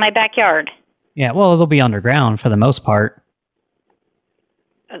long in my backyard? Yeah, well, they'll be underground for the most part.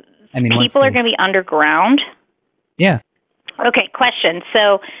 People are going to be underground? Yeah. Okay, question.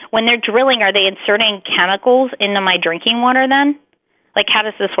 So when they're drilling, are they inserting chemicals into my drinking water then? Like, how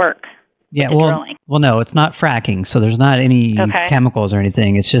does this work? Yeah, well, no, it's not fracking, so there's not any chemicals or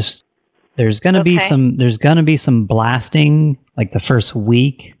anything. It's just there's going to be some blasting like the first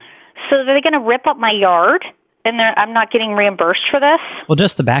week. So are they going to rip up my yard, and I'm not getting reimbursed for this? Well,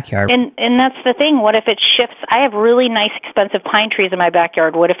 just the backyard. And that's the thing. What if it shifts? I have really nice, expensive pine trees in my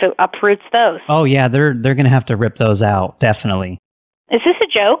backyard. What if it uproots those? Oh yeah, they're going to have to rip those out, definitely. Is this a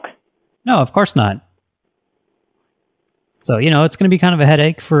joke? No, of course not. So, it's going to be kind of a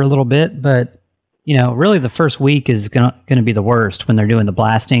headache for a little bit, but, really the first week is going to be the worst when they're doing the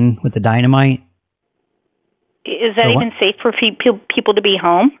blasting with the dynamite. Is that even safe for people to be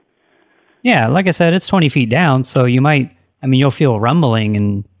home? Yeah, like I said, it's 20 feet down, so you'll feel rumbling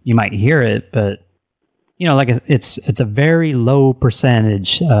and you might hear it, but, it's a very low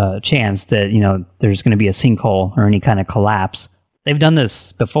percentage chance that, there's going to be a sinkhole or any kind of collapse. They've done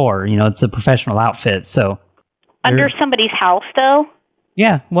this before, it's a professional outfit, so... Under somebody's house, though?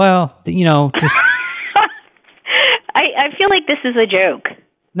 Yeah, well, just... I feel like this is a joke.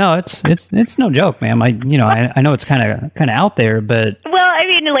 No, it's no joke, ma'am. I know it's kind of out there, but... Well,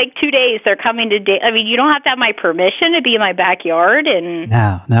 like 2 days, they're coming to... you don't have to have my permission to be in my backyard, and...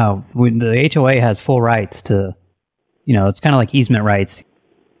 No. The HOA has full rights to... it's kind of like easement rights.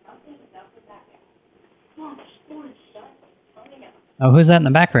 Oh, who's that in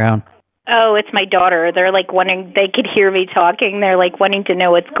the background? Oh, it's my daughter. They're like wanting, they could hear me talking. They're like wanting to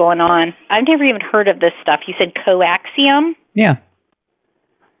know what's going on. I've never even heard of this stuff. You said coaxium? Yeah.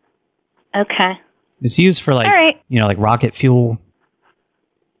 Okay. It's used for like rocket fuel.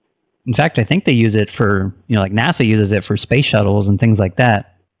 In fact, I think they use it for, like NASA uses it for space shuttles and things like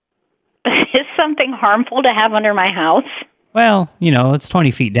that. Is this something harmful to have under my house? Well, it's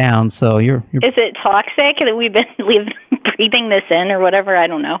 20 feet down, so you're... Is it toxic that we've been breathing this in or whatever? I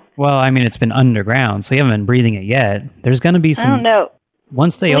don't know. Well, it's been underground, so you haven't been breathing it yet. There's going to be some... I don't know.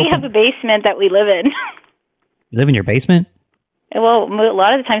 Once they We have a basement that we live in. You live in your basement? Well, a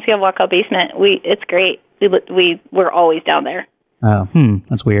lot of the times we have a walkout basement. It's great. We're always down there. Oh,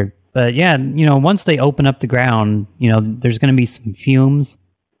 that's weird. But yeah, once they open up the ground, there's going to be some fumes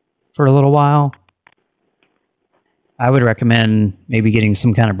for a little while. I would recommend maybe getting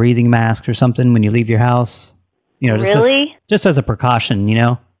some kind of breathing mask or something when you leave your house. Just as a precaution,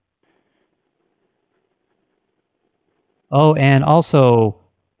 Oh, and also,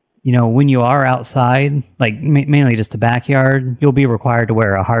 when you are outside, like mainly just the backyard, you'll be required to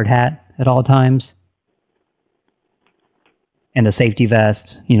wear a hard hat at all times. And a safety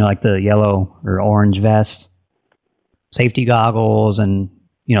vest, like the yellow or orange vest. Safety goggles and,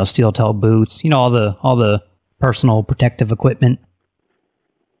 steel-toe boots, all the personal protective equipment.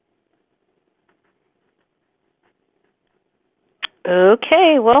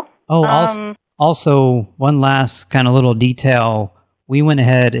 Okay, well... Oh, also, one last kind of little detail. We went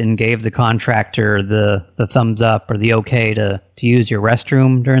ahead and gave the contractor the thumbs up or the okay to use your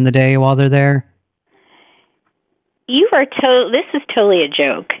restroom during the day while they're there. You are this is totally a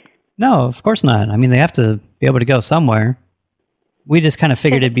joke. No, of course not. They have to be able to go somewhere. We just kind of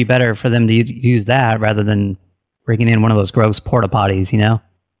figured it'd be better for them to use that rather than bringing in one of those gross porta potties,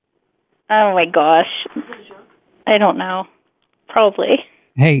 Oh my gosh. I don't know. Probably.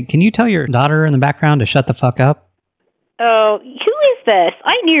 Hey, can you tell your daughter in the background to shut the fuck up? Oh, who is this?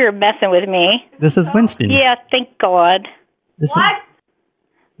 I knew you were messing with me. This is Winston. Yeah, thank God.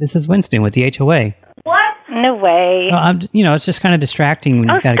 This is Winston with the HOA. What? No way. Well, it's just kind of distracting when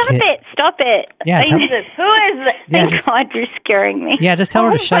you've got a kid. Stop it. Yeah, Who is this? Yeah, thank God, you're scaring me. Yeah, just tell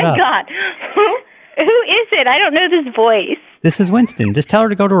her to shut up. Oh my God. Who is it? I don't know this voice. This is Winston. Just tell her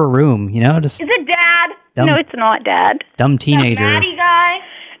to go to her room, Just Is it Dad? Dumb, no, it's not Dad. Dumb teenager. That Maddie guy?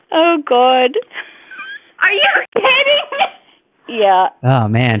 Oh, God. Are you kidding? Yeah. Oh,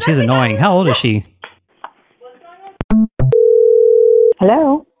 man, she's annoying. How old is she?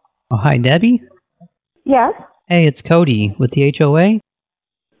 Hello? Oh, hi, Debbie? Yes? Hey, it's Cody with the HOA.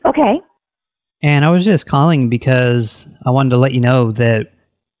 Okay. And I was just calling because I wanted to let you know that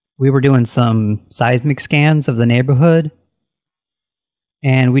we were doing some seismic scans of the neighborhood,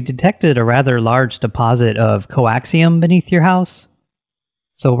 and we detected a rather large deposit of coaxium beneath your house.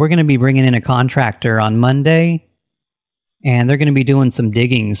 So we're going to be bringing in a contractor on Monday, and they're going to be doing some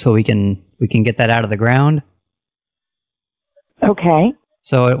digging so we can get that out of the ground. Okay.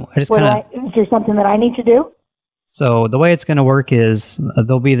 So I just is there something that I need to do? So the way it's going to work is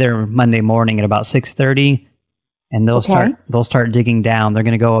they'll be there Monday morning at about 6:30, and they'll start digging down. They're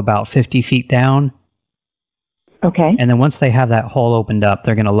going to go about 50 feet down. Okay. And then once they have that hole opened up,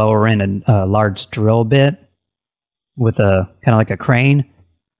 they're going to lower in a large drill bit with a kind of like a crane,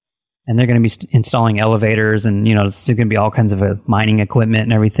 and they're going to be installing elevators, and there's going to be all kinds of mining equipment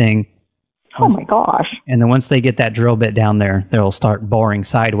and everything. Oh my gosh. And then once they get that drill bit down there, they'll start boring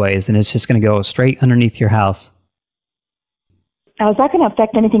sideways, and it's just going to go straight underneath your house. Now, is that going to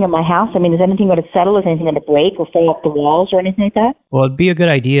affect anything in my house? I mean, is anything going to settle? Is anything going to break or fall off the walls or anything like that? Well, it'd be a good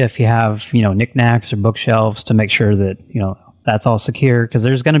idea if you have, knickknacks or bookshelves to make sure that, that's all secure, because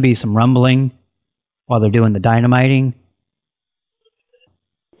there's going to be some rumbling while they're doing the dynamiting.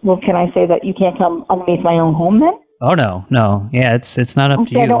 Well, can I say that you can't come underneath my own home then? Oh, no. Yeah, it's not up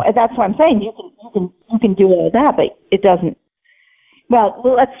to you. No, that's what I'm saying. You can do all that, but it doesn't. Well,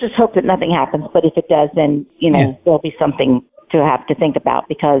 let's just hope that nothing happens. But if it does, then, there'll be something to have to think about,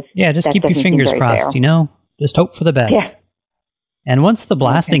 because just keep your fingers crossed, just hope for the best. Yeah. And once the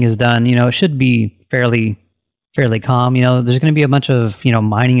blasting is done, it should be fairly calm. There's going to be a bunch of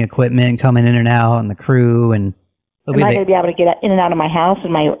mining equipment coming in and out, and the crew, and am I going to be able to get in and out of my house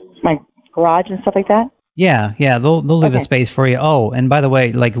and my garage and stuff like that? Yeah, they'll leave a space for you. Oh, and by the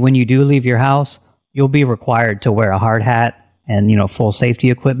way, like when you do leave your house, you'll be required to wear a hard hat and full safety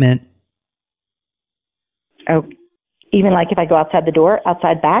equipment. Oh. Even like if I go outside the door,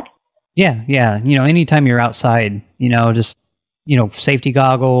 outside back? Yeah. Anytime you're outside, just, safety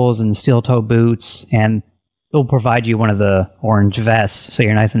goggles and steel-toe boots, and they'll provide you one of the orange vests so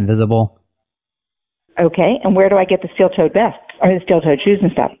you're nice and visible. Okay, and where do I get the steel-toed vest? Or the steel-toed shoes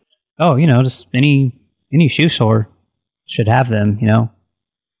and stuff? Oh, just any shoe store should have them,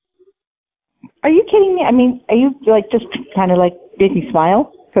 Are you kidding me? I mean, are you just kind of make me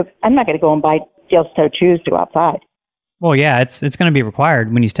smile? Because I'm not going to go and buy steel-toed shoes to go outside. Well, yeah, it's going to be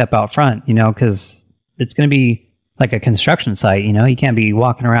required when you step out front, because it's going to be like a construction site, You can't be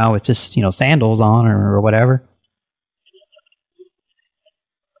walking around with just, sandals on or whatever.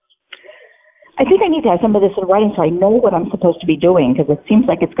 I think I need to have some of this in writing so I know what I'm supposed to be doing, because it seems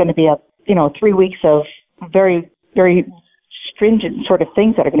like it's going to be 3 weeks of very, very stringent sort of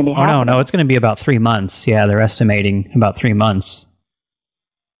things that are going to be happening. Oh, no, it's going to be about 3 months. Yeah, they're estimating about 3 months.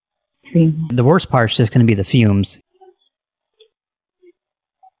 The worst part's just going to be the fumes.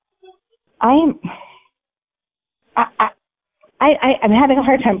 I'm having a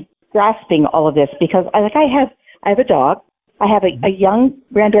hard time grasping all of this, because I have a dog. I have a young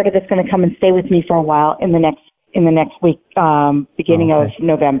granddaughter that's going to come and stay with me for a while in the next week, beginning of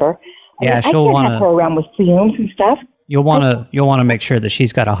November. Yeah, she'll want to have her around with fumes and stuff. You'll want to make sure that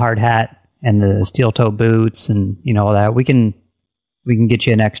she's got a hard hat and the steel-toe boots and all that. We can get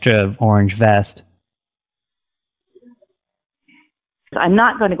you an extra orange vest. I'm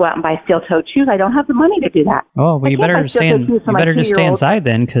not going to go out and buy steel-toed shoes. I don't have the money to do that. Oh, well, you better just stay inside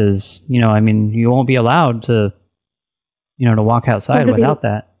then, because, you won't be allowed to, to walk outside without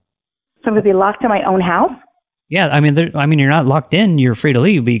that. So I'm going to be locked in my own house? Yeah, I mean, you're not locked in. You're free to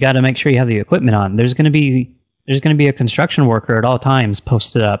leave, but you got to make sure you have the equipment on. There's going to be a construction worker at all times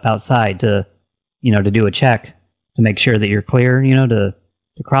posted up outside to, to do a check to make sure that you're clear, to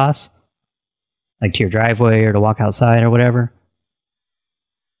cross, like to your driveway or to walk outside or whatever.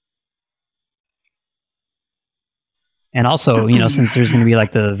 And also, since there's going to be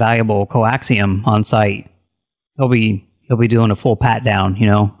like the valuable coaxium on site, he'll be doing a full pat down.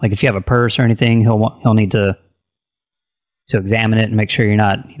 Like if you have a purse or anything, he'll need to examine it and make sure you're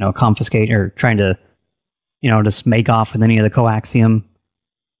not confiscating or trying to just make off with any of the coaxium.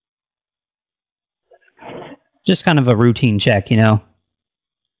 Just kind of a routine check, Can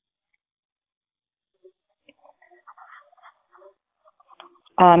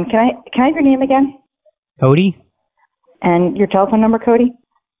I have your name again? Cody. And your telephone number, Cody?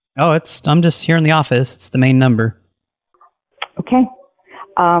 Oh, I'm just here in the office. It's the main number. Okay.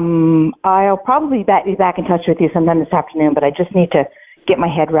 I'll probably be back in touch with you sometime this afternoon, but I just need to get my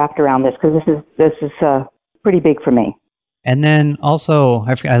head wrapped around this, because this is pretty big for me. And then also,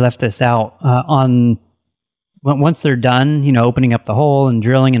 I left this out on once they're done, opening up the hole and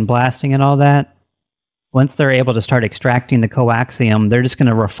drilling and blasting and all that, once they're able to start extracting the coaxium, they're just going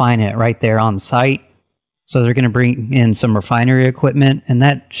to refine it right there on site. So they're going to bring in some refinery equipment, and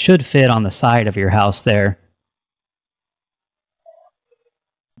that should fit on the side of your house there.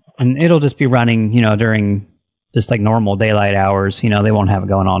 And it'll just be running, during just like normal daylight hours. They won't have it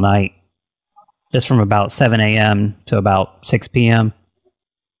going all night. Just from about 7 a.m. to about 6 p.m.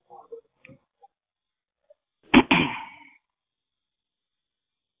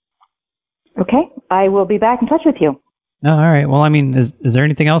 Okay, I will be back in touch with you. No, all right. Well, I mean, is there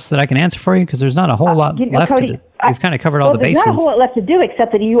anything else that I can answer for you? Because there's not a whole lot left Cody, to do. We've kind of covered all the bases. There's not a whole lot left to do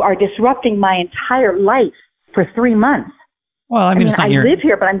except that you are disrupting my entire life for 3 months. Well, I mean, it's not I live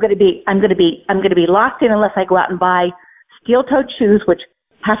here, but I'm going to be locked in unless I go out and buy steel-toed shoes, which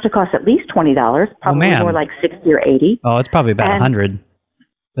have to cost at least $20, probably more like $60 or $80. Oh, it's probably about $100.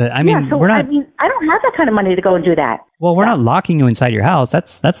 But I mean, we're not. I mean, I don't have that kind of money to go and do that. Well, we're not locking you inside your house.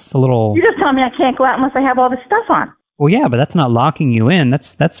 That's a little. You just tell me I can't go out unless I have all this stuff on. Well, yeah, but that's not locking you in.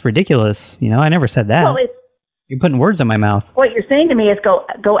 That's ridiculous. I never said that. Well, you're putting words in my mouth. What you're saying to me is go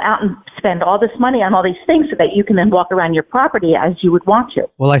out and spend all this money on all these things so that you can then walk around your property as you would want to.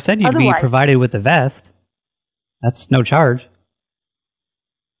 Well, I said you'd be provided with a vest. That's no charge.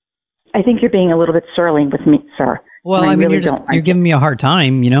 I think you're being a little bit surly with me, sir. Well, I mean, you're giving me a hard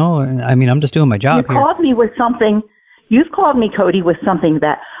time, I mean, I'm just doing my job here. You've called me, Cody, with something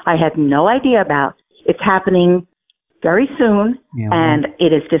that I had no idea about. It's happening very soon, and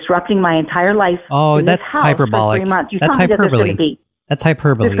it is disrupting my entire life. Oh, that's hyperbolic. That's hyperbole. That's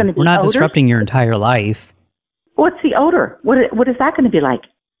hyperbole. We're not disrupting your entire life. What's the odor? What is that going to be like?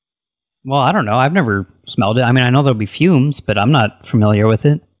 Well, I don't know. I've never smelled it. I mean, I know there'll be fumes, but I'm not familiar with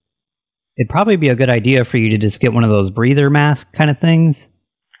it. It'd probably be a good idea for you to just get one of those breather mask kind of things.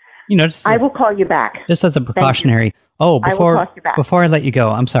 I will call you back. Just as a precautionary. Oh, before I let you go,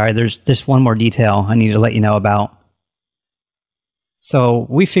 I'm sorry. There's just one more detail I need to let you know about. So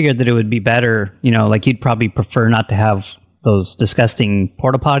we figured that it would be better, like you'd probably prefer not to have those disgusting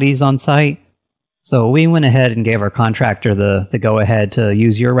porta potties on site. So we went ahead and gave our contractor the go-ahead to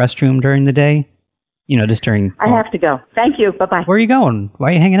use your restroom during the day. Just during... I have to go. Thank you. Bye-bye. Where are you going?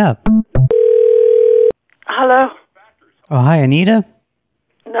 Why are you hanging up? Hello? Oh, hi, Anita?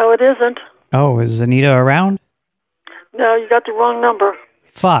 No, it isn't. Oh, is Anita around? No, you got the wrong number.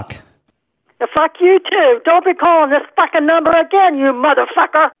 Fuck. Yeah, fuck you, too. Don't be calling this fucking number again, you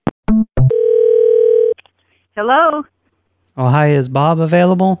motherfucker. Hello? Oh, hi, is Bob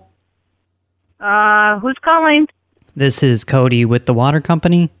available? Who's calling? This is Cody with the water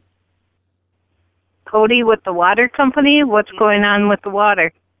company. Cody with the water company? What's going on with the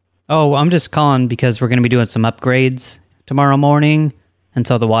water? Oh, I'm just calling because we're going to be doing some upgrades tomorrow morning, and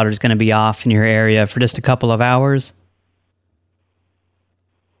so the water's going to be off in your area for just a couple of hours.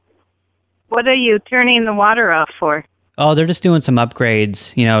 What are you turning the water off for? Oh, they're just doing some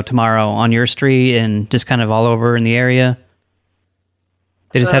upgrades, tomorrow on your street and just kind of all over in the area.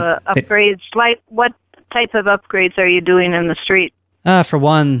 They just upgrades, like what type of upgrades are you doing in the street? For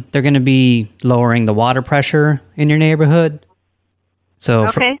one, they're going to be lowering the water pressure in your neighborhood. So,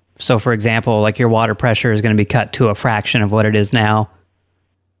 okay. For example, like your water pressure is going to be cut to a fraction of what it is now.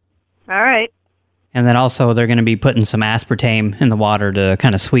 All right. And then also they're going to be putting some aspartame in the water to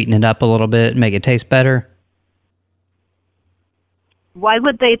kind of sweeten it up a little bit and make it taste better. Why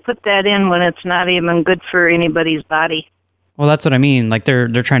would they put that in when it's not even good for anybody's body? Well, that's what I mean. Like they're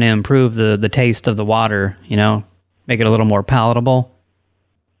trying to improve the taste of the water, make it a little more palatable.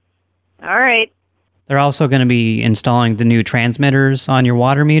 All right. They're also going to be installing the new transmitters on your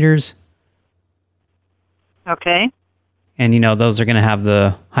water meters. Okay. And, those are going to have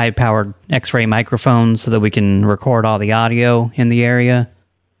the high-powered X-ray microphones so that we can record all the audio in the area.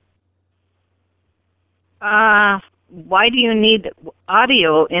 Why do you need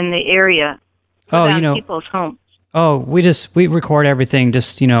audio in the area? People's homes. Oh, we record everything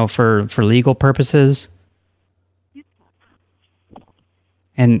just, for legal purposes.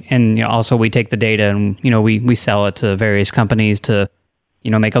 And also we take the data and, we sell it to various companies to,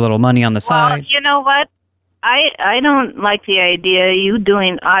 make a little money on the side. Well, you know what? I don't like the idea of you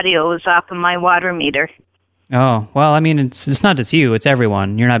doing audios off of my water meter. Oh, well, I mean, it's not just you, it's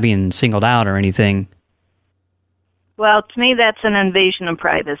everyone. You're not being singled out or anything. Well, to me, that's an invasion of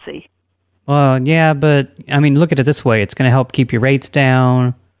privacy. Well, yeah, but, I mean, look at it this way. It's going to help keep your rates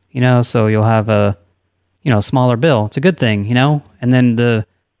down, so you'll have a, smaller bill. It's a good thing, And then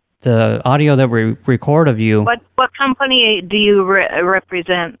the audio that we record of you... What company do you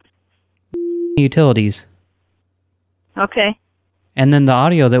represent? Utilities. Okay. And then the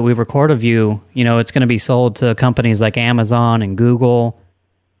audio that we record of you, you know, it's going to be sold to companies like Amazon and Google.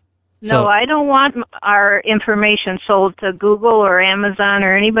 No, I don't want our information sold to Google or Amazon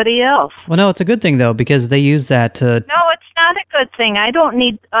or anybody else. Well, no, it's a good thing, though, because they use that to... No, it's not a good thing. I don't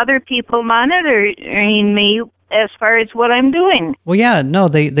need other people monitoring me as far as what I'm doing. Well, yeah, no,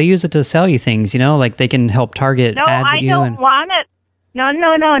 they use it to sell you things, you know, like they can help target ads at you. No, I don't want it.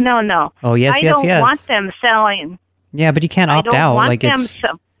 No. Oh, yes, I don't want them selling. Yeah, but you can't opt out. Like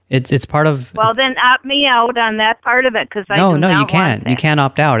it's part of. Well, then opt me out on that part of it because I do not you can't. You can't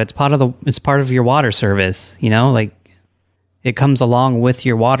opt out. It's part of your water service. You know, like it comes along with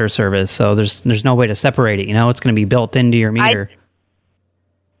your water service. So there's no way to separate it. You know, it's going to be built into your meter.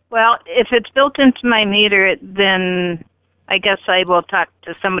 Well, if it's built into my meter, then I guess I will talk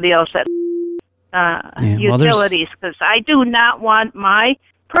to somebody else at utilities because I do not want my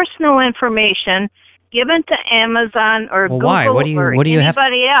personal information given to Amazon or Google or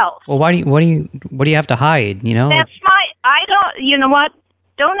anybody else. Well, what do you have to hide? You know, you know what?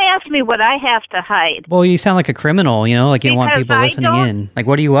 Don't ask me what I have to hide. Well, you sound like a criminal. You know, like you don't want people listening in. Like,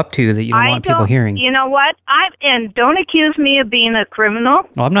 what are you up to that you don't want people hearing? You know what? And don't accuse me of being a criminal.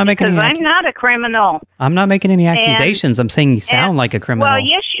 Well, I'm not making because I'm not a criminal. I'm not making any accusations. I'm saying you sound like a criminal. Well,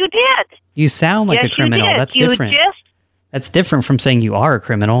 yes, you did. You sound like a criminal. You did. That's different. That's different from saying you are a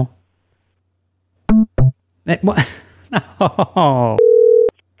criminal. What? Oh.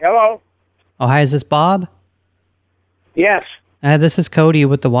 Hello. Oh, hi. Is this Bob? Yes. This is Cody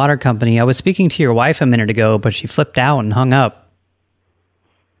with the water company. I was speaking to your wife a minute ago, but she flipped out and hung up.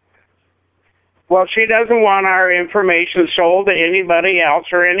 Well, she doesn't want our information sold to anybody else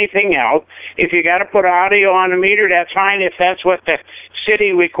or anything else. If you got to put audio on the meter, that's fine if that's what the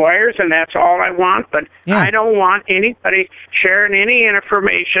city requires, and that's all I want. But I don't want anybody sharing any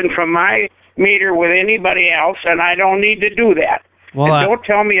information from my meter with anybody else, and I don't need to do that. Well, and don't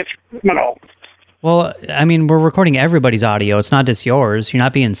tell me it's criminal. Well, I mean, we're recording everybody's audio. It's not just yours. You're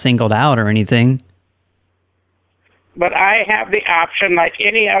not being singled out or anything. But I have the option, like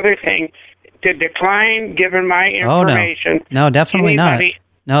any other thing, to decline giving my information. Oh, no, definitely not.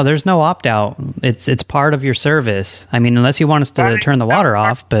 No, there's no opt-out. It's part of your service. I mean, unless you want us to turn the water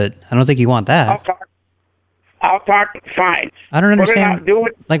off, but I don't think you want that. I'll talk. Fine. I don't understand.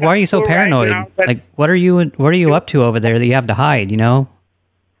 Like, why are you so paranoid? Right now, like, what are you up to over there that you have to hide? You know?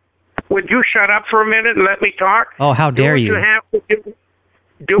 Would you shut up for a minute and let me talk? Oh, how dare you!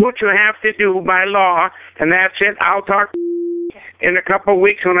 Do what you have to do by law, and that's it. I'll talk in a couple of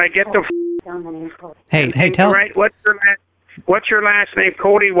weeks when I get the. Hey, tell. Right, what's your last name?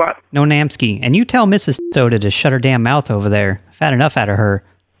 Cody what? No, Namsky. And you tell Mrs. Soda to shut her damn mouth over there. I've had enough out of her.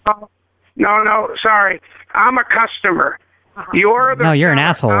 Oh, no, sorry. I'm a customer. You're the. No, you're an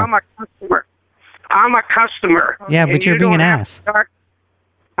asshole. I'm a customer. Yeah, but you're being an ass.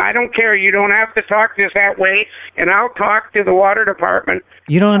 I don't care. You don't have to talk this that way, and I'll talk to the water department.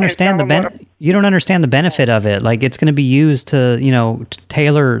 You don't understand the benefit of it. Like, it's going to be used to, you know, to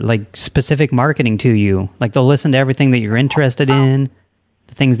tailor like specific marketing to you. Like, they'll listen to everything that you're interested in,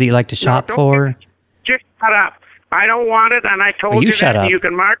 the things that you like to shop for. Just shut up. I don't want it, and I told you that. You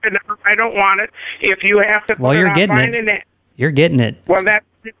can mark it. I don't want it. If you have to, well, you're getting it. You're getting it. Well,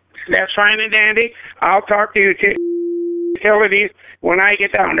 that's fine and dandy. I'll talk to you utilities when I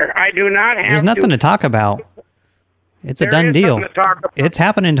get down there. I do not have. There's nothing to talk about. It's a done deal. It's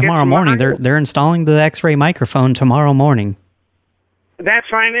happening tomorrow morning. They're installing the X-ray microphone tomorrow morning. That's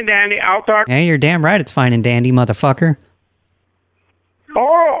fine and dandy. I'll talk. Yeah, you're damn right. It's fine and dandy, motherfucker.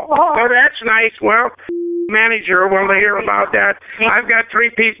 Oh, that's nice. Well, manager will hear about that. I've got 3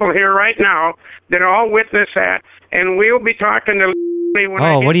 people here right now that all witness that, and we'll be talking to me when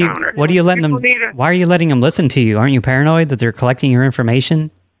I get down there. What are you letting them? Why are you letting them listen to you? Aren't you paranoid that they're collecting your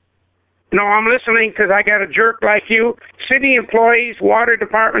information? No, I'm listening because I got a jerk like you. City employees, water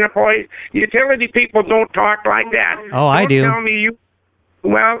department employees, utility people don't talk like that. Oh, I do. Tell me you.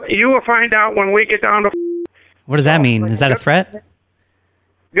 Well, you will find out when we get down to. What does that mean? Is that a threat?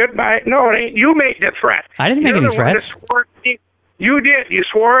 Goodbye. No, it ain't. You made the threat. I didn't make any threats. You did. You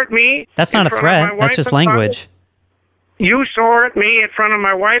swore at me. That's not a threat. That's just language. You swore at me in front of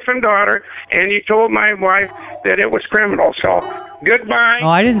my wife and daughter, and you told my wife that it was criminal. So, goodbye. No,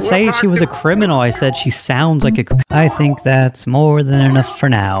 I didn't say she was a criminal. I said she sounds like a criminal. I think that's more than enough for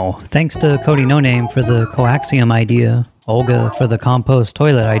now. Thanks to Cody No Name for the coaxium idea, Olga for the compost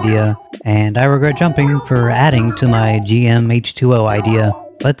toilet idea, and I Regret Jumping for adding to my GM H2O idea.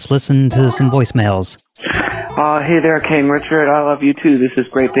 Let's listen to some voicemails. Hey there, King Richard. I love you too. This is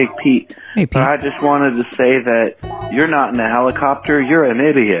Great Big Pete. Hey, Pete. But I just wanted to say that you're not in a helicopter. You're an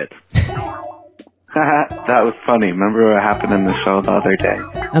idiot. That was funny. Remember what happened in the show the other day?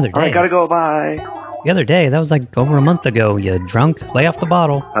 Other day? All right, gotta go, bye. The other day? That was like over a month ago. You drunk? Lay off the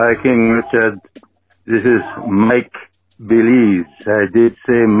bottle. Hi, King Richard. This is Mike Belize. I did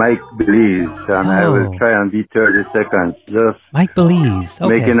say Mike Belize, and I will try and be 30 seconds. Just Mike Belize.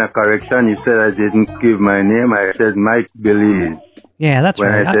 Okay. Making a correction. You said I didn't give my name. I said Mike Belize. Yeah, that's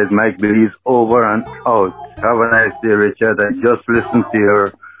right. When I said Mike Belize, over and out. Have a nice day, Richard. I just listened to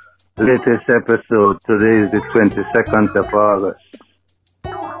your latest episode. Today is the 22nd of August,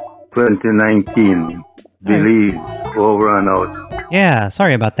 2019. Belize, over and out. Yeah,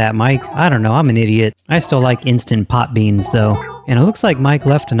 sorry about that, Mike. I don't know, I'm an idiot. I still like instant pot beans, though. And it looks like Mike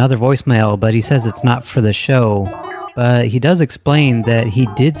left another voicemail, but he says it's not for the show. But he does explain that he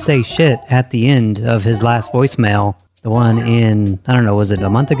did say shit at the end of his last voicemail. The one in, I don't know, was it a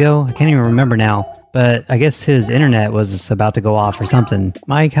month ago? I can't even remember now. But I guess his internet was about to go off or something.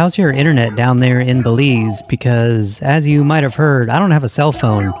 Mike, how's your internet down there in Belize? Because, as you might have heard, I don't have a cell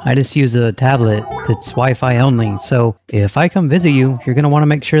phone. I just use a tablet that's Wi-Fi only. So, if I come visit you, you're going to want to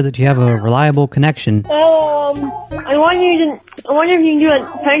make sure that you have a reliable connection. I wonder if you can do a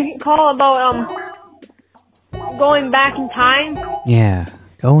prank call about, going back in time? Yeah.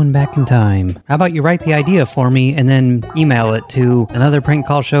 Going back in time. How about you write the idea for me and then email it to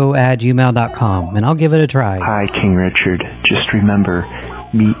anotherprankcallshow@gmail.com and I'll give it a try. Hi, King Richard. Just remember,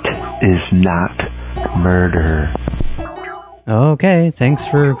 meat is not murder. Okay, thanks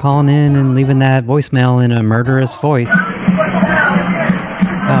for calling in and leaving that voicemail in a murderous voice. Oh,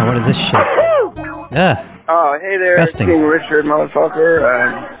 what is this shit? Ugh. Oh, hey there, disgusting. King Richard,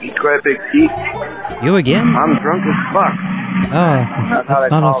 motherfucker. It's quite big Pete. You again? I'm drunk as fuck. Oh,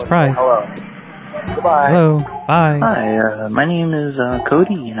 that's not a surprise. Hello. Goodbye. Hello. Bye. Hi, my name is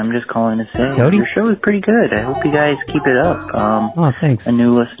Cody, and I'm just calling to say Cody? Your show is pretty good. I hope you guys keep it up. Oh, thanks. A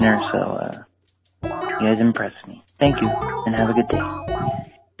new listener, so you guys impress me. Thank you, and have a good day.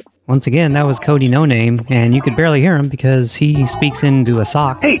 Once again, that was Cody No Name, and you could barely hear him because he speaks into a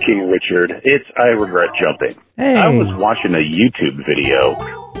sock. Hey, King Richard. It's I Regret Jumping. Hey. I was watching a YouTube video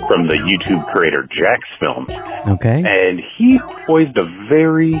from the YouTube creator Jax Films. Okay. And he posed a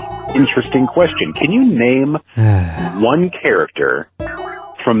very interesting question. Can you name one character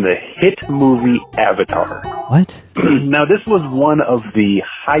from the hit movie Avatar? What? Now, this was one of the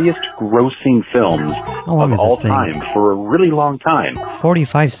highest grossing films of all time for a really long time.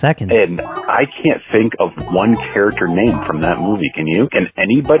 45 seconds. And I can't think of one character name from that movie. Can you? Can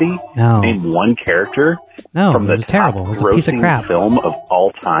anybody name one character from the it was terrible. It was a piece of crap. Film of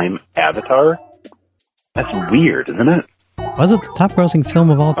all time, Avatar? That's weird, isn't it? Was it the top grossing film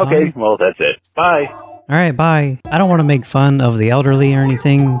of all time? Okay, well, that's it. Bye. Alright, bye. I don't want to make fun of the elderly or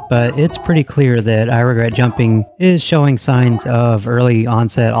anything, but it's pretty clear that I Regret Jumping is showing signs of early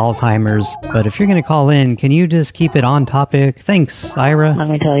onset Alzheimer's. But if you're going to call in, can you just keep it on topic? Thanks, Ira. Let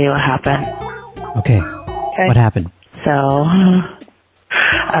me tell you what happened. Okay. What happened? So,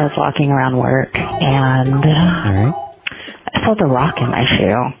 I was walking around work, and Alright. I felt a rock in my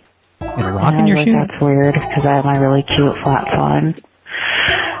shoe. You had a rock in your shoe? That's weird, because I have my really cute flats on.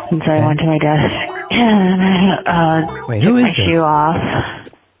 And so I went to my desk, and I Wait, took who my is this? shoe off,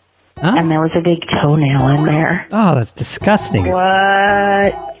 and there was a big toenail in there. Oh, that's disgusting.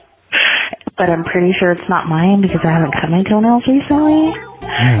 What? But I'm pretty sure it's not mine because I haven't cut my toenails recently,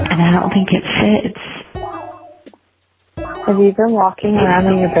 and I don't think it fits. Have you been walking around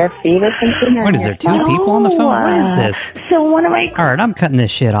on your bare feet or something? What is there, two people on the phone? What is this? So one of my... Alright, I'm cutting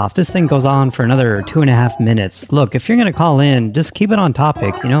this shit off. This thing goes on for another 2.5 minutes. Look, if you're going to call in, just keep it on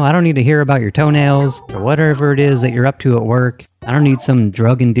topic. You know, I don't need to hear about your toenails or whatever it is that you're up to at work. I don't need some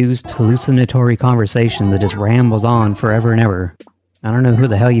drug-induced hallucinatory conversation that just rambles on forever and ever. I don't know who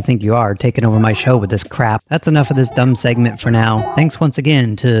the hell you think you are taking over my show with this crap. That's enough of this dumb segment for now. Thanks once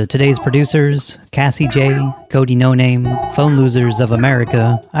again to today's producers, Cassie J, Cody No Name, Phone Losers of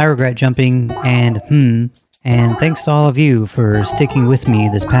America, I Regret Jumping, and And thanks to all of you for sticking with me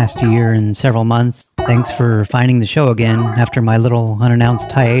this past year and several months. Thanks for finding the show again after my little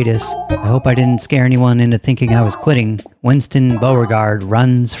unannounced hiatus. I hope I didn't scare anyone into thinking I was quitting. Winston Beauregard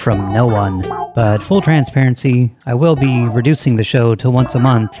runs from no one. But full transparency, I will be reducing the show to once a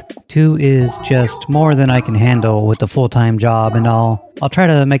month. 2 is just more than I can handle with the full-time job and all. I'll try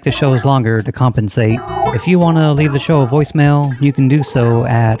to make the shows longer to compensate. If you want to leave the show a voicemail, you can do so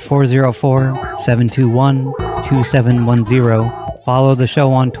at 404-721-2710. Follow the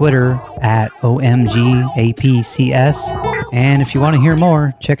show on Twitter at OMGAPCS. And if you want to hear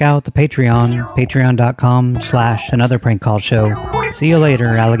more, check out the Patreon, patreon.com/anotherprankcallshow. See you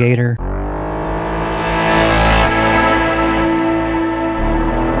later, alligator.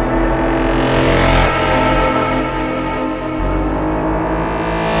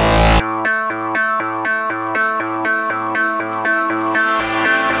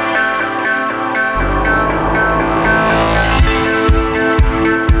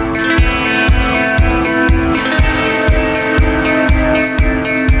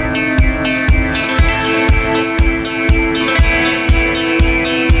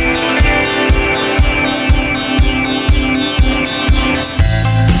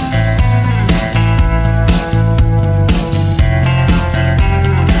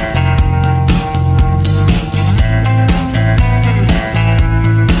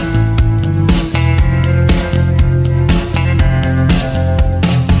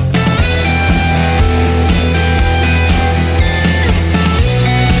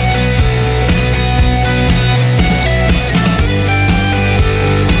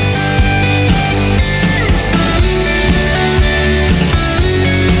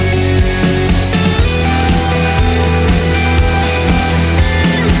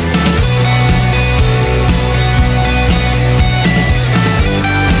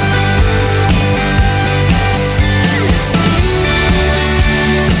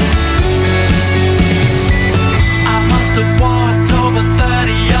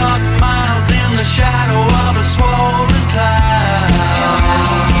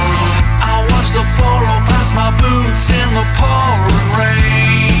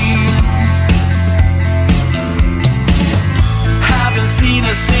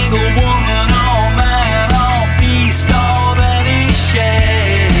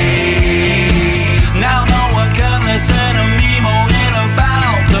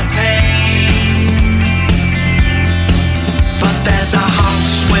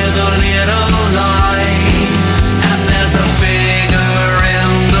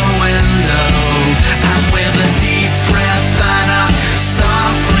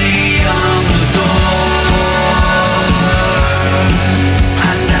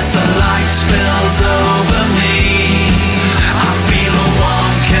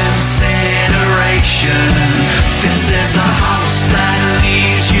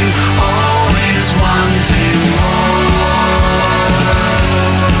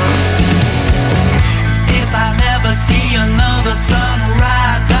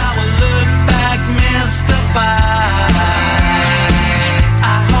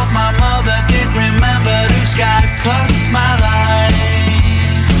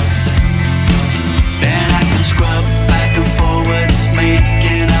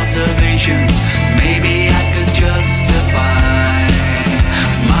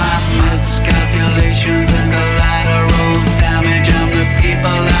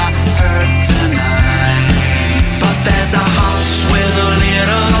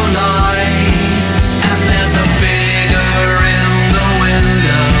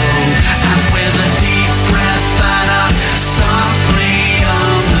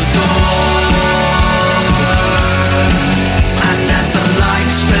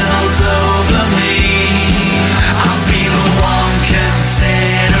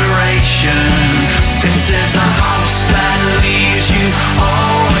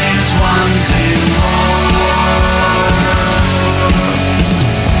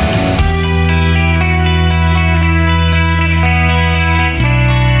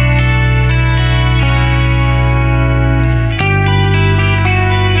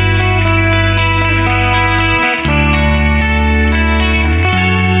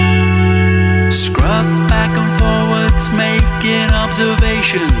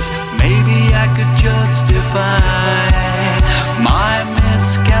 reservations. Maybe I could justify my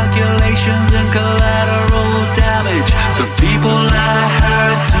miscalculations and collateral damage. The people I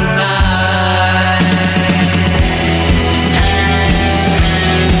hurt tonight.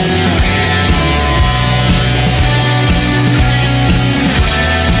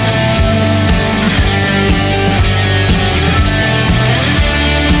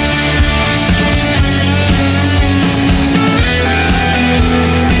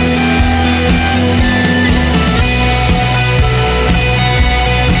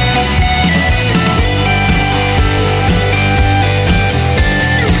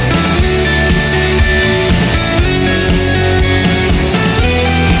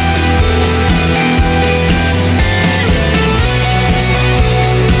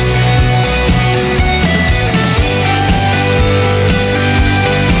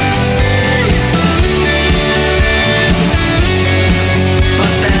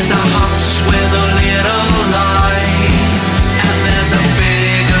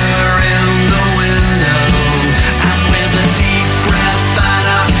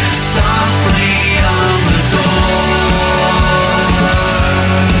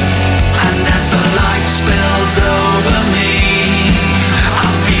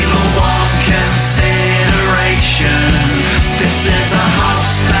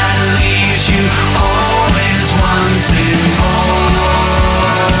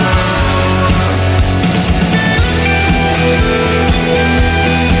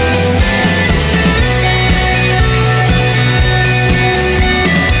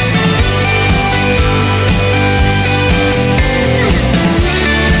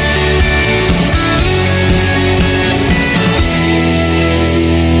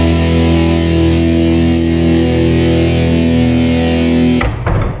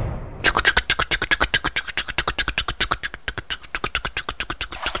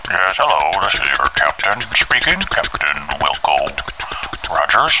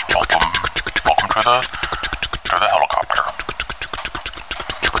 To the helicopter.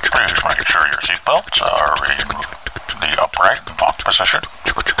 Please make sure your seatbelts are in the upright and lock position.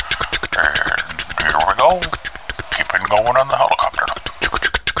 And here we go. Keeping going on the helicopter.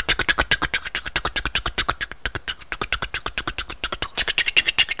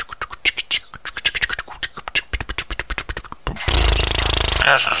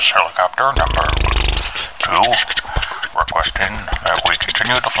 This is helicopter number 2, requesting that we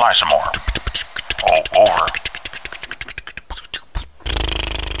continue to fly some more. Oh, over.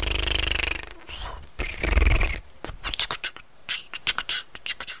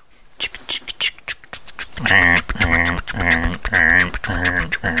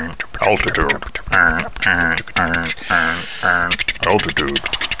 Altitude. Altitude.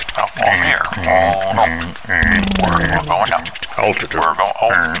 Up on here. Oh, no. We're going down. Altitude. We're going. Oh,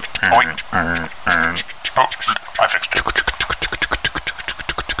 wait. Oh, I fixed it.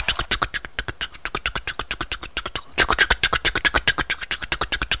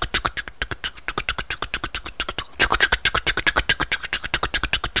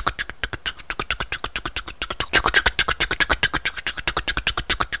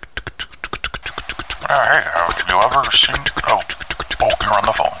 Hey, have you ever seen... Oh, you're on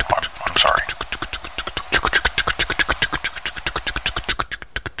the phone. I'm sorry.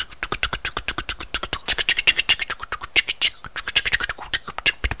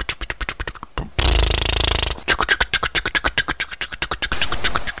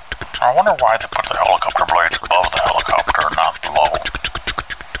 I wonder why they put the helicopter blades above the helicopter and not below.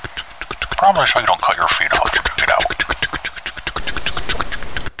 Probably so you don't cut your feet off when you get out.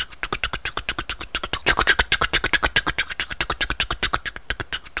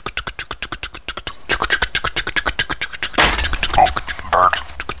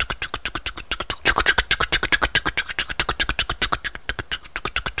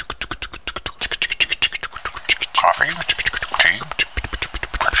 Coffee, tea,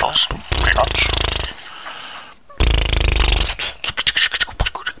 pretzels, peanuts.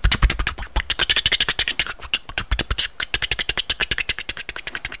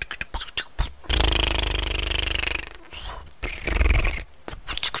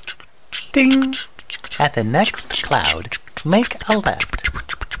 Ding! At the next cloud, make a left.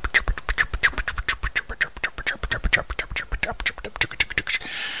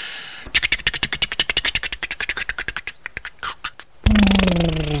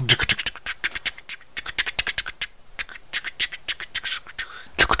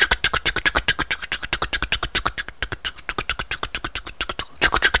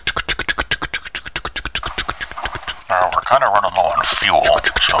 We're kind of running low on fuel,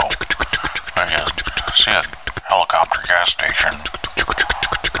 so I see a helicopter gas station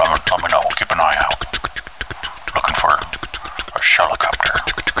let me know. Keep an eye out.